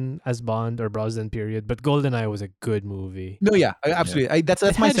 Brosnan as Bond or Brosnan period, but GoldenEye was a good movie. No, yeah, absolutely. That's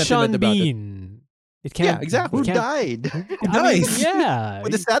it my had sentiment Sean about it. Bean. It can't. exactly. Who it can't- died? I mean, Nice. yeah.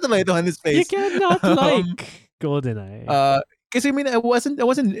 With the satellite on his You face. cannot like GoldenEye. Because I mean, I wasn't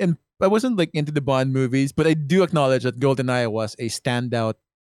like into the Bond movies, but I do acknowledge that GoldenEye was a standout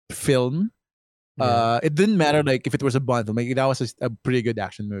film. Yeah. It didn't matter like if it was a Bond film. Like that was a pretty good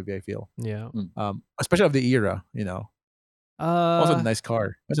action movie. I feel. Yeah. Especially of the era. You know. Also a nice car.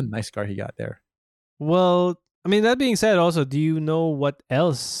 It was a nice car he got there. Well, I mean, that being said, also, do you know what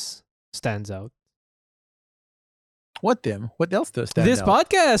else stands out? What Tim? What else does stand This out?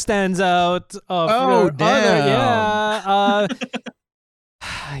 podcast stands out. Oh, damn. Yeah.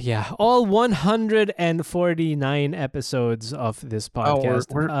 Yeah. All 149 episodes of this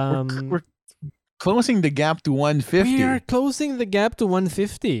podcast. We're closing the gap to 150. We are closing the gap to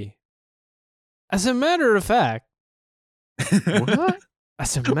 150. As a matter of fact, What?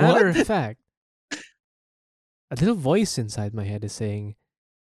 As a matter of fact, a little voice inside my head is saying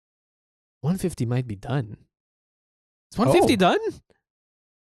 150 might be done. Is 150 done?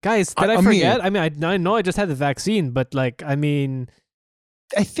 Guys, did I forget? I know I just had the vaccine, but like, I mean,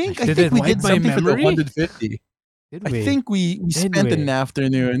 I think Did we it wipe did my something for the memory? 150. did I we? think we Did spent we? an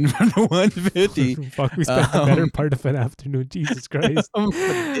afternoon for the 150. Fuck, we spent the better Um, part of an afternoon. Jesus Christ.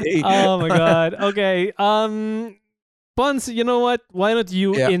 Day. Oh my god. Okay. Buns, you know what? Why don't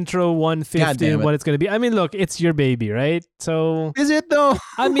you Yeah. intro 150 God damn and it. what it's gonna be? I mean, look, it's your baby, right? So Is it though?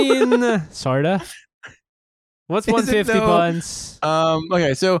 I mean, sorta. What's Is it 150 though? Buns?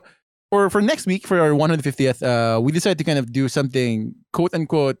 Okay, so for next week for our 150th, we decided to kind of do something quote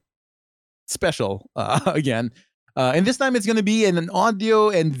unquote special again. And this time it's going to be in an audio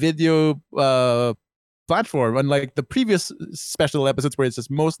and video platform, unlike the previous special episodes where it's just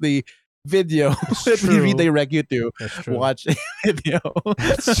mostly video that we true. redirect you to That's true. watch a video.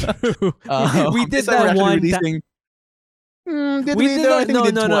 That's true. we did This time we're that actually one time. releasing- did We we? did No, I that. think No, we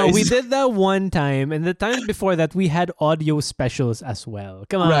did no, no. We twice. did that one time, and the times before that, we had audio specials as well.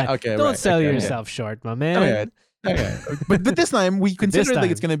 Come on, Right, okay, don't right, sell okay, yourself short, my man. Okay. Okay. but this time we consider like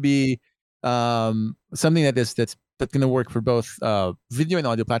it's time. gonna be something that's gonna work for both video and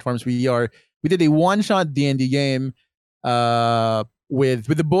audio platforms. We did a one-shot D&D game with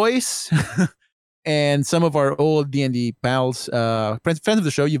the boys and some of our old D&D pals, friends of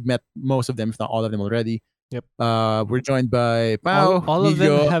the show. You've met most of them, if not all of them already. Yep. We're joined by Pao, All of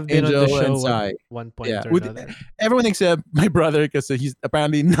Nigo, them have been on the Angel, and show Sai. at one point Yeah, or with- another. Everyone except my brother, because he's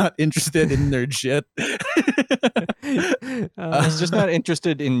apparently not interested in nerd shit. He's just not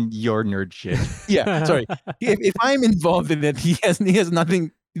interested in your nerd shit. Yeah, sorry. If I'm involved in it, he has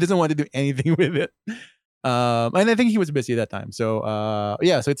nothing. He doesn't want to do anything with it. And I think he was busy at that time. So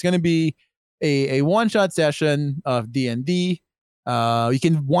so it's gonna be a one shot session of D&D. You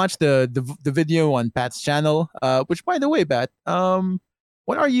can watch the video on Pat's channel. Which, by the way, Pat,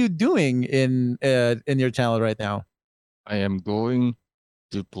 what are you doing in your channel right now? I am going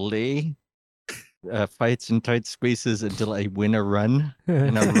to play fights in tight spaces until I win a run.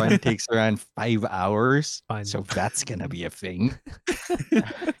 And a run takes around 5 hours. Fun. So that's gonna be a thing.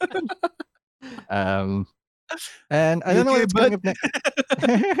 And I don't know Okay, what's coming up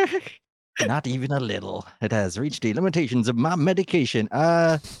next. Not even a little. It has reached the limitations of my medication.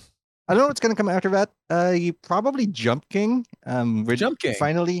 I don't know what's gonna come after that. Probably Jump King. We're Jump King.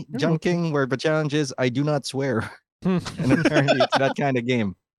 Finally, Oh, Jump okay. King, where the challenge is I do not swear. And apparently it's that kind of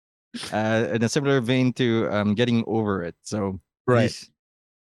game. In a similar vein to Getting Over It. So Right. these-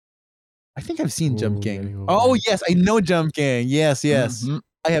 I think I've seen Ooh, Jump getting King. over Oh it. yes, I know Jump King. Yes. Mhm.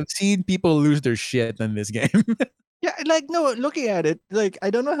 I have seen people lose their shit in this game. Yeah, like no, looking at it, like I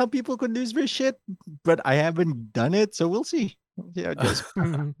don't know how people could lose their shit, but I haven't done it, so we'll see. We'll see how it goes.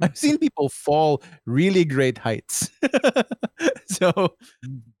 I've seen people fall really great heights. So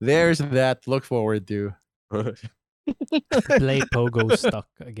there's that. Look forward to. Play Pogo stuck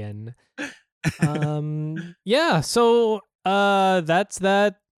again. Yeah, so that's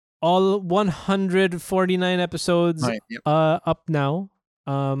that. All 149 episodes Right, yep. up now.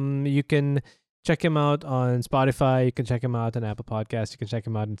 You can check him out on Spotify. You can check him out on Apple Podcasts. You can check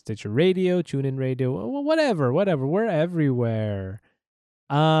him out on Stitcher Radio, TuneIn Radio, whatever. We're everywhere.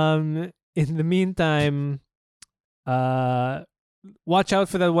 In the meantime, watch out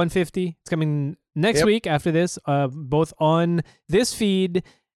for the 150. It's coming next week after this, both on this feed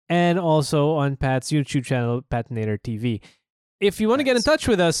and also on Pat's YouTube channel, Patinator TV. If you want to get in touch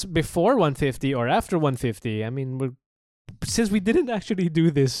with us before 150 or after 150, I mean, since we didn't actually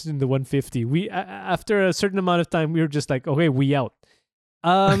do this in the 150, we after a certain amount of time, we were just like, okay, we out.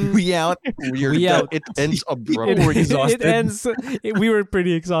 We out. We out. It ends abruptly. We're exhausted. It ends. We were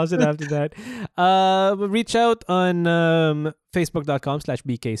pretty exhausted after that. But reach out on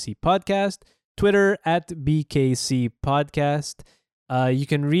Facebook.com/BKC Podcast, Twitter @BKC Podcast. You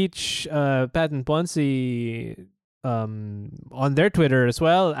can reach Pat and Ponzi on their Twitter as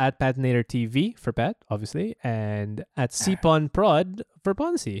well, @Patinator TV for Pat, obviously, and @CPonProd for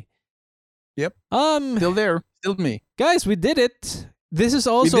Ponzi. Yep. Still there. Still me. Guys, we did it. This is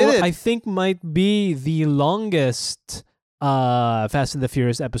also, I think, might be the longest Fast and the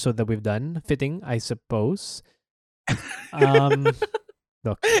Furious episode that we've done. Fitting, I suppose.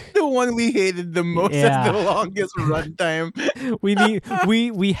 Look, the one we hated the most as the longest runtime.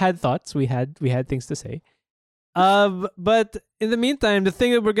 we had thoughts. We had things to say. But in the meantime, the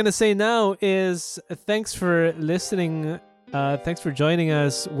thing that we're gonna say now is thanks for listening. Thanks for joining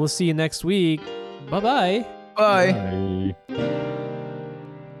us. We'll see you next week. Bye-bye. Bye.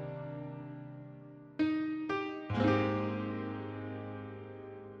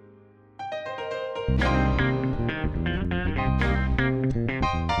 Bye.